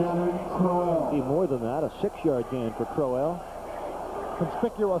 Be more than that, a 6-yard gain for Crowell.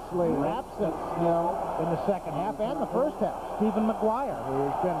 Conspicuously absent in the second half and the first half. Stephen McGuire,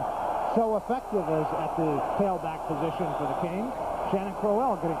 who's been so effective as at the tailback position for the Canes. Shannon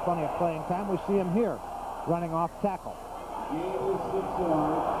Crowell getting plenty of playing time. We see him here running off tackle.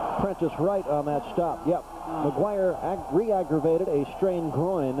 Prentice Wright on that stop. Yep. McGuire re-aggravated a strained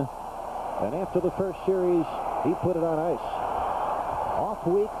groin, and after the first series, he put it on ice. Off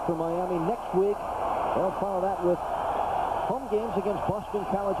week for Miami. Next week, they'll follow that with home games against Boston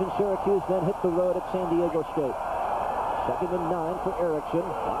College and Syracuse, then hit the road at San Diego State. 2nd and 9 for Erickson.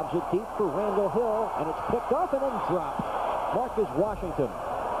 Lobs it deep for Randall Hill, and it's picked off and then dropped. Marcus Washington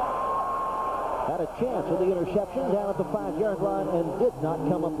had a chance at the interception down at the 5-yard line and did not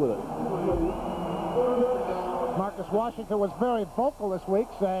come up with it. Marcus Washington was very vocal this week,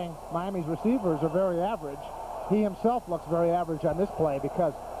 saying Miami's receivers are very average. He himself looks very average on this play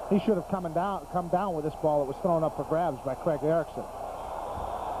because he should have come down with this ball that was thrown up for grabs by Craig Erickson.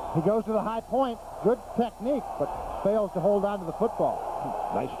 He goes to the high point, good technique, but fails to hold on to the football.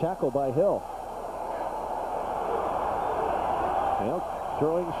 Nice tackle by Hill. Well,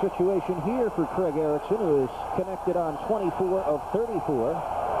 throwing situation here for Craig Erickson, who is connected on 24 of 34.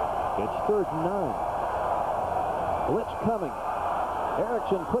 It's 3rd and 9. Blitz coming.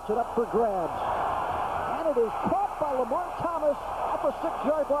 Erickson puts it up for grabs. And it is caught by Lamar Thomas at the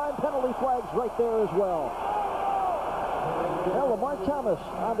 6-yard line. Penalty flags right there as well. Now Lamar Thomas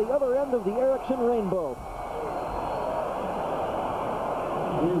on the other end of the Erickson rainbow.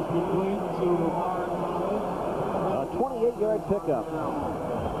 Is complete to Lamar Thomas. A 28-yard pickup.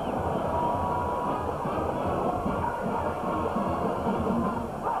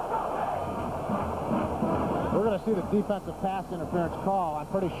 We're going to see the defensive pass interference call. I'm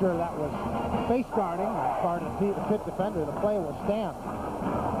pretty sure that was face guarding on part of the Pitt defender. The play will stand.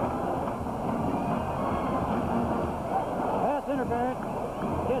 Pass interference.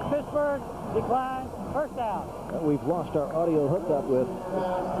 Against Pittsburgh. Decline. First down. Well, we've lost our audio hookup with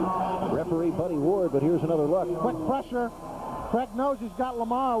referee Buddy Ward, but here's another look. Quick pressure. Craig knows he's got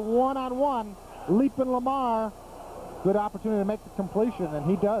Lamar one-on-one. Leaping Lamar. Good opportunity to make the completion, and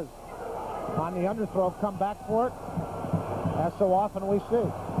he does. On the underthrow, come back for it, as so often we see.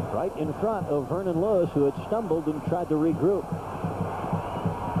 Right in front of Vernon Lewis, who had stumbled and tried to regroup.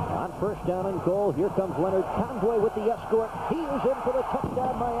 On 1st down and goal, here comes Leonard Convoy with the escort. He is in for the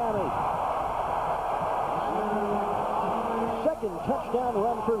touchdown, Miami. Second touchdown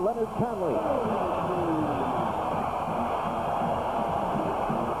run for Leonard Conley.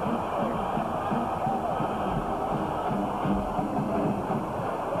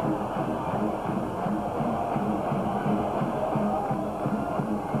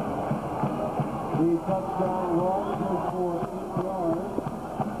 The touchdown run is for 8 yards.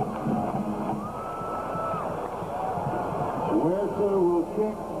 Huerta will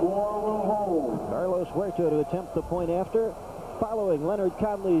kick, Moore will hold. Carlos Huerta to attempt the point after, following Leonard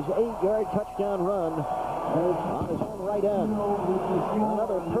Conley's 8-yard touchdown run on his own right end.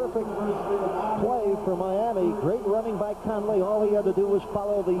 Another perfect play for Miami. Great running by Conley. All he had to do was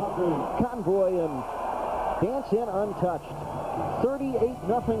follow the convoy and dance in untouched.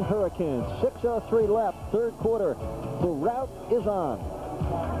 38-0 Hurricanes. 6:03 left, 3rd quarter. The rout is on.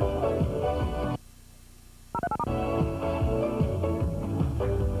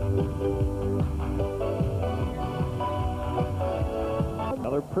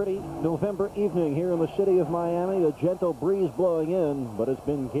 Another pretty November evening here in the city of Miami. A gentle breeze blowing in, but it's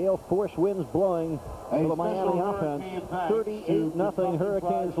been gale force winds blowing for the Miami offense. 38-0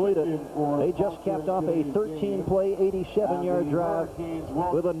 Hurricanes lead it. They just capped off a 13-play, 87-yard drive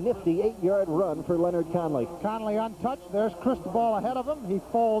with a nifty 8-yard run for Leonard Conley. Conley untouched. There's Cristobal ahead of him. He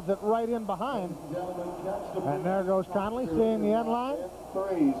folds it right in behind. And there goes Conley, seeing the end line.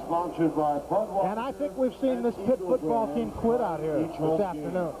 Sponsored by Budweiser. And I think we've seen this Pitt football team quit out here this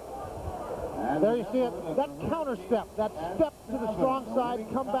afternoon. There you see it. That counter step, that step to the strong side,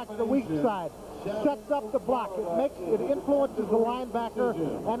 come back to the weak side, sets up the block. It influences the linebacker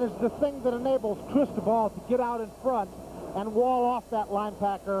and is the thing that enables Cristobal to get out in front and wall off that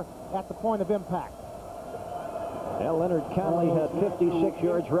linebacker at the point of impact. Well, Leonard Conley had 56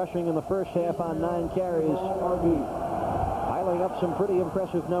 yards rushing in the first half on 9 carries. Piling up some pretty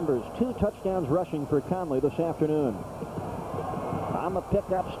impressive numbers. 2 touchdowns rushing for Conley this afternoon. On the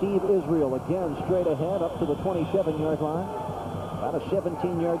pickup, Steve Israel again straight ahead up to the 27-yard line. About a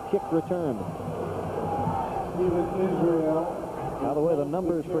 17-yard kick return. Steven Israel. By the way, the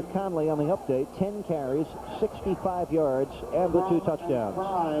numbers for Conley on the update: 10 carries, 65 yards, and the 2 touchdowns.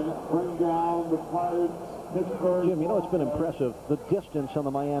 Bring down the Pirates, Pittsburgh. Jim, you know it's been impressive, the distance on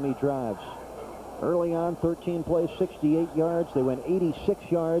the Miami drives. Early on, 13 plays, 68 yards. They went 86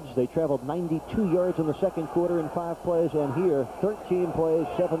 yards. They traveled 92 yards in the second quarter in 5 plays. And here, 13 plays,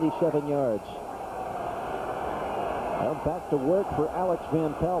 77 yards. Well, back to work for Alex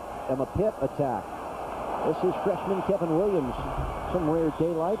Van Pelt and the Pitt attack. This is freshman Kevin Williams. Some rare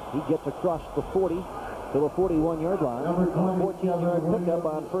daylight. He gets across the 40 to the 41-yard line. A 14-yard pickup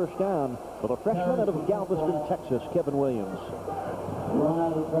on 1st down for the freshman out of Galveston, Texas, Kevin Williams. Run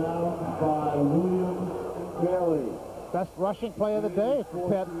out of bounds by William Bailey. Best rushing play of the day for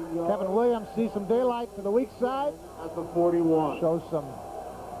Pitt. Kevin Williams sees some daylight to the weak side. At the 41. Shows some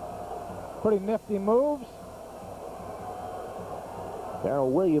pretty nifty moves.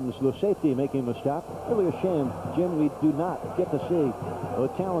 Darrell Williams, the safety, making the stop. Really a shame, Jim, we do not get to see a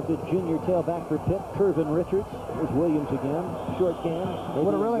talented junior tailback for Pitt, Curvin Richards. There's Williams again. Short game.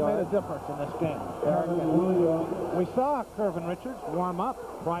 Would have really made a difference in this game. We saw Curvin Richards warm up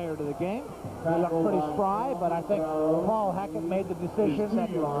prior to the game. He looked pretty spry, but I think Paul Hackett made the decision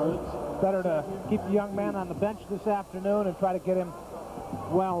that it's better to keep the young man on the bench this afternoon and try to get him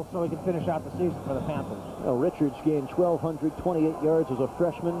well so he can finish out the season for the Panthers. Well, Richards gained 1,228 yards as a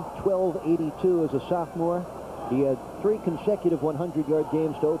freshman, 1,282 as a sophomore. He had 3 consecutive 100-yard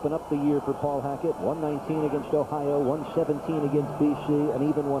games to open up the year for Paul Hackett. 119 against Ohio, 117 against BC, and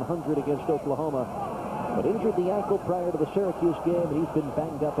even 100 against Oklahoma. But injured the ankle prior to the Syracuse game, and he's been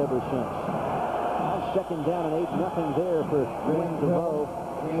banged up ever since. Now 2nd down and 8, nothing there for Glenn DeVoe.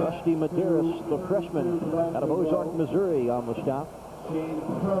 Rusty Medeiros, the freshman out of Ozark, Missouri, on the stop.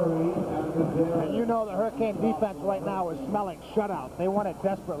 And you know the Hurricane defense right now is smelling shutout. They want it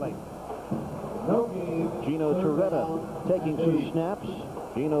desperately. Gino Torretta taking some snaps.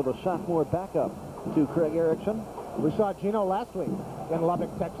 Gino, the sophomore backup to Craig Erickson. We saw Gino last week in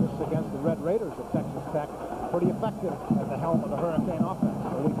Lubbock, Texas, against the Red Raiders of Texas Tech. Pretty effective at the helm of the Hurricane offense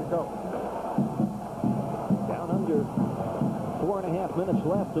a week ago. Down under 4.5 minutes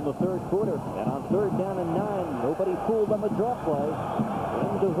left in the 3rd quarter. And on 3rd down and 9, nobody fooled on the draw play.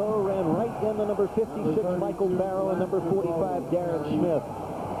 And DeVoe ran right into number 56, Michael Barrow, and number 45, Darren Smith.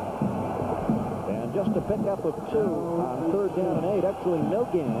 And just a pickup of 2 on 3rd down and 8, actually no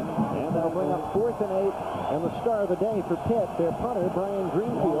gain. And that'll bring up 4th and 8. And the star of the day for Pitt, their punter, Brian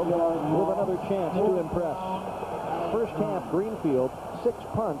Greenfield, with another chance to impress. First half, Greenfield, 6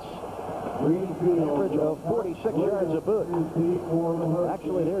 punts, average of 46 yards a boot.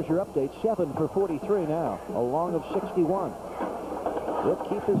 Actually, there's your update, 7 for 43 now, a long of 61. He'll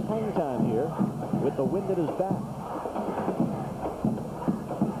keep his hang time here with the wind at his back.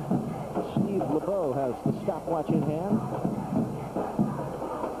 Steve LeBeau has the stopwatch in hand.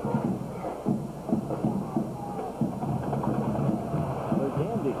 They're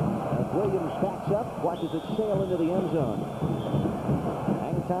dandy as Williams backs up, watches it sail into the end zone.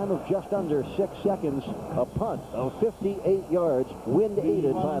 Hang time of just under 6 seconds. A punt of 58 yards, wind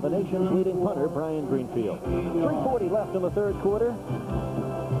aided by the nation's leading punter, Brian Greenfield. 3:40 left in the 3rd quarter.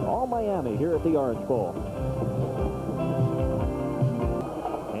 All Miami here at the Orange Bowl.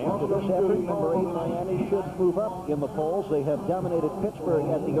 After this effort, number 8 Miami should move up in the polls. They have dominated Pittsburgh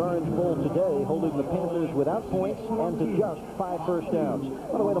at the Orange Bowl today, holding the Panthers without points and to just 5 first downs.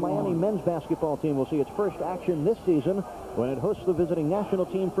 By the way, the Miami men's basketball team will see its first action this season when it hosts the visiting national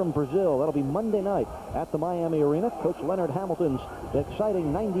team from Brazil. That'll be Monday night at the Miami Arena. Coach Leonard Hamilton's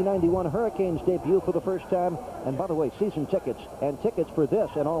exciting 90-91 Hurricanes debut for the first time. And by the way, season tickets and tickets for this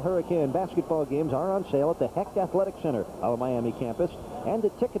and all Hurricane basketball games are on sale at the Hecht Athletic Center of Miami campus and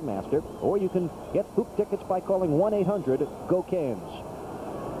at Ticketmaster, or you can get hoop tickets by calling 1-800-GO-CANS.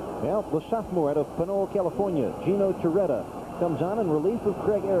 Well, the sophomore out of Pinole, California, Gino Torretta, comes on in relief of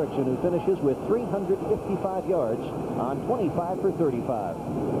Craig Erickson, who finishes with 355 yards on 25 for 35.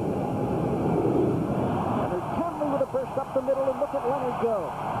 Leonard Conley with a burst up the middle, and look at Leonard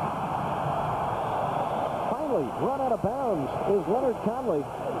go. Finally, run out of bounds is Leonard Conley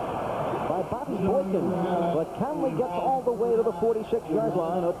by Bobby Boykin, but Conley gets all the way to the 46-yard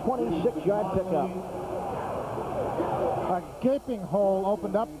line, a 26-yard pickup. A gaping hole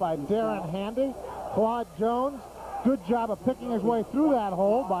opened up by Darren Handy. Claude Jones, good job of picking his way through that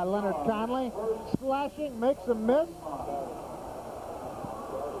hole by Leonard Conley. Splashing, makes a miss.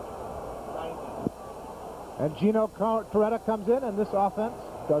 And Gino Torretta comes in, and this offense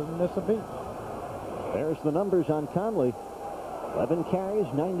doesn't miss a beat. There's the numbers on Conley. 11 carries,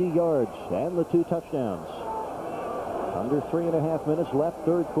 90 yards, and the 2 touchdowns. Under 3.5 minutes left,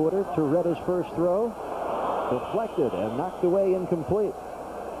 3rd quarter. Torretta's first throw deflected and knocked away, incomplete.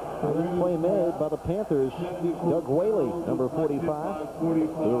 Play made by the Panthers. Doug Whaley, number 45,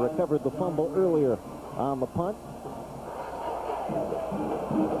 who recovered the fumble earlier on the punt.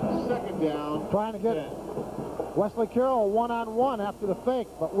 2nd down. Trying to get Wesley Carroll one-on-one after the fake,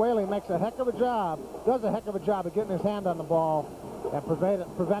 but Whaley makes a heck of a job, does a heck of a job of getting his hand on the ball and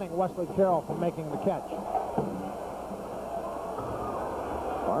preventing Wesley Carroll from making the catch.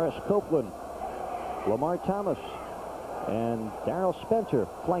 Morris Copeland, Lamar Thomas, and Darrell Spencer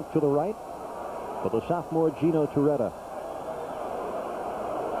flanked to the right for the sophomore Gino Torretta.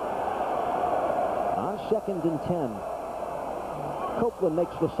 On 2nd and 10. Copeland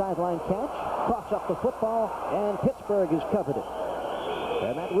makes the sideline catch, coughs up the football, and Pittsburgh is covered it.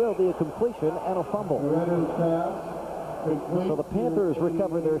 And that will be a completion and a fumble. So the Panthers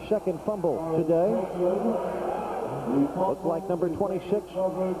recover their 2nd fumble today. Looks like number 26.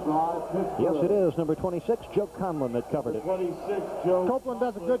 Yes, it is number 26, Joe Conlon, that covered it. Copeland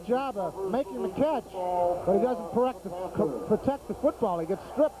does a good job of making the catch, but he doesn't protect the football. He gets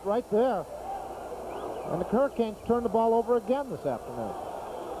stripped right there. And the Hurricanes turn the ball over again this afternoon.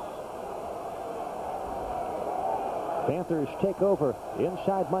 Panthers take over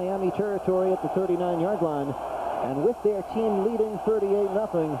inside Miami territory at the 39-yard line. And with their team leading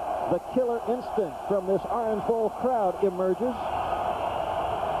 38-0, the killer instinct from this Orange Bowl crowd emerges.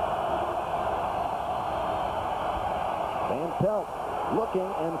 Van Pelt looking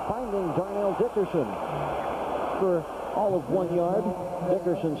and finding Darnell Dickerson for all of 1 yard.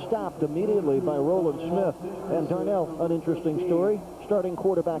 Dickerson stopped immediately by Roland Smith. And Darnell, an interesting story. Starting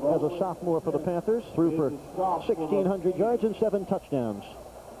quarterback as a sophomore for the Panthers, threw for 1,600 yards and 7 touchdowns.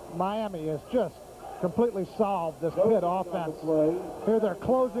 Miami has just completely solved this Pitt offense. Here they're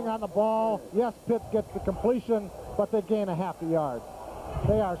closing on the ball. Yes, Pitt gets the completion, but they gain a half a yard.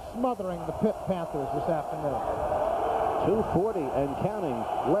 They are smothering the Pitt Panthers this afternoon. 2:40 and counting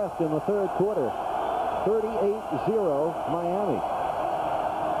left in the third quarter. 38-0 Miami.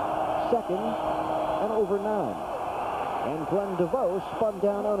 Second and over 9. And Glenn DeVoe spun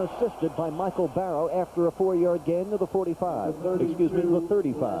down unassisted by Michael Barrow after a 4-yard gain to the 45. Excuse me, the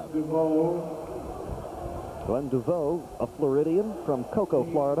 35. Glenn DeVoe, a Floridian from Cocoa,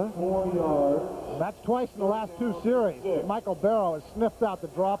 Florida. 4 yards. That's twice in the last 2 series. Michael Barrow has sniffed out the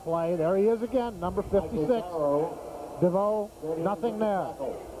draw play. There he is again, number 56. DeVoe, nothing there.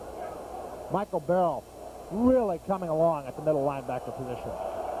 Michael Barrow really coming along at the middle linebacker position.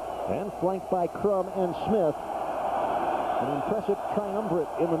 And flanked by Crum and Smith. An impressive triumvirate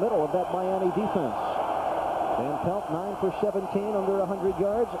in the middle of that Miami defense. Van Pelt 9 for 17 under 100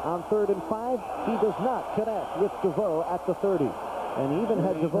 yards. On 3rd and 5, he does not connect with DeVoe at the 30. And even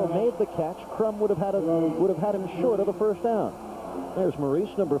had DeVoe made the catch, Crum would have had him short of the first down. There's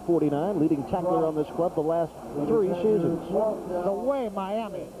Maurice, number 49, leading tackler on this club the last 3 seasons. The way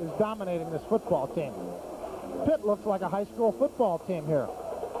Miami is dominating this football team. Pitt looks like a high school football team here.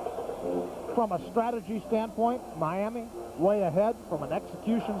 From a strategy standpoint, Miami way ahead. From an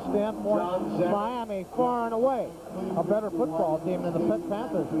execution standpoint, Miami far and away a better football team than the Pitt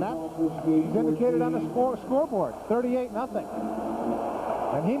Panthers, and that is indicated on the scoreboard, 38-0.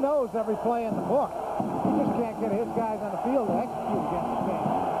 And he knows every play in the book. He just can't get his guys on the field to execute against the team.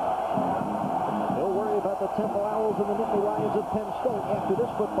 He'll worry about the Temple Owls and the Nittany Lions of Penn State after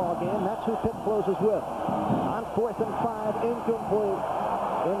this football game. That's who Pitt closes with. On 4th and 5, incomplete.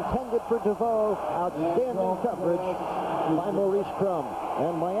 Intended for DeVoe. Outstanding coverage by Maurice Crum.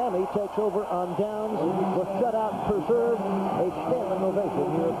 And Miami takes over on downs. The shutout preserved. A standing ovation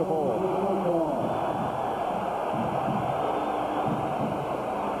here at the Bowl.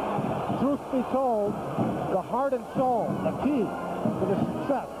 Truth be told, the heart and soul, the key to the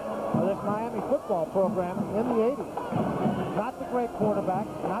success of this Miami football program in the 80s. Not the great quarterback,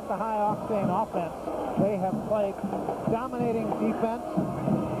 not the high-octane offense. They have played dominating defense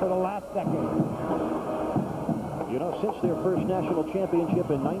for the last decade. You know, since their first national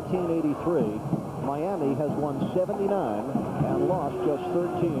championship in 1983, Miami has won 79 and lost just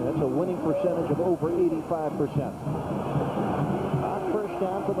 13. That's a winning percentage of over 85%. On first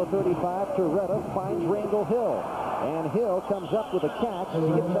down from the 35, Torretta finds Randall Hill. And Hill comes up with a catch,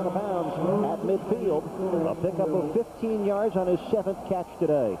 skips out of bounds at midfield. A pickup of 15 yards on his 7th catch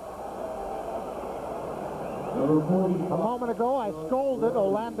today. A moment ago, I scolded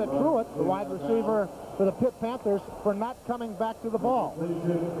Orlando Truitt, the wide receiver for the Pitt Panthers, for not coming back to the ball.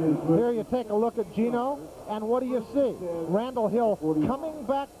 Here you take a look at Gino, and what do you see? Randall Hill coming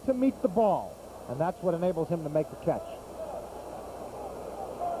back to meet the ball. And that's what enables him to make the catch.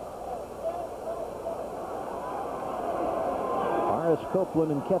 Horace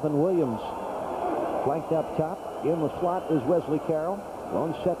Copeland and Kevin Williams flanked up top. In the slot is Wesley Carroll.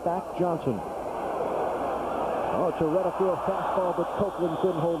 Lone setback, Johnson. Oh, Torretta threw a fastball, but Copeland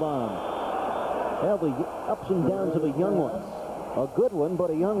couldn't hold on. Well, the ups and downs of a young one. A good one, but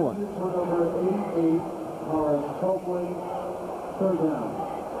a young one. Number 88, Horace Copeland, 3rd down.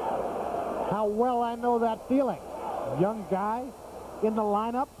 How well I know that feeling. Young guy in the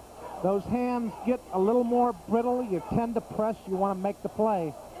lineup. Those hands get a little more brittle. You tend to press. You want to make the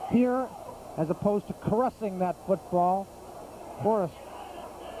play. Here, as opposed to caressing that football, Horace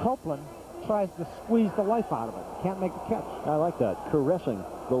Copeland tries to squeeze the life out of it. Can't make the catch. I like that. Caressing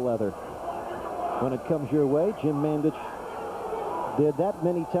the leather. When it comes your way, Jim Mandich did that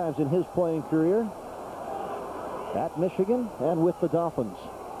many times in his playing career at Michigan and with the Dolphins.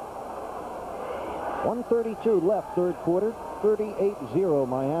 1:32 left, third quarter. 38-0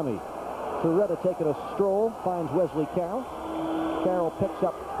 Miami. Torretta taking a stroll, finds Wesley Carroll. Carroll picks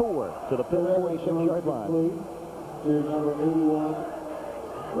up 4 to the Pitt 46-yard line. Here's number 81,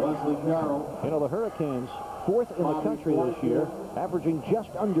 Wesley Carroll. You know, the Hurricanes, 4th in the country this year, averaging just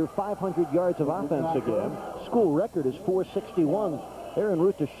under 500 yards of offense a game. School record is 461. They're en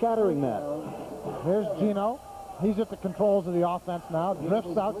route to shattering that. Here's Gino. He's at the controls of the offense now.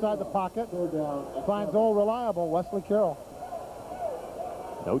 Drifts outside the pocket. Finds old reliable Wesley Carroll.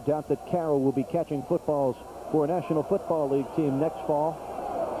 No doubt that Carroll will be catching footballs for a National Football League team next fall.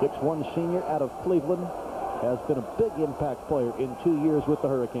 6'1" senior out of Cleveland. Has been a big impact player in 2 years with the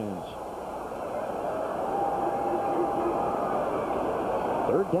Hurricanes.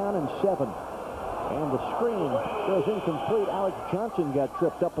 3rd down and 7. And the screen goes incomplete. Alex Johnson got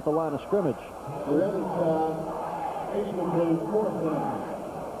tripped up at the line of scrimmage.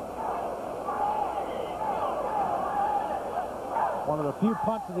 One of the few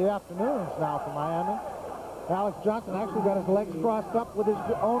punts of the afternoons now for Miami. Alex Johnson actually got his legs crossed up with his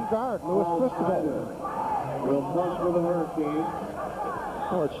own guard, Louis Cristobal. Will punt for the Hurricanes.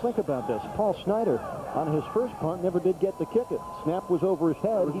 Well, let's think about this. Paul Snyder, on his first punt, never did get to kick it. Snap was over his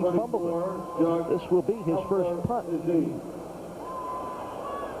head. He fumbled it. This will be his first punt.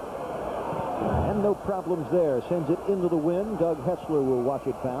 And no problems there. Sends it into the wind. Doug Hessler will watch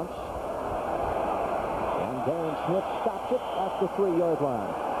it bounce. And Darren Smith stops it at the 3-yard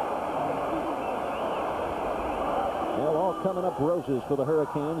line. Well, all coming up roses for the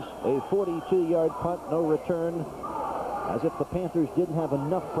Hurricanes. A 42-yard punt, no return. As if the Panthers didn't have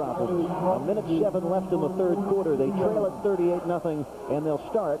enough problems. 1:07 left in the 3rd quarter. They trail at 38-0, and they'll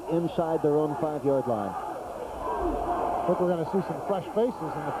start inside their own 5-yard line. I think we're going to see some fresh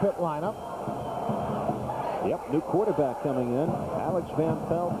faces in the Pitt lineup. Yep, new quarterback coming in. Alex Van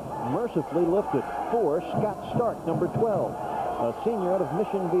Pelt mercifully lifted for Scott Stark, number 12, a senior out of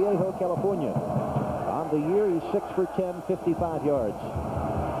Mission Viejo, California. On the year, he's 6 for 10, 55 yards.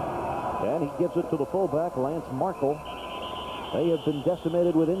 And he gives it to the fullback, Lance Markle. They have been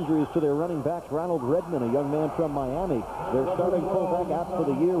decimated with injuries to their running backs. Ronald Redmond, a young man from Miami, their starting fullback, out for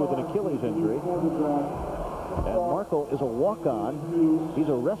the year with an Achilles injury. And Markle is a walk-on. He's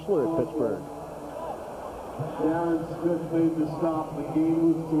a wrestler at Pittsburgh. Darren Smith made the stop. The game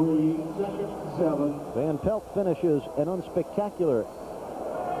was 3, 2nd, 7. Van Pelt finishes an unspectacular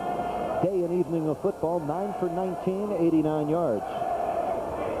day and evening of football. 9 for 19, 89 yards.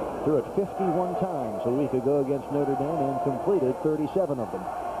 Threw it 51 times a week ago against Notre Dame and completed 37 of them.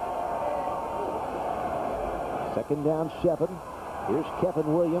 2nd down, 7. Here's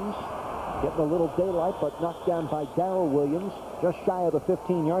Kevin Williams. Getting a little daylight, but knocked down by Darrell Williams, just shy of the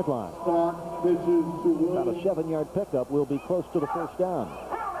 15-yard line. About a 7-yard pickup will be close to the 1st down.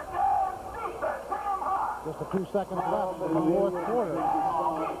 Just a few seconds left in the 4th quarter.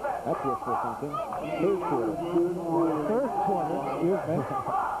 That's wishful thinking. 3rd quarter. 3rd quarter, excuse me.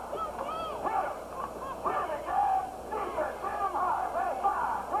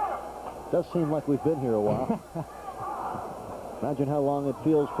 Does seem like we've been here a while. Imagine how long it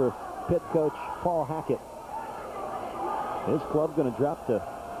feels for Pitt coach Paul Hackett. His club going to drop to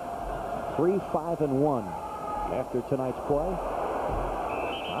 3-5-1 after tonight's play.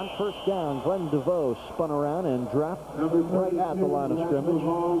 On 1st down, Glenn DeVoe spun around and dropped right at the line of scrimmage.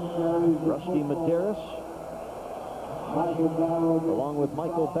 Rusty Medeiros, along with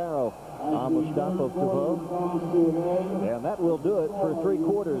Michael Barrow, on the stop of DeVoe. And that will do it for 3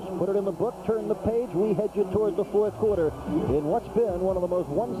 quarters. Put it in the book, turn the page. We head you toward the 4th quarter in what's been one of the most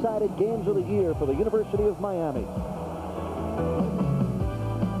one-sided games of the year for the University of Miami.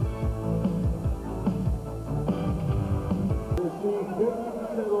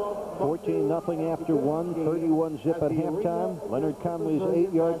 14-0 after 1, 31-zip at halftime. Leonard Conley's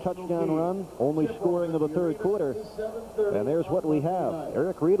 8-yard touchdown run, only scoring of the 3rd quarter. And there's what we have.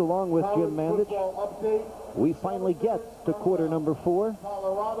 Eric Reed along with Jim Mandich. We finally get to quarter number 4.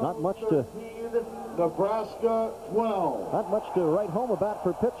 Not much to Nebraska 12. Not much to write home about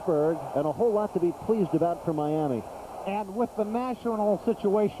for Pittsburgh, and a whole lot to be pleased about for Miami. And with the national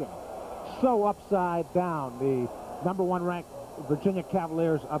situation so upside down, the number 1 ranked Virginia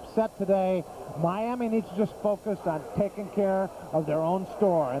Cavaliers upset today. Miami needs to just focus on taking care of their own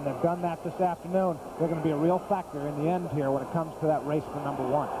store, and they've done that this afternoon. They're going to be a real factor in the end here when it comes to that race for number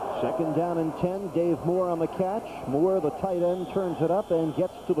 1. 2nd down and 10. Dave Moore on the catch. Moore, the tight end, turns it up and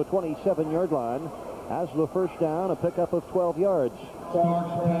gets to the 27-yard line. Has the 1st down, a pickup of 12 yards.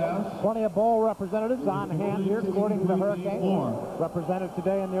 Plenty of bowl representatives on hand here, according to the Hurricanes. Represented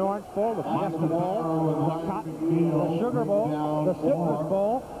today in the Orange Bowl, the Fiesta Bowl, the Cotton, the Sugar Bowl, the Citrus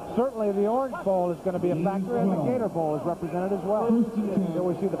Bowl. Certainly the Orange Bowl is going to be a factor, and the Gator Bowl is represented as well. Here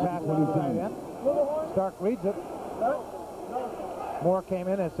we see the pass on the tight end. Stark reads it. Moore came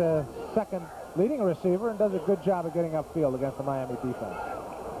in as a 2nd leading receiver and does a good job of getting upfield against the Miami defense.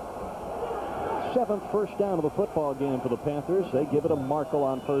 7th 1st down of the football game for the Panthers. They give it a Markle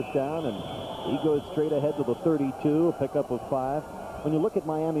on 1st down, and he goes straight ahead to the 32, a pickup of 5. when you look at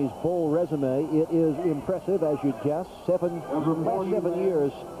Miami's bowl resume, it is impressive, as you'd guess. Last 7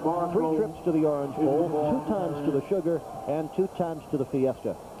 years, 3 trips to the Orange Bowl, 2 times to the Sugar, and 2 times to the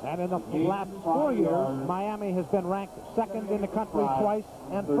Fiesta. And in the last 4 years, Miami has been ranked 2nd in the country twice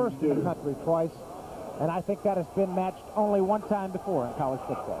and 1st in the country twice. And I think that has been matched only 1 time before in college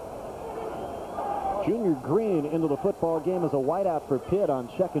football. Junior Green into the football game as a wideout for Pitt on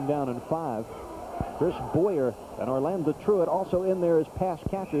 2nd down and 5. Chris Boyer and Orlando Truitt also in there as pass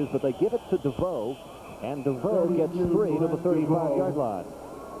catchers, but they give it to DeVoe, and DeVoe gets 3 to the 35-yard line.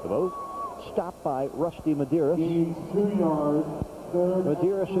 DeVoe stopped by Rusty Medeiros.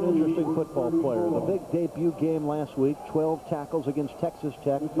 Medeiros, an interesting football player. The big debut game last week, 12 tackles against Texas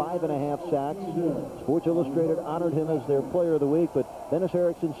Tech, 5.5 sacks. Sports Illustrated honored him as their player of the week, but Dennis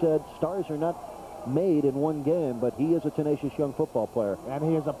Erickson said stars are not made in one game, but he is a tenacious young football player. And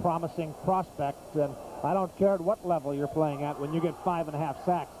he is a promising prospect, and I don't care at what level you're playing at. When you get 5.5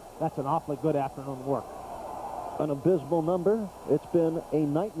 sacks, that's an awfully good afternoon work. An abysmal number. It's been a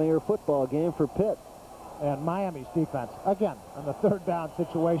nightmare football game for Pitt. And Miami's defense, again, on the 3rd down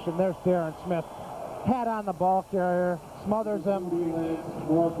situation, there's Darren Smith. Hat on the ball carrier, smothers him. Pitt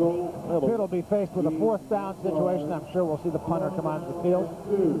will be faced with a 4th down situation. I'm sure we'll see the punter come onto the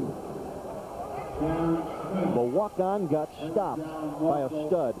field. The walk-on got stopped by a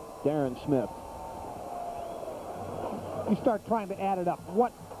stud, Darren Smith. You start trying to add it up.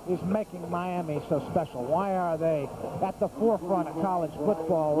 What is making Miami so special? Why are they at the forefront of college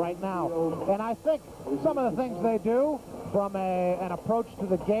football right now? And I think some of the things they do from an approach to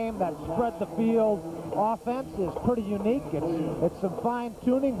the game that spread the field offense is pretty unique. It's some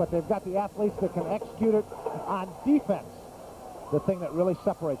fine-tuning, but they've got the athletes that can execute it on defense. The thing that really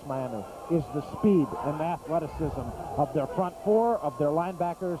separates Miami is the speed and the athleticism of their front 4, of their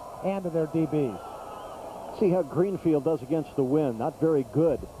linebackers, and of their DBs. See how Greenfield does against the wind. Not very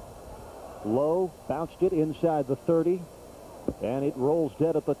good. Low, bounced it inside the 30, and it rolls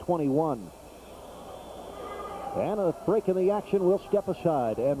dead at the 21. And a break in the action will step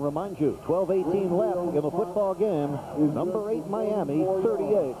aside and remind you, 12:18 left in the football game. Number 8 Miami,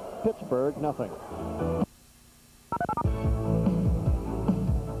 38 Pittsburgh, nothing.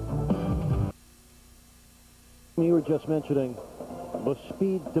 You were just mentioning the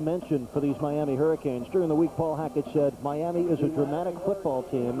speed dimension for these Miami Hurricanes. During the week, Paul Hackett said Miami is a dramatic football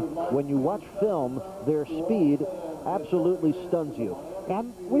team. When you watch film, their speed absolutely stuns you.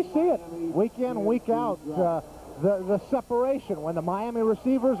 And we see it week in, week out. The separation. When the Miami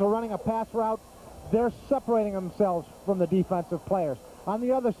receivers are running a pass route, they're separating themselves from the defensive players. On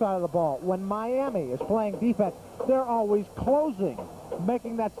the other side of the ball, when Miami is playing defense, they're always closing,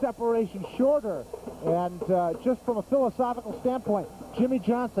 making that separation shorter. And just from a philosophical standpoint, Jimmy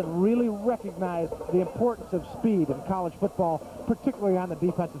Johnson really recognized the importance of speed in college football, particularly on the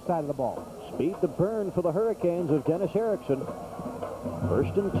defensive side of the ball. Speed to burn for the Hurricanes of Dennis Erickson.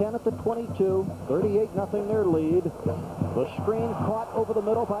 1st and 10 at the 22, 38-0 their lead. The screen caught over the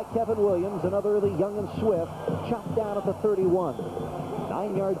middle by Kevin Williams, another of the young and swift, chopped down at the 31.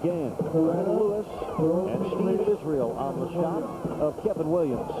 9-yard gain. Brandon Lewis and Steve Israel on the shot of Kevin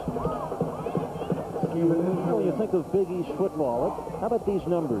Williams. When you think of Big East football, how about these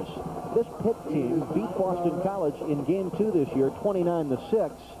numbers? This Pitt team beat Boston College in Game 2 this year,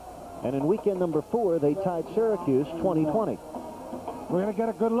 29-6. And in weekend number 4, they tied Syracuse 20-20. We're going to get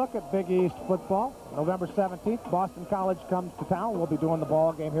a good look at Big East football. November 17th, Boston College comes to town. We'll be doing the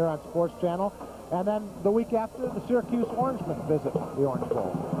ball game here on Sports Channel. And then the week after, the Syracuse Orangemen visit the Orange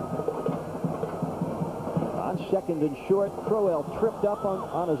Bowl. On 2nd and short, Crowell tripped up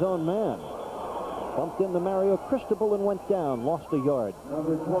on his own man. Bumped into Mario Cristobal and went down, lost a yard.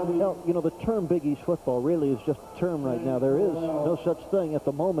 Now, you know, the term Big East football really is just a term right now. There is no such thing at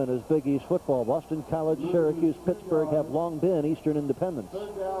the moment as Big East football. Boston College, Syracuse, Pittsburgh have long been Eastern Independents.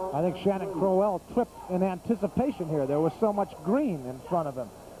 I think Shannon Crowell tripped in anticipation here. There was so much green in front of him.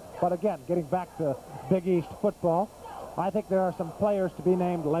 But again, getting back to Big East football, I think there are some players to be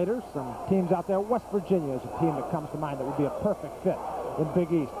named later, some teams out there. West Virginia is a team that comes to mind that would be a perfect fit in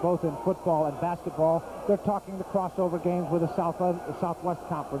Big East, both in football and basketball. They're talking the crossover games with the Southwest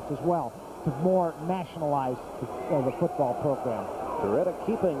Conference as well to more nationalize the football program. Coretta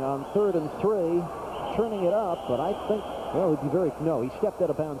keeping on 3rd and 3, turning it up, but I think, well, it'd be very, no, he stepped out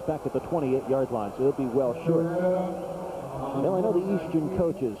of bounds back at the 28-yard line, so it'll be well short. Now, I know the Eastern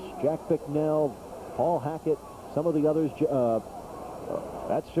coaches, Jack Bicknell, Paul Hackett, some of the others,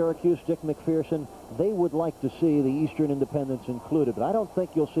 at Syracuse, Dick McPherson, they would like to see the Eastern Independents included, but I don't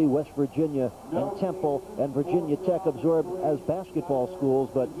think you'll see West Virginia and Temple and Virginia Tech absorbed as basketball schools,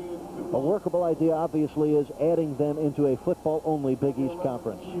 but A workable idea, obviously, is adding them into a football-only Big East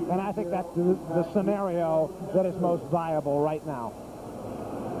conference. And I think that's the scenario that is most viable right now.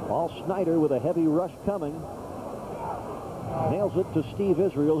 Paul Snyder with a heavy rush coming. Nails it to Steve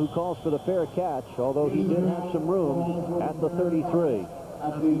Israel, who calls for the fair catch, although he did have some room at the 33.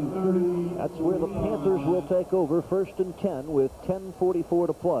 That's where the Panthers will take over, 1st and 10, with 10:44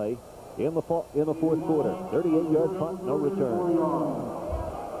 to play in the fourth quarter. 38-yard punt, no return.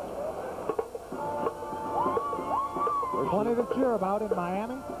 Plenty to cheer about in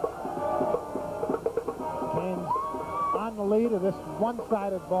Miami. Canes on the lead of this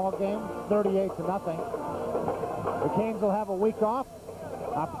one-sided ball game, 38-0. The Canes will have a week off,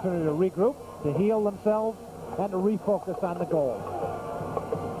 opportunity to regroup, to heal themselves, and to refocus on the goal.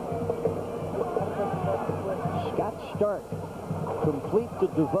 Scott Stark complete to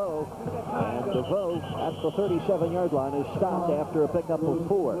DeVoe, and DeVoe at the 37-yard line is stopped after a pickup of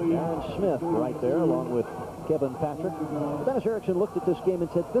 4. Aaron Smith right there along with Kevin Patrick. Dennis Erickson looked at this game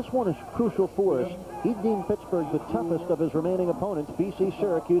and said, this one is crucial for us. He deemed Pittsburgh the toughest of his remaining opponents, BC,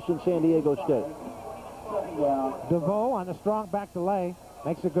 Syracuse, and San Diego State. DeVoe on a strong back delay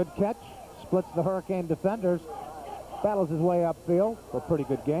makes a good catch, splits the Hurricane defenders, battles his way upfield for a pretty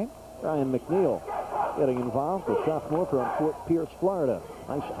good game. Ryan McNeil getting involved, the sophomore from Fort Pierce, Florida.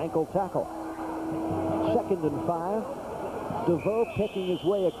 Nice ankle tackle. 2nd and 5. DeVoe picking his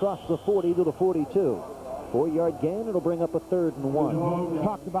way across the 40 to the 42. 4-yard gain. It'll bring up a 3rd and 1.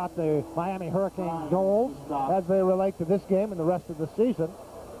 Talked about the Miami Hurricane goals as they relate to this game and the rest of the season.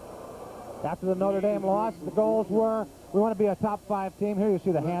 After the Notre Dame loss, the goals were, we want to be a top 5 team. Here you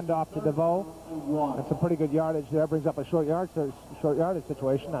see the handoff to DeVoe. That's some pretty good yardage there. Brings up a short yardage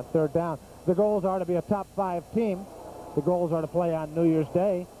situation on 3rd down. The goals are to be a top 5 team. The goals are to play on New Year's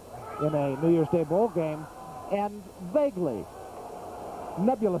Day in a New Year's Day bowl game. And vaguely,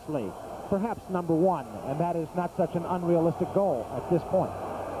 nebulously, perhaps number 1. And that is not such an unrealistic goal at this point.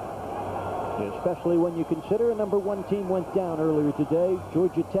 Especially when you consider a number 1 team went down earlier today.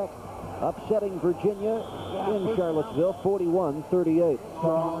 Georgia Tech upsetting Virginia in Charlottesville, 41-38.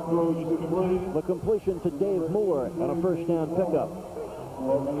 The completion to Dave Moore on a 1st down pickup.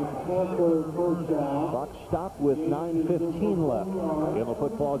 Clock stopped with 9:15 left in the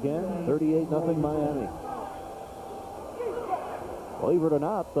football game. 38-0 Miami. Believe it or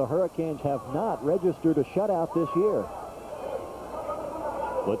not, the Hurricanes have not registered a shutout this year.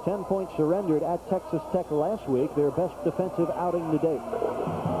 With 10 points surrendered at Texas Tech last week, their best defensive outing to date.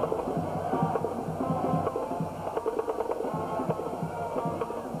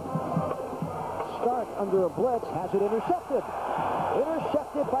 Stark under a blitz, has it intercepted.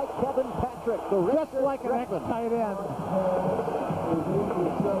 Intercepted by Kevin Patrick, the just like an ex-tight end.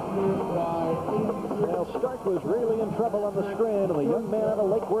 Well, Stark was really in trouble on the screen, and the young man out of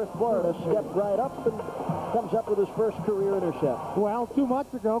Lake Worth, Florida, stepped right up and comes up with his first career intercept. Well, 2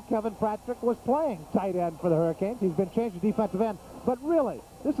 months ago, Kevin Patrick was playing tight end for the Hurricanes. He's been changed to defensive end. But really,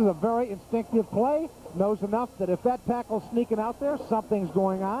 this is a very instinctive play. Knows enough that if that tackle's sneaking out there, something's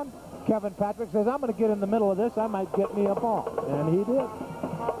going on. Kevin Patrick says, I'm going to get in the middle of this. I might get me a ball. And he did.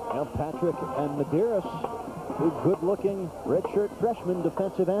 Now Patrick and Medeiros, two good-looking redshirt freshman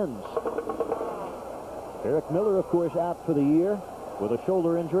defensive ends. Eric Miller, of course, out for the year with a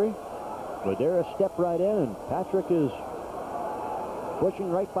shoulder injury. Medeiros stepped right in, and Patrick is pushing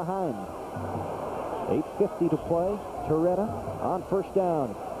right behind. 8:50 to play. Torretta on 1st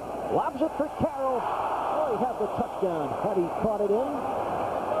down. Lobs it for Carroll. Oh, he had the touchdown. Had he caught it in?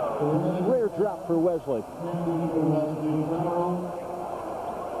 Rare drop for Wesley.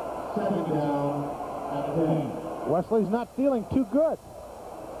 2nd down at 10. Wesley's not feeling too good.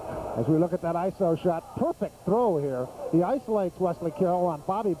 As we look at that ISO shot, perfect throw here. He isolates Wesley Carroll on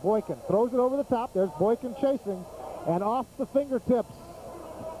Bobby Boykin. Throws it over the top. There's Boykin chasing. And off the fingertips.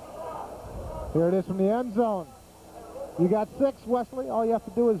 Here it is from the end zone. You got 6, Wesley. All you have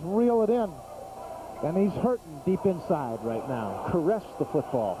to do is reel it in. And he's hurting deep inside right now. Caress the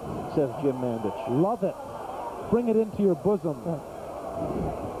football, says Jim Mandich. Love it. Bring it into your bosom.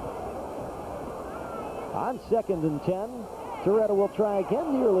 On 2nd and 10, Torretta will try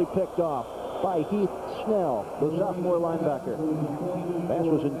again, nearly picked off by Heath Snell, the sophomore linebacker. Pass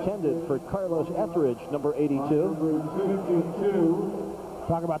was intended for Carlos Etheridge, number 82.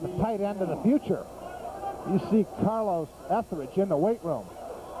 Talk about the tight end of the future. You see Carlos Etheridge in the weight room.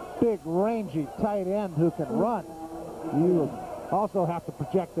 Big, rangy tight end who can run. You also have to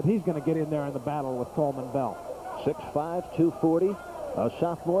project that he's going to get in there in the battle with Coleman Bell. 6'5", 240, a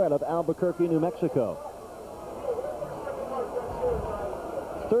sophomore out of Albuquerque, New Mexico.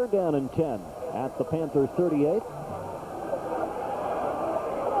 3rd down and 10 at the Panther 38.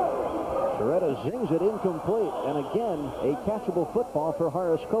 Soretta zings it incomplete, and again, a catchable football for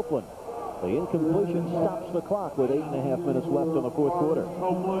Horace Copeland. The incompletion stops the clock with 8.5 minutes left in the fourth quarter.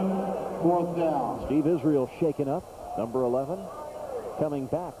 Copeland, 4th down. Steve Israel shaken up, number 11, coming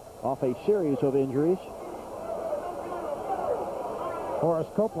back off a series of injuries. Horace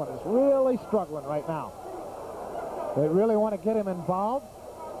Copeland is really struggling right now. They really want to get him involved.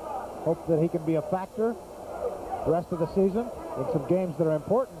 Hope that he can be a factor the rest of the season in some games that are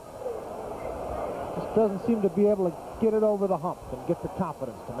important. Just doesn't seem to be able to get it over the hump and get the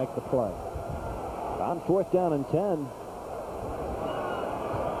confidence to make the play. On 4th down and 10.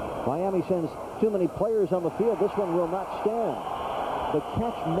 Miami sends too many players on the field. This one will not stand. The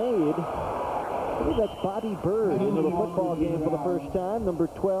catch made. I believe that's Bobby Bird into the football game for the first time, number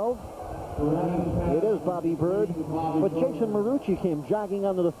 12. It is Bobby Bird. But Jason Marucci came jogging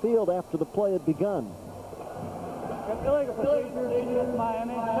onto the field after the play had begun. Illegal procedures in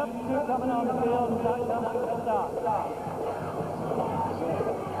Miami. Substitute coming on the field. Stop.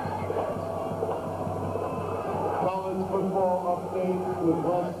 College football update with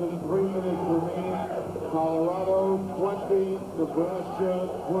less than 3 minutes remaining. Colorado 20, Nebraska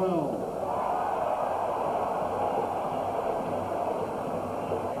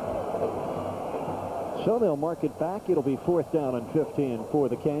 12. So they'll mark it back. It'll be 4th down and 15 for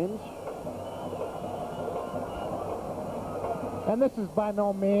the Canes. And this is by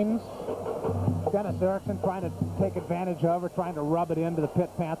no means Dennis Erickson trying to take advantage of or trying to rub it into the Pitt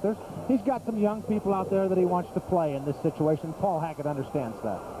Panthers. He's got some young people out there that he wants to play in this situation. Paul Hackett understands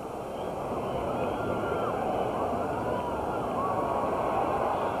that.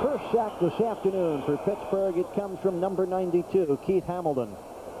 First sack this afternoon for Pittsburgh. It comes from number 92, Keith Hamilton.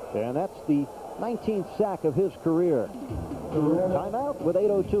 And that's the 19th sack of his career. Timeout with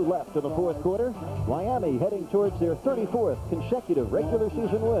 8:02 left in the fourth quarter. Miami heading towards their 34th consecutive regular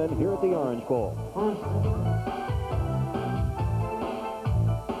season win here at the Orange Bowl.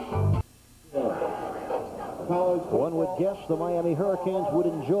 One would guess the Miami Hurricanes would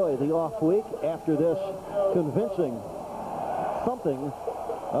enjoy the off week after this convincing thumping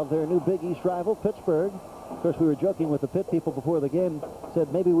of their new Big East rival, Pittsburgh. Of course, we were joking with the Pitt people before the game,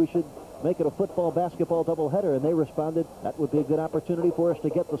 said maybe we should make it a football-basketball doubleheader, and they responded that would be a good opportunity for us to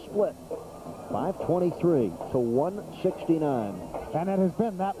get the split. 5:23 to 169. And it has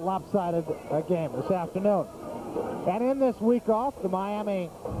been that lopsided a game this afternoon. And in this week off, the Miami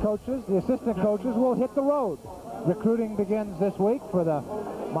coaches, the assistant coaches, will hit the road. Recruiting begins this week for the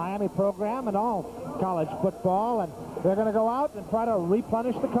Miami program and all college football, and they're going to go out and try to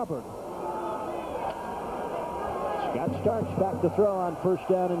replenish the cupboard. Scott Starks back to throw on 1st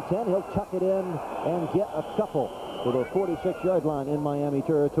down and 10. He'll tuck it in and get a couple to the 46-yard line in Miami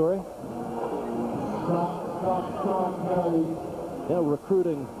territory. You know,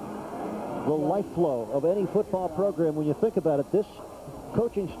 recruiting, the life flow of any football program. When you think about it, this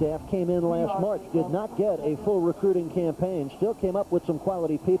coaching staff came in last March, did not get a full recruiting campaign, still came up with some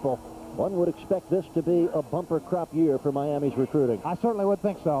quality people. One would expect this to be a bumper crop year for Miami's recruiting. I certainly would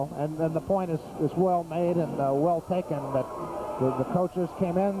think so, and the point is well made and well taken that the coaches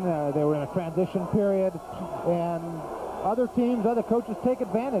came in, they were in a transition period, and other teams, other coaches take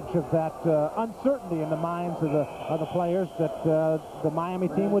advantage of that uncertainty in the minds of the players that the Miami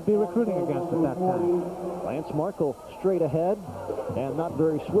team would be recruiting against at that time. Lance Markle straight ahead and not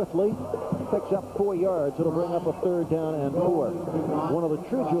very swiftly. Picks up 4 yards. It'll bring up a 3rd down and 4. One of the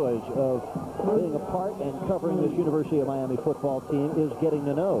true joys of being a part and covering this University of Miami football team is getting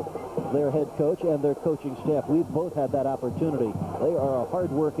to know their head coach and their coaching staff. We've both had that opportunity. They are a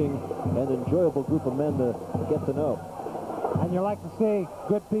hard-working and enjoyable group of men to get to know. And you like to see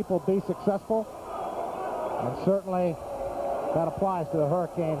good people be successful, and certainly that applies to the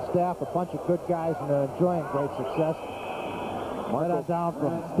Hurricane staff. A bunch of good guys, and they're enjoying great success. Right on down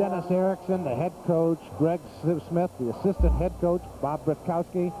from Dennis Erickson, the head coach, Greg Smith, the assistant head coach, Bob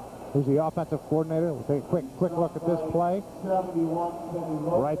Britkowski, who's the offensive coordinator. We'll take a quick look at this play.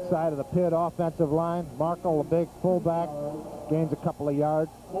 Right side of the Pitt offensive line. Markle, a big fullback, gains a couple of yards.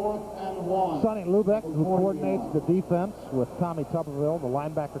 4th and 1. Sonny Lubeck, who coordinates the defense with Tommy Tuberville, the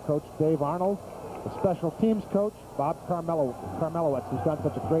linebacker coach, Dave Arnold, the special teams coach, Bob Carmelowitz, who's done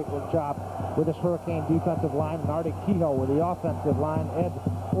such a great job with this Hurricane defensive line, and Artie Kehoe with the offensive line, Ed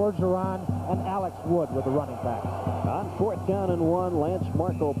Orgeron, and Alex Wood with the running backs. On 4th down and 1, Lance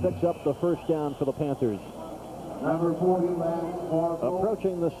Markle picks up the 1st down for the Panthers. Number 40, Lance Markle.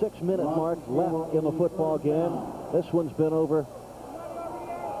 Approaching the 6-minute mark left in the football game. This one's been over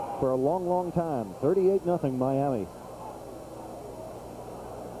for a long, long time. 38-0 Miami.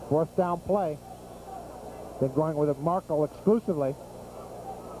 4th down play. They're going with a Markle exclusively.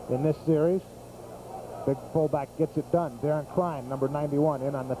 in this series. Big fullback gets it done. Darren Crine, number 91,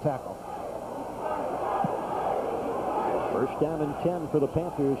 in on the tackle. First down and 10 for the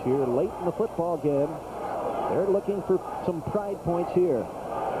Panthers here late in the football game. They're looking for some pride points here.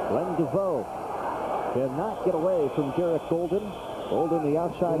 Glenn DeVoe cannot get away from Derek Golden. Golden, the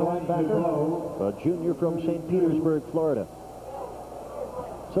outside linebacker, a junior from St. Petersburg, Florida.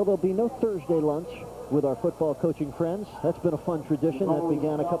 So there'll be no Thursday lunch with our football coaching friends. That's been a fun tradition that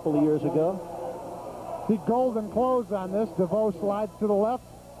began a couple of years ago. See Golden close on this. DeVoe slides to the left.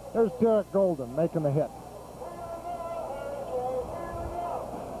 There's Derek Golden making the hit.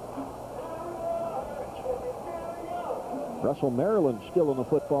 Russell Maryland still in the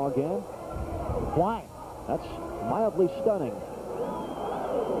football game. Why? That's mildly stunning.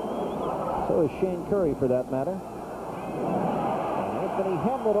 So is Shane Curry, for that matter. And Anthony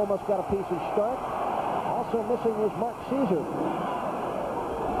Hamlet almost got a piece of start. Also missing was Mark Caesar.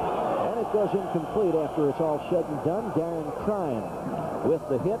 And it goes incomplete after it's all said and done. Darren Crine with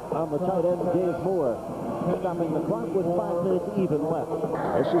the hit on the tight end, Dave Moore. Stopping the clock with 5 minutes even left.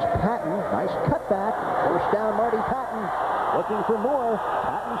 This is Patton. Nice cutback. First down, Marty Patton. Looking for more.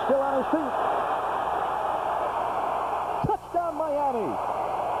 Patton still on his feet. Touchdown, Miami.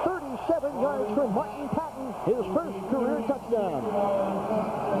 37 yards from Martin Patton. His first career touchdown.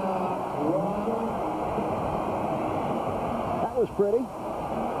 That was pretty.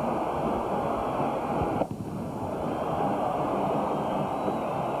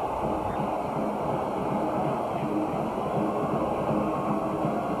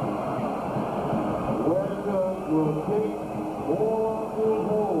 Will take 4 field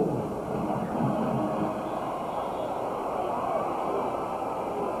goals.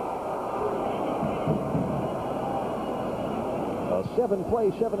 A 7-play,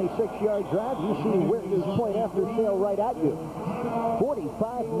 76-yard drive. You see Whitner's point after sail right at you.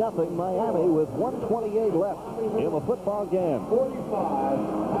 45-0 Miami with 1:28 left in the football game.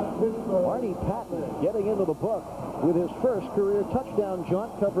 45. Marty Patton getting into the book with his first career touchdown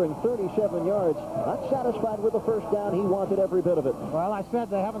jaunt, covering 37 yards. Not satisfied with the first down. He wanted every bit of it. Well, I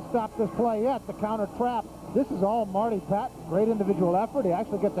said they haven't stopped this play yet. The counter trap. This is all Marty Patton. Great individual effort. He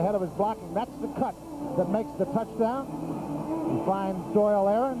actually gets ahead of his blocking. That's the cut that makes the touchdown. He finds Doyle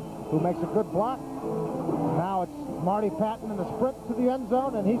Aaron, who makes a good block. Now it's Marty Patton in the sprint to the end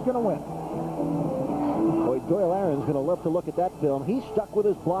zone, and he's going to win. Boy, Doyle Aaron's going to love to look at that film. He's stuck with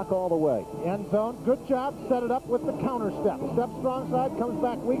his block all the way. End zone. Good job. Set it up with the counter step. Step strong side, comes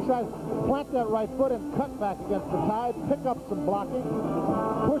back weak side. Plant that right foot and cut back against the tide. Pick up some blocking.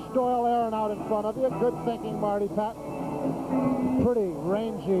 Push Doyle Aaron out in front of you. Good thinking, Marty Patton. Pretty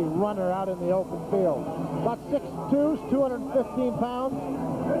rangy runner out in the open field. About 6'2", 215 pounds.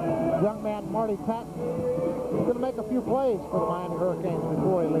 Young man Marty Patton is going to make a few plays for the Miami Hurricanes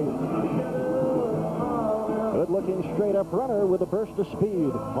before he leaves. Good-looking straight-up runner with a burst of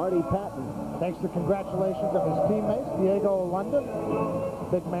speed, Marty Patton. Thanks to congratulations of his teammates, Diego London.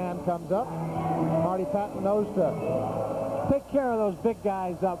 Big man comes up. Marty Patton knows to take care of those big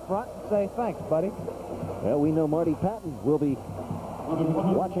guys up front and say, thanks, buddy. Well, we know Marty Patton will be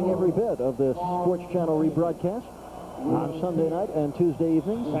watching every bit of this Sports Channel rebroadcast on Sunday night and Tuesday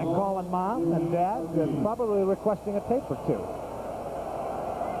evenings. And calling mom and dad and probably requesting a tape or two.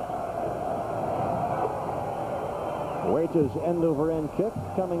 Huerta's end-over-end kick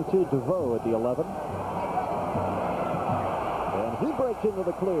coming to DeVoe at the 11. And he breaks into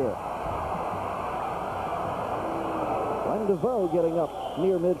the clear. Glenn DeVoe getting up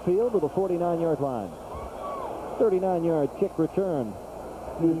near midfield to the 49-yard line. 39-yard kick return.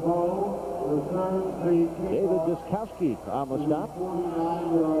 David Diskowski on the stop.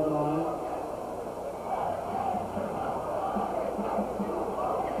 49-yard line.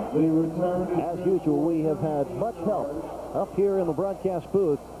 As usual, we have had much help up here in the broadcast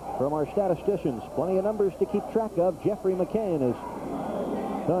booth from our statisticians. Plenty of numbers to keep track of. Jeffrey McCain has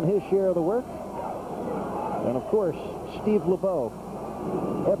done his share of the work. And, of course, Steve LeBeau,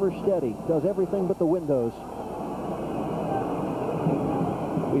 ever steady, does everything but the windows.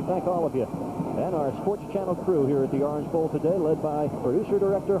 We thank all of you and our Sports Channel crew here at the Orange Bowl today, led by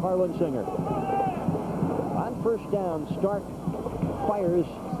producer-director Harlan Singer. On first down, Stark fires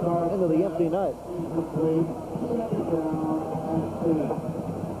into the empty net.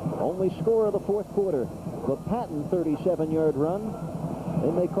 Only score of the fourth quarter. The Patton 37-yard run.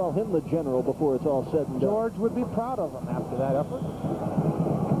 They may call him the general before it's all said and done. George would be proud of him after that effort.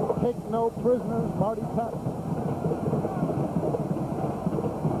 Take no prisoners, Marty Patton.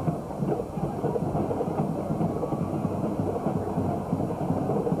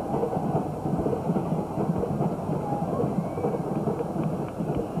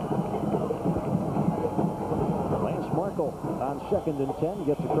 2nd and 10,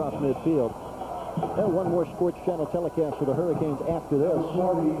 gets across midfield. And one more Sports Channel telecast for the Hurricanes after this.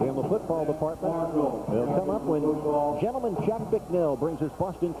 In the football department, they'll come up when gentleman Jack Bicknell brings his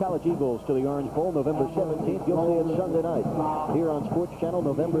Boston College Eagles to the Orange Bowl November 17th. You'll see it Sunday night here on Sports Channel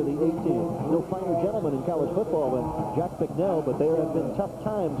November the 18th. No finer gentleman in college football than Jack Bicknell, but there have been tough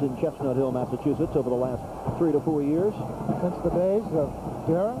times in Chestnut Hill, Massachusetts over the last 3 to 4 years. Since the days of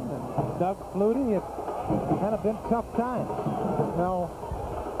Darren and Doug Flutie, it's kind of been tough times. Now,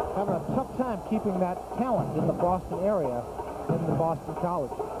 having a tough time keeping that talent in the Boston area in the Boston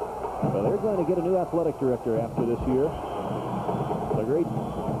College. Well, they're going to get a new athletic director after this year. The great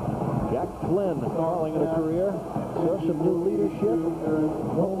Jack Flynn calling it a career. So some new leadership.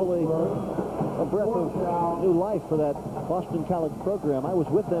 Hopefully a breath of new life for that Boston College program. I was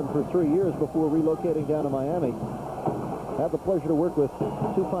with them for 3 years before relocating down to Miami. Had the pleasure to work with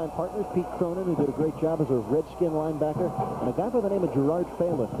two fine partners, Pete Cronin, who did a great job as a Redskin linebacker, and a guy by the name of Gerard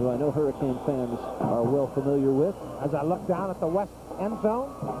Phelan, who I know Hurricane fans are well familiar with. As I look down at the west end zone,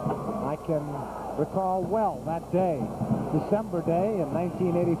 I can recall well that day, December day in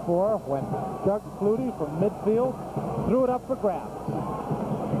 1984, when Doug Flutie from midfield threw it up for grabs.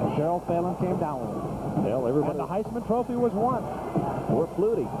 And Gerald Phelan came down with it. Well, everybody... And the Heisman Trophy was won. For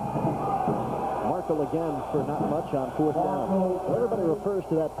Flutie. Markle again for not much on 4th down. Everybody refers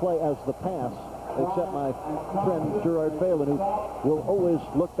to that play as the pass, except my friend Gerard Phelan, who will always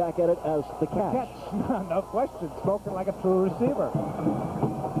look back at it as the catch. No question. Spoken like a true receiver.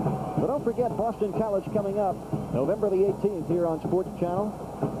 But don't forget Boston College coming up November the 18th here on Sports Channel.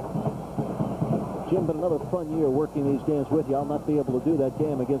 Jim, been another fun year working these games with you. I'll not be able to do that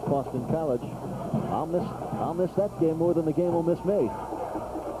game against Boston College. I'll miss that game more than the game will miss me.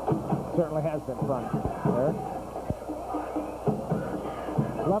 Certainly has been fun, Eric.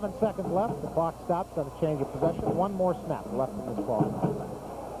 11 seconds left. The clock stops on a change of possession. One more snap left in this ball.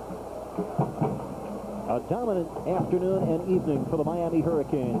 A dominant afternoon and evening for the Miami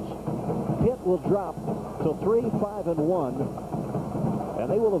Hurricanes. Pitt will drop to 3-5-1, and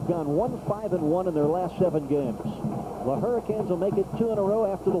they will have gone 1-5-1 in their last 7 games. The Hurricanes will make it 2 in a row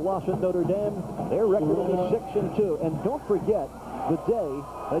after the loss at Notre Dame. Their record will be 6-2. And don't forget the day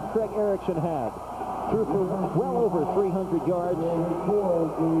that Craig Erickson had. Threw for well over 300 yards,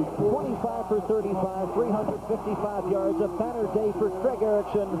 25 for 35, 355 yards. A banner day for Craig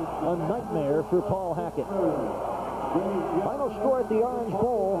Erickson, a nightmare for Paul Hackett. Final score at the Orange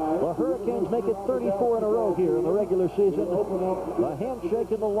Bowl, the Hurricanes make it 34 in a row here in the regular season. The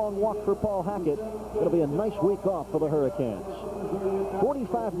handshake and the long walk for Paul Hackett. It'll be a nice week off for the Hurricanes.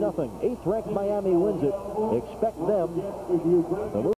 45-0. 8th-ranked Miami wins it. Expect them to move